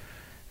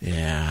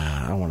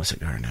 Yeah, I want a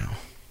cigar now.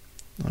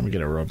 Let me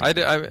get a robot.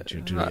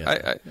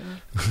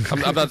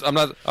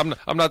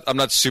 I'm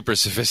not super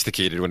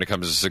sophisticated when it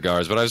comes to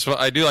cigars, but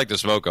I do like to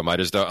smoke them. I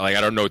just don't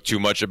I don't know too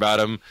much about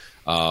them.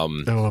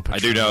 I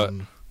do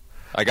know.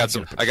 I got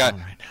some. I got.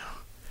 Right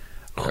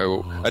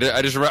now.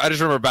 I just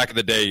remember back in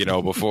the day,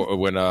 before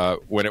when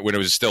it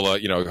was still a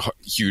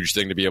huge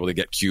thing to be able to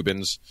get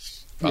Cubans.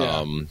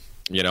 Yeah.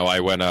 I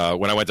when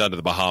I went down to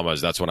the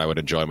Bahamas, that's when I would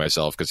enjoy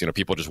myself, because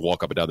people just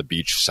walk up and down the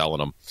beach selling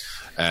them,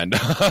 and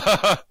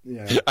I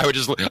would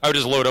just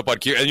load up on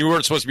Cuba, and you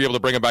weren't supposed to be able to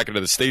bring them back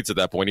into the States at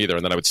that point either,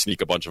 and then I would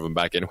sneak a bunch of them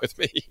back in with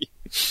me,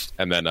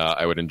 and then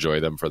I would enjoy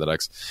them for the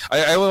next.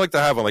 I only like to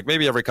have them like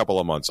maybe every couple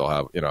of months. I'll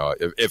have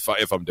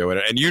if I'm doing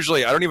it, and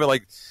usually I don't even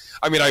like.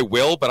 I mean, I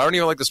will, but I don't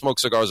even like to smoke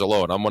cigars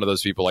alone. I'm one of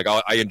those people, like,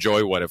 I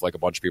enjoy one if, like, a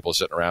bunch of people are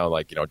sitting around,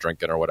 like,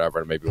 drinking or whatever,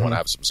 and maybe want to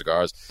have some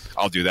cigars.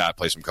 I'll do that,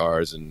 play some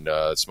cards, and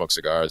smoke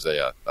cigars.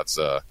 That's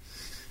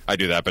I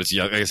do that, but it's,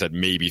 like I said,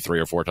 maybe 3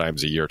 or 4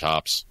 times a year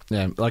tops.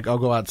 Yeah, like, I'll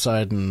go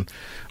outside and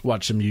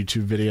watch some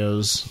YouTube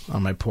videos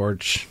on my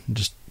porch,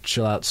 just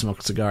chill out, smoke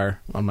a cigar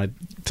on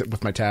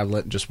with my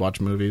tablet, and just watch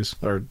movies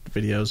or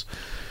videos.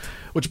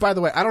 Which, by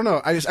the way, I don't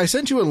know, I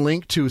sent you a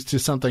link to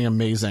something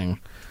amazing.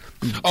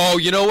 Oh,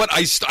 you know what?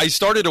 I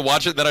started to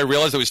watch it, then I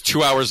realized it was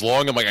 2 hours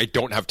long. I'm like, I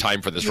don't have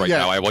time for this right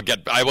now. I will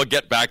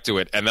get back to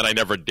it, and then I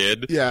never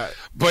did. Yeah,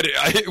 but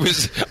I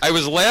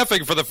was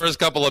laughing for the first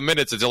couple of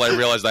minutes until I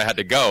realized I had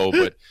to go.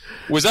 But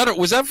was that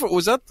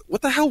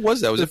what the hell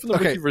was that? Was it from the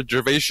Ricky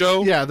Gervais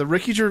show? Yeah, the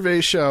Ricky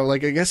Gervais show.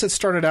 Like, I guess it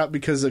started out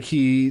because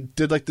he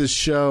did like this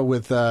show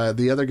with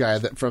the other guy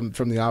that from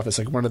The Office,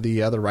 like one of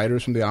the other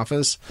writers from The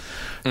Office.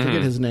 I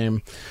forget his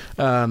name.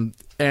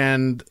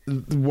 And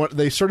what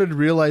they started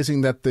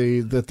realizing that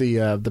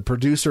the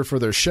producer for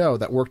their show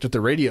that worked at the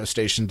radio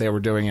station they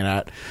were doing it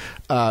at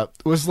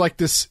was like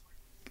this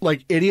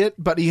like idiot,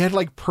 but he had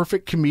like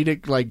perfect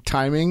comedic like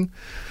timing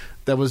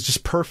that was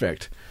just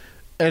perfect.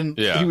 And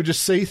he would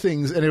just say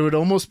things, and it would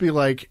almost be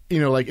like,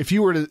 like if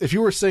you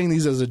were saying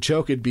these as a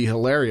joke, it'd be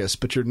hilarious,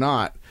 but you're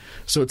not.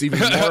 So it's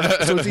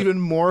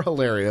even more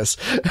hilarious.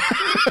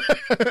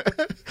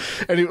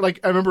 And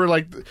I remember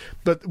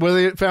but what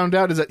they found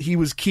out is that he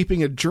was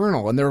keeping a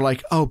journal, and they were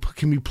like, "Oh,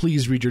 can we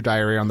please read your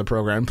diary on the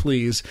program,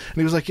 please?" And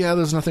he was like, "Yeah,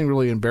 there's nothing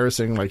really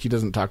embarrassing. Like, he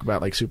doesn't talk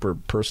about like super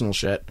personal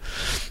shit."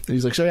 And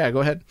he's like, "So yeah, go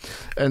ahead."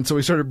 And so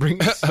we started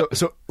bringing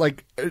so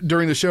like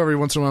during the show, every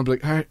once in a while, I'd be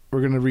like, "All right,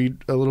 we're gonna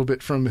read a little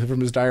bit from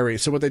his diary."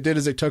 So what they did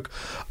is they took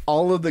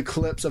all of the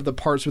clips of the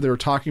parts where they were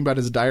talking about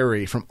his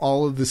diary from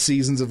all of the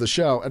seasons of the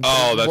show and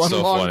that's one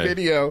so long funny.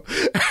 Video.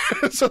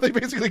 So they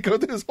basically go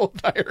through his whole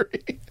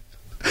diary.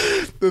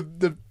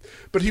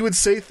 But he would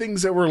say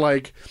things that were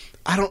like,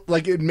 I don't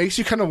like. It makes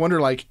you kind of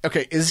wonder, like,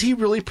 okay, is he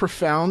really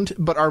profound?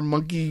 But our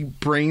monkey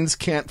brains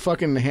can't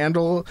fucking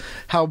handle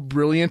how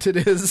brilliant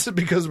it is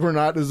because we're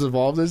not as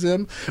evolved as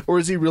him, or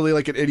is he really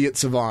like an idiot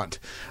savant?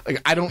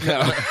 Like, I don't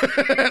know.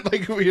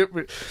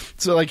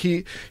 So like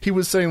he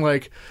was saying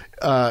like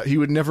he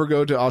would never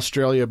go to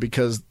Australia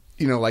because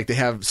like they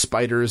have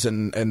spiders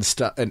and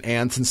stuff and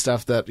ants and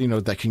stuff that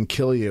that can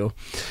kill you.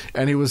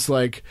 And he's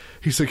like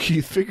he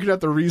figured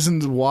out the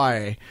reasons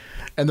why,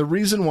 and the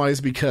reason why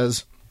is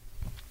because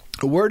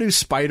where do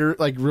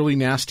really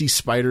nasty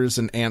spiders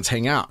and ants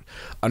hang out?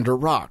 Under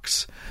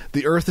rocks.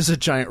 The Earth is a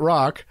giant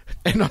rock,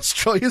 and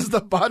Australia is the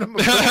bottom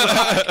of the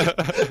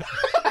rock.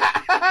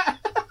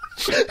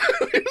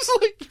 It's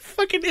like, you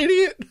fucking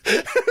idiot.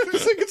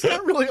 It's like, it's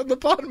not really on the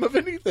bottom of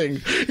anything.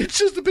 It's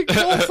just a big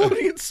ball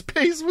floating in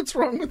space. What's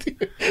wrong with you?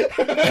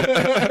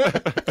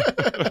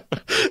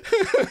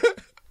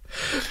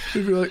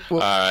 You'd be like,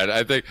 well, all right,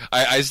 I think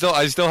I still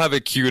have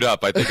it queued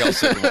up. I think I'll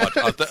sit and watch.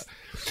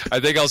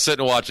 I think I'll sit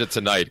and watch it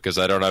tonight because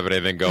I don't have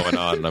anything going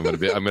on. I'm gonna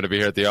be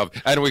here at the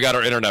office, and we got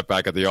our internet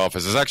back at the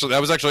office. It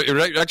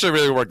actually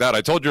really worked out.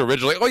 I told you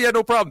originally, oh yeah,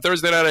 no problem.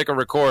 Thursday night I can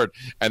record,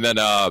 and then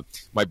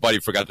my buddy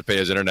forgot to pay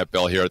his internet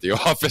bill here at the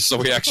office, so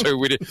we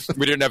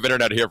didn't have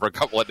internet here for a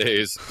couple of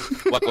days.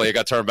 Luckily, it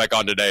got turned back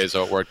on today,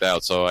 so it worked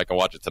out. So I can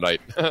watch it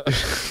tonight.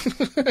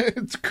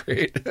 It's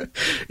great.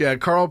 Yeah,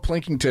 Carl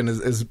Pilkington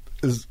is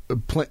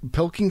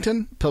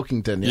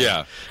Pilkington.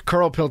 Yeah.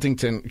 Carl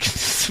Pilkington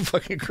is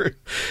fucking great.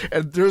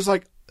 And there's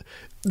like,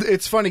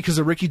 it's funny because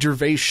the Ricky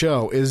Gervais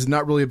show is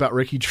not really about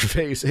Ricky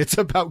Gervais. It's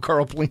about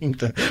Carl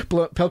Pilkington.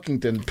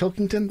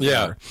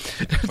 Yeah.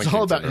 It's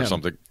all about him.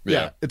 Something.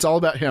 Yeah. It's all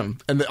about him.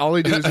 And all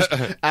they do is just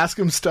ask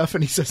him stuff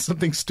and he says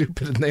something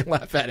stupid and they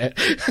laugh at it.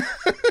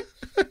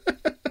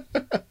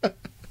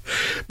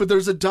 But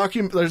there's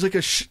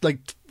like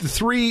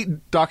 3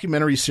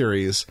 documentary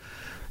series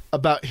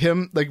about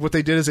him. Like, what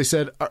they did is they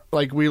said,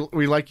 like, we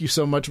like you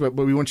so much, but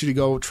we want you to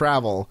go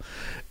travel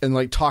and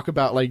like talk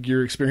about like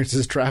your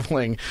experiences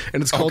traveling.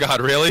 And it's called, oh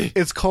God, really?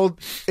 It's called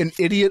An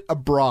Idiot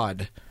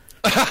Abroad.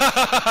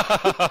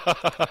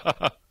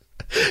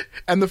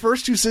 And the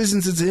first 2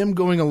 seasons is him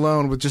going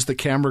alone with just the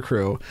camera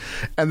crew.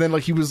 And then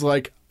like he's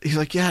like,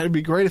 yeah, it'd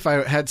be great if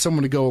I had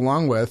someone to go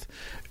along with.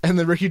 And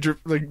then Ricky,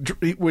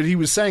 what he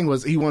was saying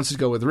was he wants to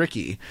go with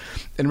Ricky.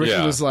 And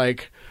Ricky was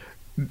like,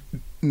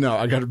 no,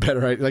 I got a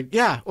better idea. Like,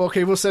 yeah,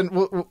 okay, we'll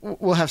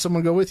have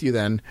someone go with you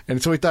then.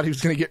 And so he thought he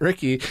was going to get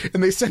Ricky,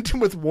 and they sent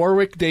him with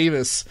Warwick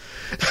Davis.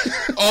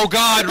 Oh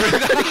God!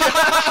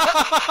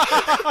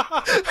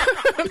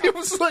 And it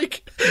was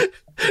like,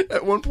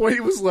 at one point,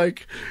 he was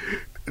like,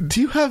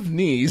 "Do you have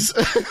knees?"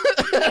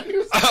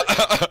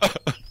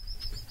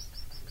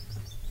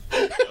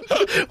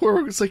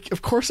 Warwick was like,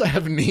 "Of course I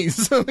have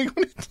knees." I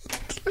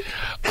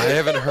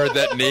haven't heard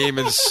that name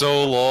in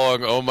so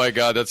long. Oh my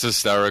God, that's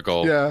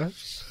hysterical. Yeah.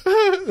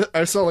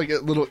 I saw like a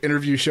little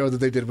interview show that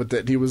they did with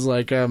it. He was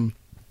like, yeah,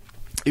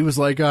 he was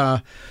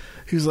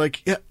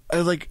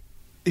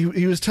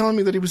telling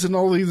me that he was in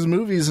all these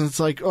movies, and it's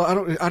like, oh,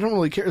 I don't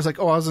really care. It's like,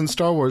 oh, I was in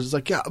Star Wars. It's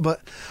like, yeah,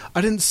 but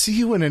I didn't see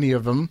you in any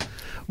of them.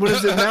 What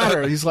does it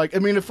matter? He's like, I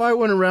mean, if I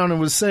went around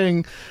and was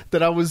saying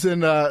that I was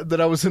in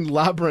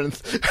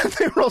Labyrinth, and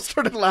they all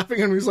started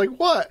laughing, and he was like,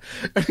 what?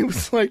 And he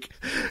was like,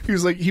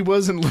 he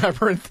was in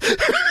Labyrinth.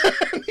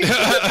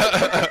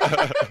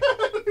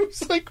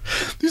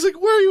 He's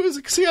like, where are you? He's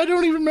like, see, I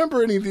don't even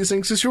remember any of these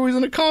things because you're always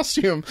in a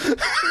costume.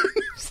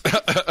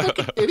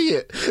 Fucking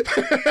idiot.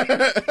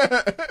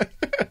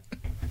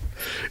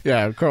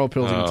 Yeah, Carl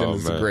Pilkington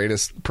is the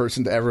greatest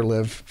person to ever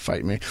live.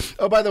 Fight me.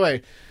 Oh, by the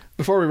way,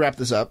 before we wrap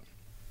this up,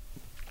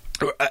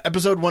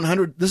 episode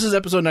 100. This is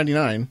episode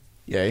 99.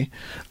 Yay.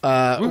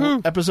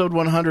 Episode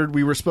 100,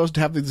 we were supposed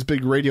to have this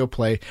big radio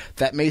play.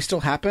 That may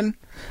still happen,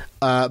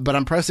 but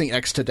I'm pressing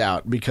X to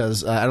doubt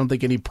because I don't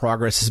think any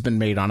progress has been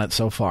made on it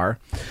so far.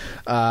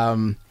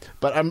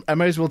 But I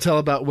might as well tell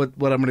about what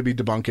I'm going to be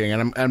debunking,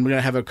 and I'm going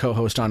to have a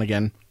co-host on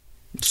again.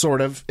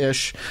 Sort of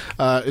ish.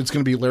 It's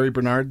going to be Larry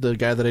Bernard, the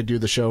guy that I do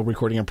the show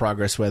Recording in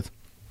Progress with.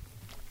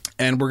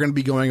 And we're going to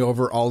be going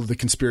over all of the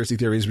conspiracy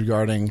theories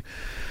regarding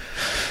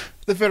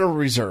the Federal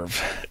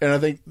Reserve. And I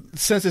think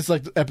since it's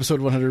like episode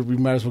 100, we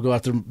might as well go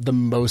after the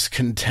most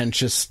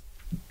contentious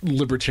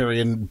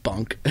libertarian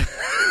bunk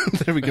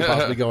that we could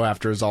possibly go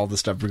after is all the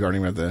stuff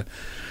regarding the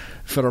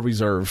Federal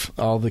Reserve,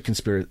 all the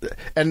conspiracy,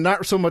 and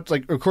not so much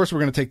like. Of course,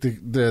 we're going to take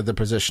the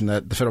position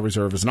that the Federal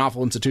Reserve is an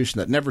awful institution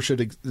that never should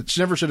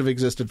have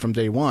existed from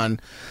day one.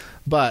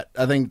 But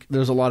I think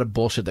there's a lot of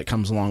bullshit that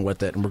comes along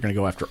with it, and we're going to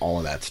go after all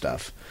of that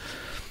stuff.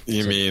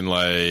 You mean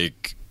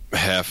like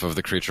half of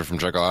the Creature from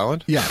Jekyll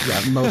Island? Yeah,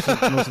 most of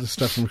the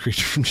stuff from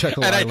Creature from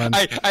Jekyll Island.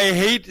 I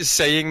hate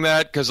saying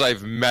that because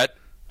I've met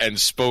and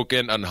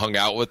spoken and hung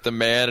out with the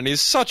man, and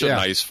he's such a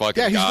nice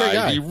fucking he's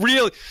guy. A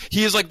great guy.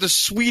 He is like the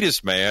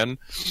sweetest man,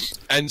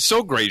 and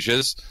so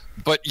gracious.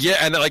 But yeah,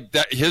 and like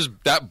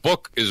that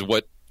book is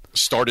what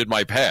started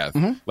my path.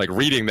 Mm-hmm. Like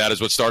reading that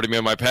is what started me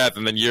on my path,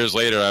 and then years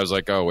later, I was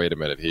like, oh wait a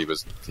minute, he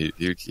was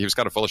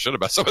kind of full of shit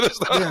about some of this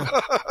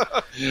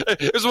stuff. Yeah.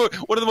 It was one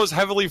of the most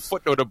heavily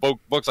footnoted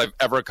books I've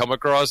ever come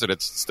across, and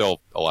it's still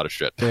a lot of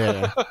shit.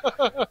 Yeah.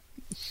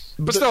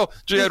 But still,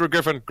 J. Edward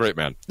Griffin, great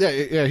man.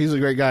 Yeah, he's a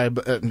great guy.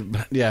 But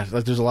yeah,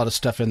 like, there's a lot of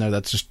stuff in there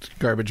that's just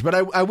garbage. But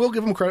I will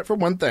give him credit for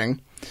one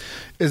thing,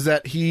 is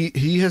that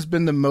he has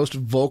been the most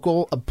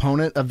vocal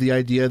opponent of the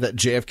idea that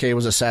JFK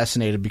was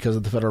assassinated because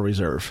of the Federal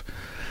Reserve.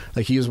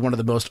 Like, he is one of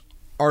the most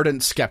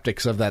ardent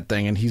skeptics of that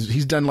thing, and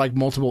he's done like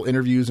multiple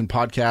interviews and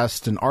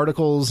podcasts and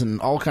articles and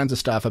all kinds of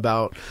stuff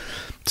about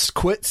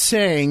quit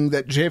saying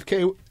that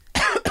JFK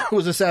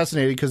was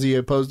assassinated because he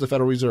opposed the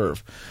Federal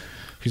Reserve.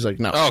 He's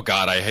like, no. Oh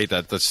God, I hate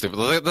that. That's stupid.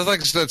 That's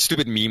like that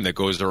stupid meme that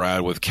goes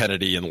around with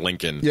Kennedy and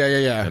Lincoln.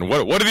 Yeah. And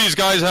what do these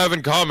guys have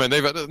in common?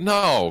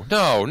 No.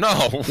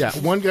 Yeah,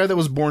 one guy that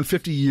was born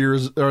 50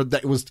 years, or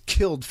that was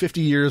killed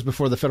 50 years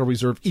before the Federal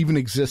Reserve even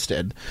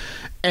existed,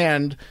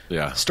 and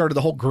started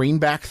the whole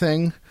greenback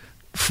thing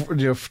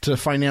to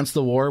finance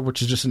the war,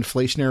 which is just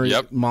inflationary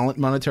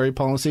monetary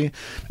policy.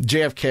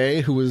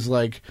 JFK, who was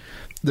like,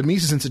 the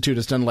Mises Institute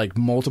has done like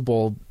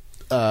multiple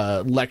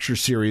lecture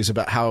series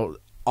about how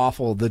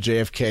awful the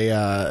JFK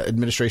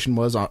administration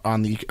was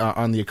on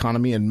the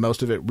economy, and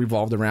most of it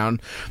revolved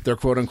around their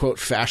quote unquote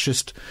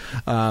fascist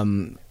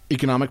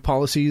economic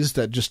policies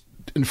that just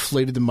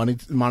inflated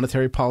the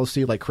monetary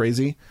policy like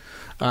crazy.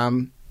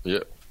 And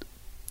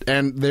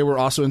they were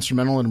also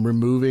instrumental in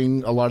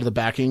removing a lot of the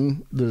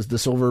backing, the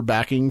silver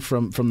backing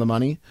from the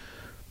money.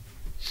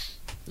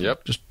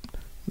 Yep.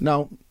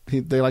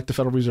 They like the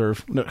Federal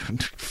Reserve. No,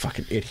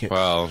 fucking idiot.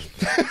 Well,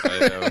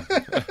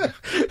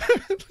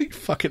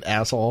 fucking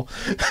asshole.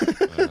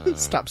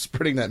 Stop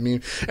spreading that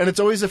meme. And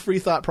it's always a free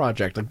thought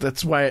project. Like,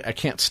 that's why I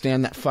can't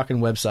stand that fucking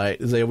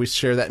website, is they always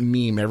share that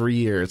meme every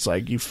year. It's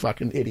like, you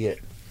fucking idiot.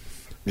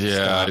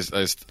 Yeah,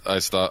 I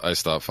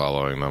stopped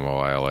following them a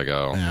while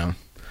ago. Yeah.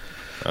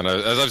 And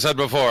as I've said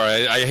before,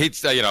 I hate,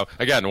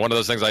 again, one of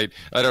those things I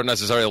don't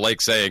necessarily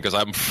like saying, because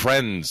I'm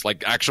friends,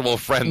 like actual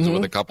friends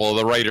with a couple of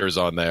the writers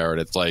on there,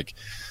 and it's like,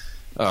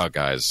 Oh,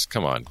 guys,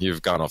 come on!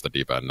 You've gone off the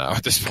deep end now.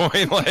 At this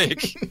point,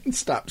 like,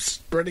 stop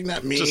spreading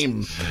that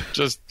meme.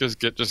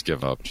 Just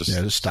give up.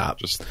 Just stop.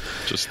 Just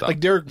stop. Like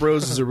Derek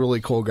Bros is a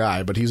really cool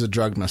guy, but he's a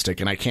drug mystic,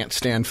 and I can't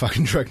stand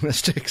fucking drug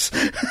mystics.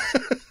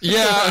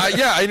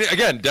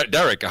 Again,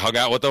 Derek hung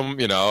out with him.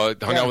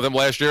 Hung out with him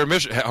last year.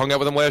 Hung out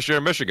with him last year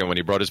in Michigan when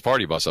he brought his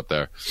party bus up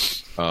there,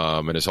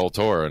 and his whole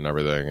tour and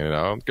everything. And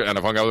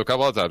I've hung out with him a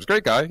couple of times.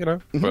 Great guy,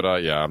 But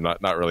I'm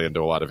not really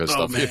into a lot of his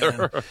stuff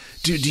either.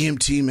 Dude,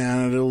 DMT,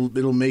 man,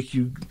 it'll make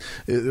you,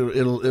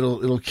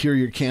 it'll cure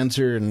your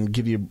cancer and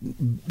give you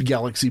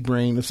galaxy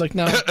brain. It's like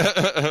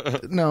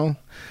no.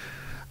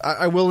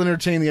 I will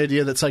entertain the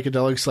idea that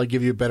psychedelics like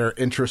give you a better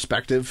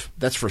introspective.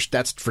 That's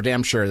for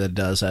damn sure that it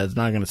does. I'm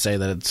not going to say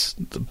that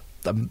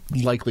I'm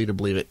likely to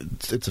believe it.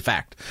 It's a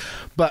fact.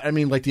 But I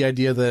mean, like the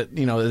idea that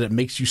that it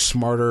makes you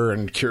smarter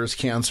and cures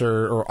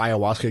cancer, or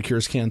ayahuasca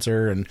cures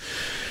cancer, and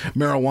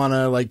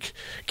marijuana like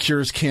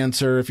cures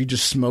cancer if you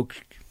just smoke.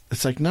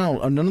 It's like no,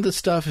 none of this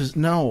stuff is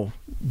no.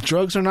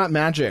 Drugs are not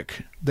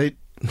magic. They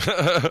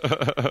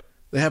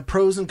have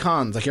pros and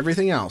cons like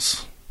everything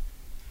else.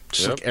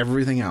 Like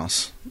everything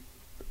else.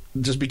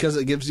 Just because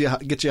it gets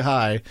you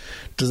high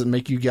doesn't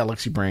make you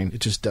galaxy brain. It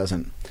just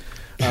doesn't.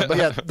 But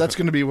yeah, that's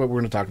going to be what we're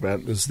going to talk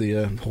about is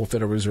the whole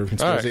Federal Reserve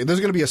conspiracy. Right. There's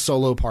going to be a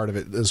solo part of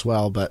it as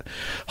well, but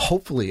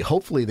hopefully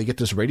they get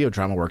this radio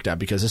drama worked out,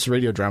 because this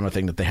radio drama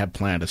thing that they have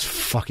planned is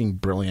fucking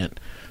brilliant.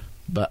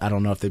 But I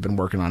don't know if they've been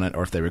working on it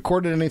or if they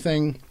recorded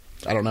anything.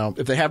 I don't know.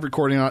 If they have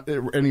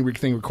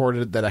anything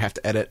recorded that I have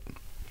to edit,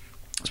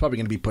 it's probably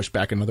going to be pushed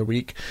back another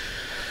week.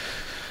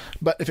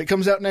 But if it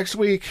comes out next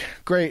week,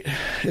 great.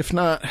 If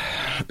not,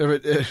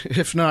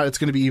 it's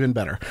going to be even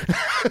better.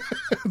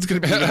 It's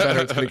going to be even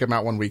better. It's going to come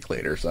out 1 week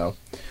later. So,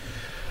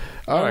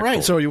 all right.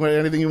 Cool. So,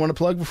 anything you want to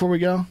plug before we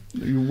go?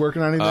 Are you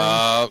working on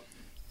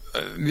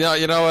anything? Yeah,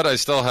 you know what?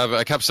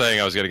 I kept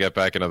saying I was going to get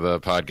back into the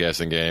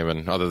podcasting game,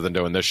 and other than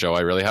doing this show,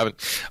 I really haven't.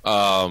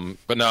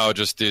 But no,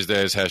 just these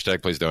days,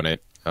 # please donate.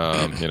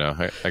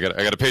 I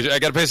got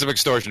to pay some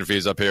extortion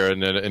fees up here in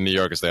New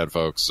York as they had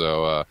folks.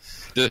 So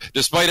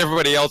despite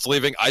everybody else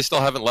leaving, I still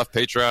haven't left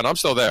Patreon. I'm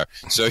still there.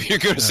 So you're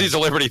going to Seeds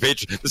of Liberty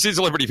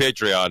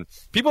Patreon.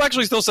 People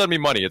actually still send me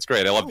money. It's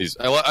great. I love these.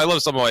 I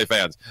love some of my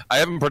fans. I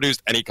haven't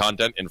produced any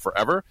content in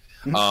forever,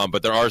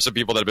 but there are some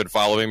people that have been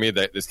following me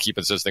that just keep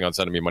insisting on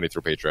sending me money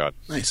through Patreon.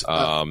 Nice.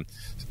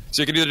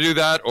 So you can either do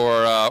that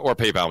or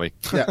PayPal me.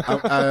 Yeah,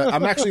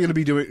 I'm actually going to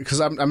be doing, because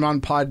I'm on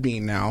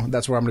Podbean now.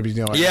 That's where I'm going to be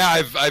doing.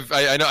 Yeah,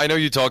 I know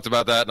you talked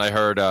about that, and I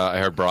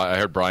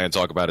heard Brian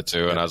talk about it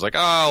too, and I was like,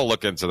 I'll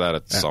look into that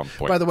at some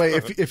point. By the way,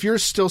 if you're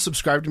still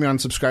subscribed to me on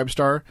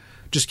Subscribestar,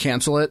 just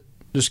cancel it.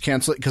 Just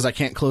cancel it, because I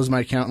can't close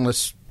my account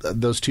unless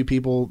those two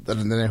people that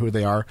I know who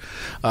they are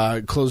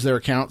close their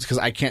accounts, because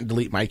I can't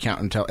delete my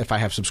account if I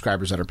have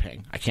subscribers that are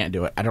paying. I can't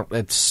do it.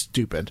 It's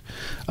stupid.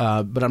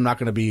 But I'm not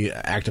going to be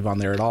active on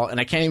there at all, and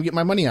I can't even get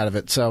my money out of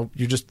it. So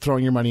you're just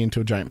throwing your money into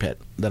a giant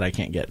pit that I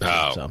can't get.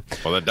 Oh, so.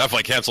 Well, then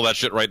definitely cancel that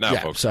shit right now,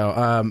 folks.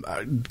 So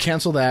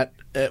cancel that.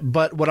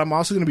 But what I'm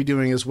also going to be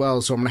doing as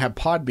well, so I'm going to have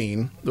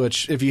Podbean,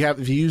 which if you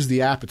use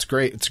the app, it's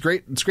great. It's a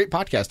great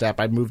podcast app.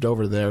 I moved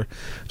over there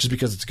just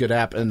because it's a good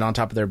app, and on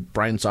top of there,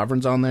 Brian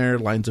Sovereign's on there,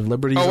 Lines of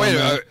Liberty. Oh wait,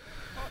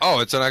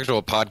 it's an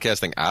actual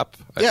podcasting app.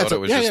 I thought it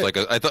was just like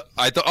I thought.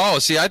 Oh,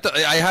 see,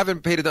 I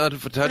haven't paid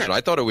enough attention. Yeah.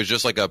 I thought it was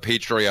just like a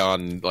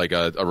Patreon, like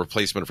a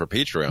replacement for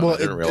Patreon. Well, I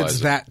didn't realize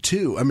it's that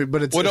too. I mean,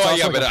 but it's but I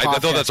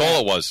thought that's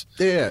all it was.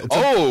 Yeah.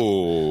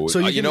 So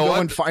you can go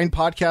and find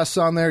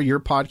podcasts on there. Your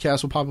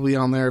podcast will probably be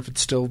on there if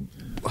it's still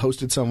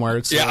hosted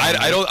somewhere.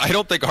 I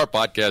don't think our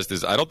podcast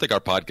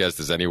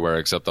is anywhere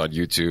except on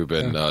YouTube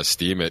and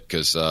Steam it,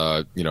 because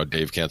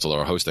Dave canceled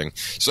our hosting.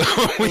 So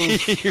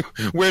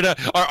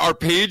our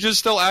page is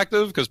still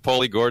active because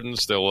Paulie Gordon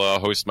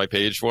still hosts my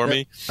page for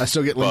me. I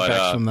still get link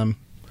backs from them.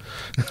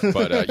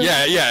 But and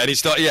he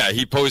still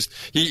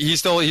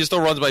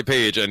runs my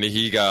page, and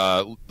he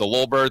got the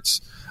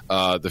Lulberts,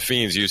 the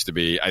Fiends used to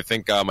be. I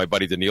think my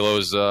buddy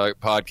Danilo's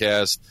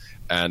podcast,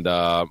 and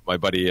my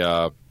buddy.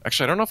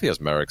 Actually, I don't know if he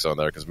has Merrick's on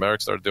there, because Merrick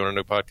started doing a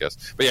new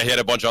podcast. But yeah, he had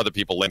a bunch of other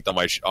people linked on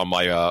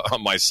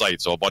my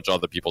site, so a bunch of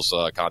other people's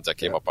content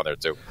came up on there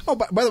too. Oh,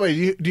 by the way,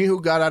 do you know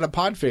who got out of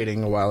pod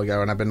fading a while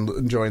ago, and I've been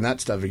enjoying that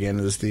stuff again?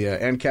 Is the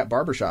ANCAP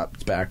Barbershop?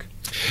 It's back.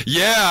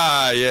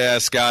 Yeah,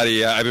 Scotty.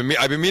 Yeah.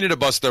 I've been meaning to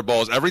bust their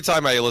balls every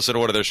time I listen to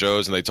one of their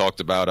shows, and they talked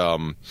about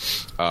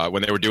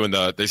when they were doing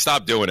they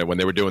stopped doing it when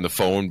they were doing the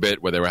phone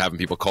bit where they were having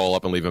people call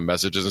up and leaving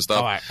messages and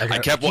stuff. I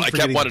kept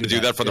wanting to do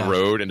that from the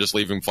road and just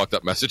leaving fucked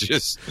up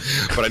messages,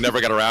 but I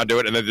never got around to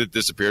it, and then it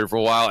disappeared for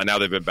a while, and now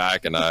they've been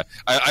back, and I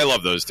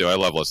love those two. I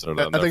love listening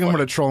to them. I think I'm going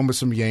to troll them with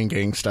some Yang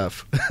Gang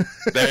stuff.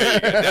 There you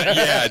go.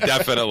 Yeah,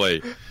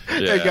 definitely.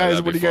 Yeah, hey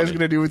guys, what are you guys going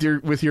to do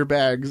with your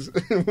bags?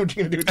 What are you going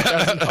to do with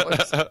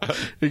 $1,000?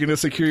 You're going to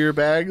secure your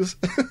bags?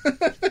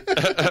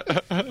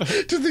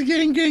 Just the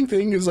Gang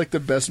thing is like the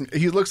best.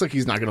 He looks like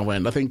he's not going to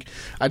win. I think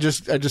I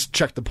just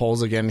checked the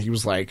polls again. He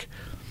was like,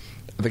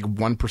 I think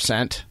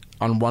 1%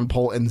 on one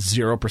poll and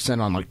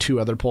 0% on like 2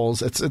 other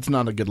polls. It's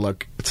not a good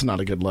look. It's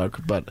not a good look.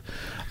 But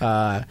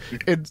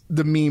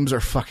the memes are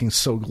fucking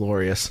so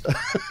glorious.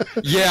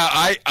 Yeah,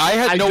 I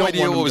had no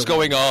idea what was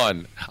going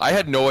on. I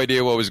had no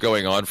idea what was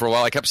going on for a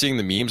while. I kept seeing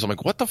the memes. I'm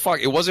like, what the fuck?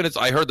 It wasn't.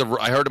 I heard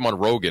him on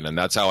Rogan, and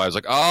that's how I was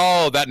like,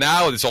 oh, that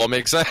now this all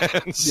makes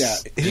sense. Yeah,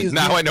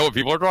 now I know what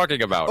people are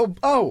talking about.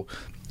 Oh,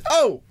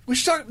 we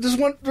should talk.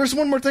 There's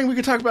one more thing we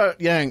could talk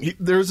about Yang.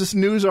 There's this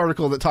news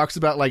article that talks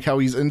about like how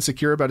he's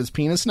insecure about his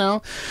penis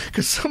now,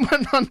 because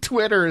someone on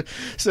Twitter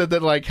said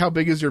that like, how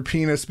big is your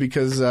penis,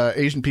 because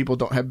Asian people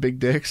don't have big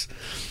dicks.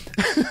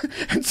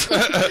 and so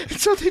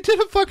they did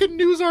a fucking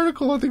news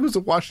article. I think it was the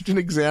Washington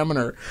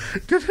Examiner.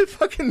 Did a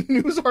fucking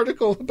news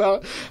article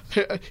about,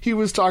 he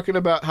was talking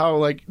about how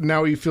like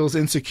now he feels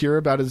insecure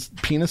about his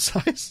penis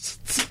size.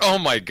 Oh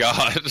my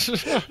god!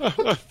 What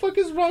the fuck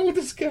is wrong with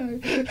this guy?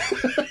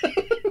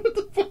 What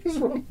the fuck is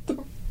wrong with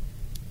him?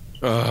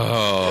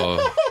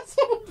 Oh.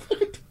 Someone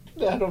fucking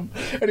tweeted at him,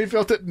 and he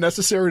felt it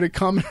necessary to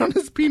comment on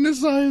his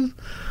penis size.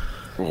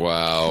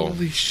 Wow!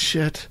 Holy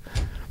shit!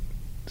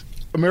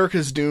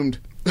 America's doomed.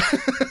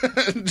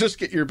 Just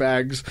get your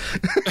bags.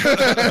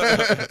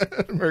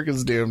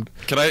 America's doomed.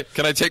 Can I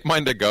take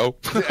mine to go?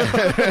 Can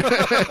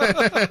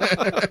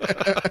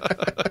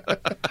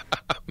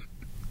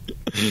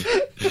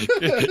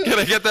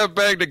I get that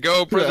bag to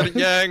go, President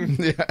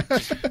Yang? Yeah.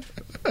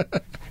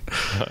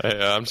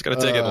 Yeah, I'm just gonna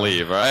take it and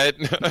leave. All right.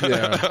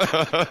 Yeah.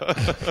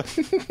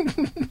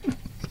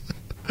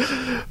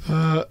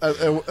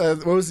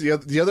 What was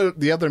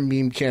the other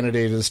meme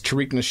candidate? Is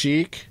Tariq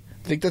Nasheed? I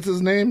think that's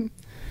his name.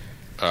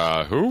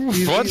 Who?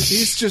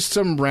 He's just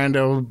some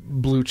rando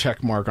blue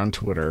check mark on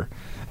Twitter.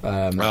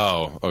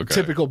 Okay.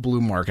 Typical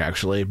blue mark,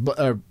 actually,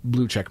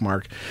 blue check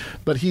mark.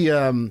 But he's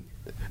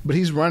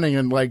running,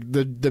 and like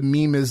the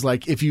meme is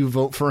like, if you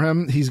vote for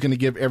him, he's going to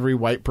give every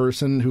white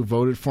person who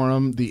voted for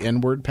him the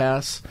N-word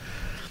pass.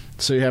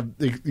 So you have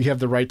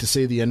the right to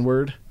say the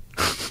N-word.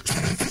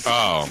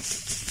 Oh.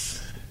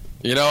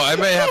 You know, I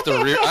may have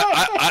to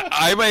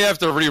I may have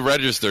to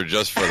re-register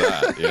just for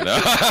that. You know.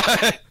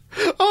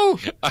 Oh.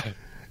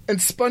 And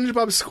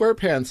SpongeBob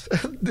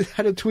SquarePants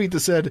had a tweet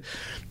that said,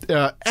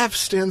 F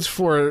stands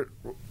for...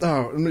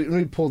 Oh, let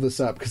me pull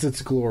this up, because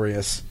it's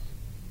glorious.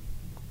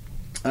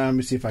 Let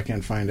me see if I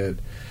can find it.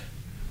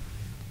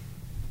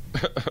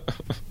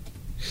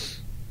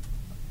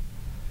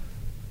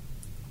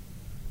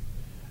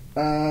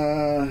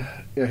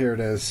 Yeah, here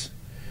it is.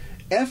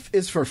 F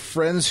is for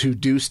friends who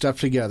do stuff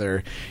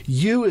together.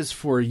 U is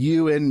for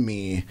you and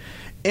me.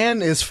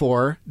 N is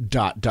for ...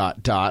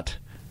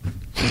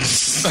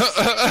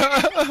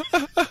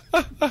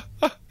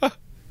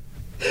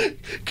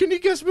 Can you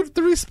guess what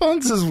the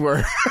responses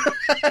were?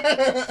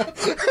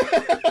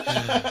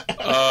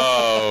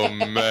 Oh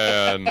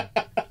man!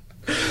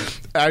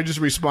 I just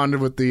responded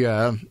with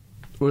the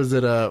what was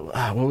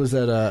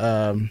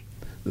that?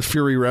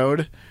 Fury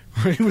Road.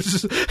 Where he was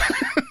just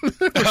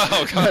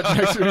Oh god!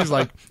 next to him, he's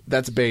like,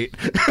 "That's bait."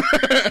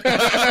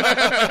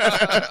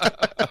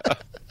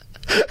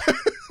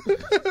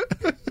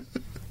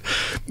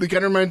 It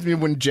kind of reminds me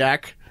of when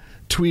Jack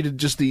tweeted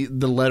just the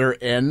letter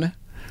N.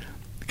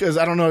 Because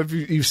I don't know if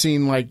you've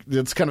seen, like,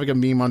 it's kind of like a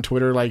meme on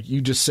Twitter. Like,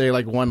 you just say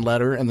like one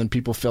letter and then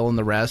people fill in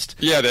the rest.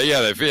 Yeah.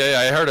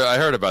 I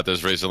heard about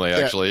this recently.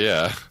 Actually,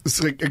 yeah.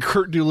 It's like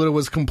Kurt Doolittle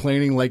was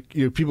complaining, like,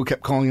 people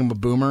kept calling him a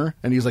boomer,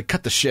 and he's like,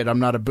 "Cut the shit, I'm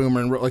not a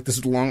boomer," and wrote like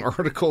this long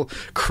article,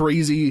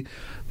 crazy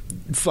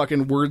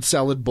fucking word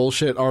salad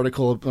bullshit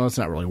article. Well, it's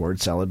not really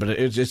word salad, but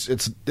it's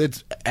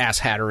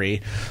ass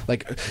hattery.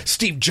 Like,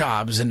 Steve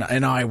Jobs and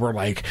I were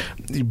like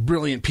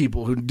brilliant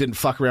people who didn't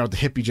fuck around with the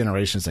hippie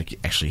generation. It's like,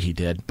 actually he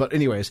did, but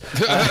anyways.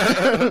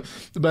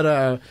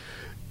 But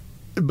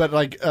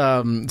like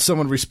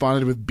someone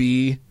responded with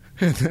B.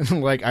 And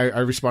then, like, I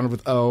responded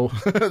with O.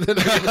 Then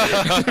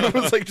it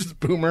was like just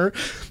boomer.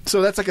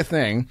 So that's like a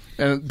thing,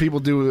 and people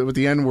do it with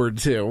the N-word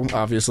too,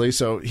 obviously.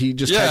 So he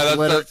just typed the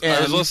letter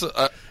N.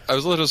 I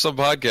was listening to some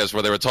podcast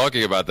where they were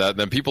talking about that, and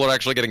then people are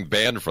actually getting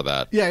banned for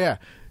that. Yeah.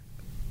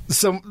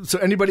 So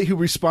anybody who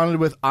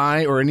responded with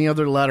I or any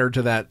other letter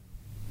to that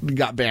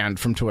got banned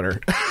from Twitter.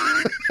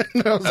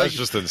 That's like,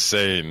 just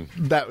insane.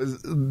 That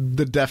was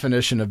the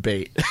definition of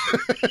bait.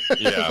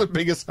 Yeah. The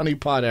biggest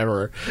honeypot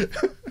ever.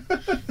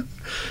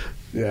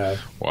 Yeah.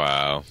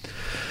 Wow.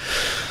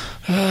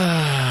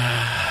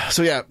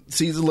 So yeah,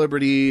 Seeds of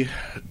Liberty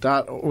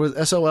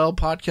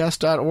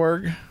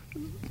solpodcast.org.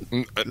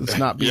 It's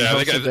not being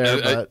hosted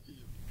there, but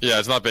yeah,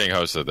 it's not being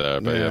hosted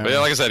there. But yeah,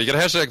 like I said, you get a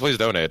hashtag. Please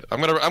donate.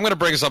 I'm gonna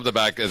bring something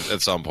back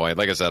at some point.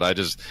 Like I said,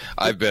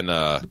 I've been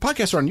the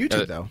podcasts are on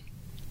YouTube though.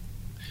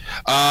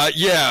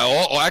 Yeah.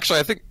 Well, actually,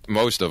 I think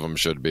most of them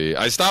should be.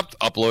 I stopped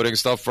uploading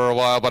stuff for a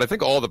while, but I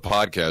think all the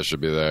podcasts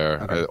should be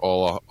there. Okay.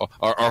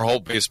 Our whole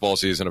baseball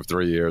season of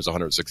 3 years,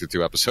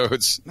 162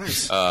 episodes,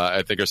 Nice.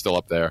 I think are still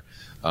up there.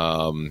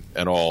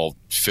 And all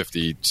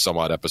 50 some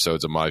odd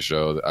episodes of my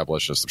show, the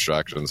Abolitionist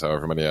Abstractions,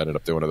 however many I ended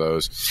up doing of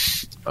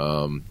those.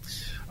 I'm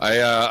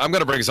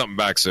going to bring something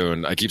back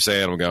soon. I keep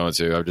saying I'm going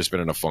to. I've just been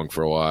in a funk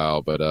for a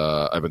while, but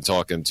I've been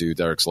talking to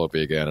Derek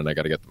Slopey again, and I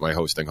got to get my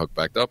hosting hook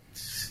backed up.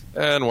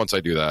 And once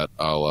I do that,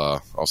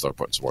 I'll start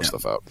putting some more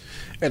stuff out.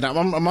 And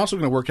I'm also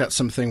going to work out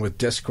something with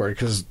Discord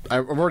because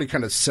I've already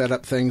kind of set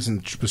up things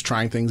and was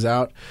trying things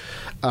out.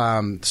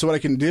 So what I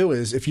can do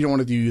is, if you don't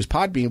want to use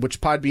Podbean, which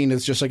Podbean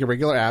is just like a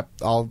regular app,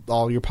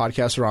 all your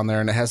podcasts are on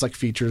there, and it has like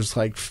features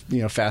like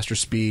faster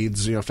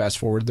speeds, fast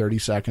forward 30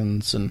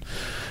 seconds, and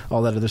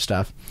all that other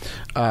stuff.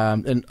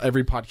 And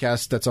every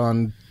podcast that's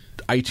on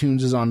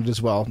iTunes is on it as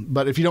well.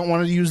 But if you don't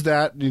want to use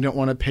that, you don't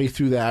want to pay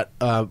through that,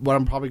 what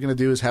I'm probably going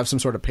to do is have some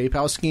sort of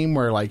PayPal scheme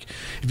where, like,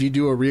 if you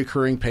do a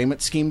reoccurring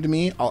payment scheme to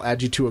me, I'll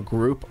add you to a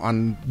group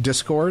on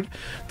Discord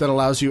that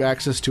allows you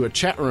access to a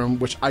chat room,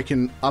 which I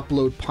can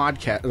upload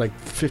podcast like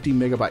 50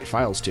 megabyte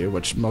files to,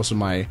 which most of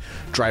my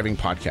driving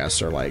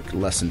podcasts are like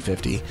less than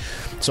 50.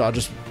 So I'll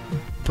just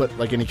put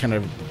like any kind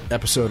of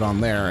episode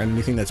on there, and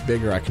anything that's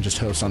bigger I can just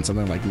host on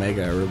something like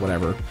Mega or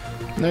whatever.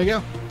 And there you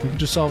go. You can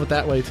just solve it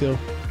that way too.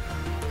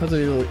 Or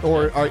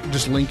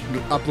just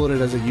upload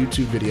it as a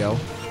YouTube video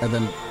and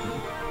then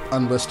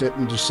unlist it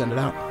and just send it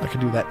out. I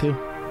could do that too.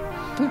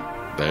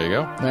 Yeah. There you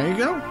go. There you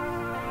go.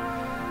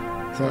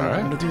 So All right.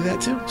 I'm going to do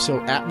that too. So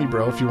at me,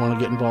 bro, if you want to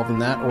get involved in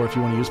that, or if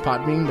you want to use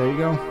Podbean, there you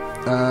go.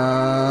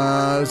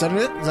 Is that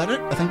it? Is that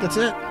it? I think that's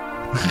it.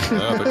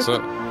 Yeah, I think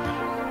so.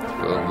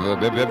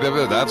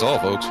 That's all,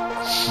 folks.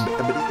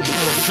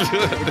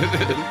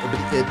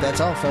 That's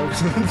all,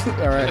 folks.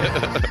 All right.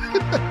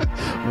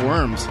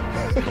 Worms.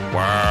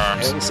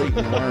 Worms. I will say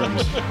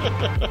worms.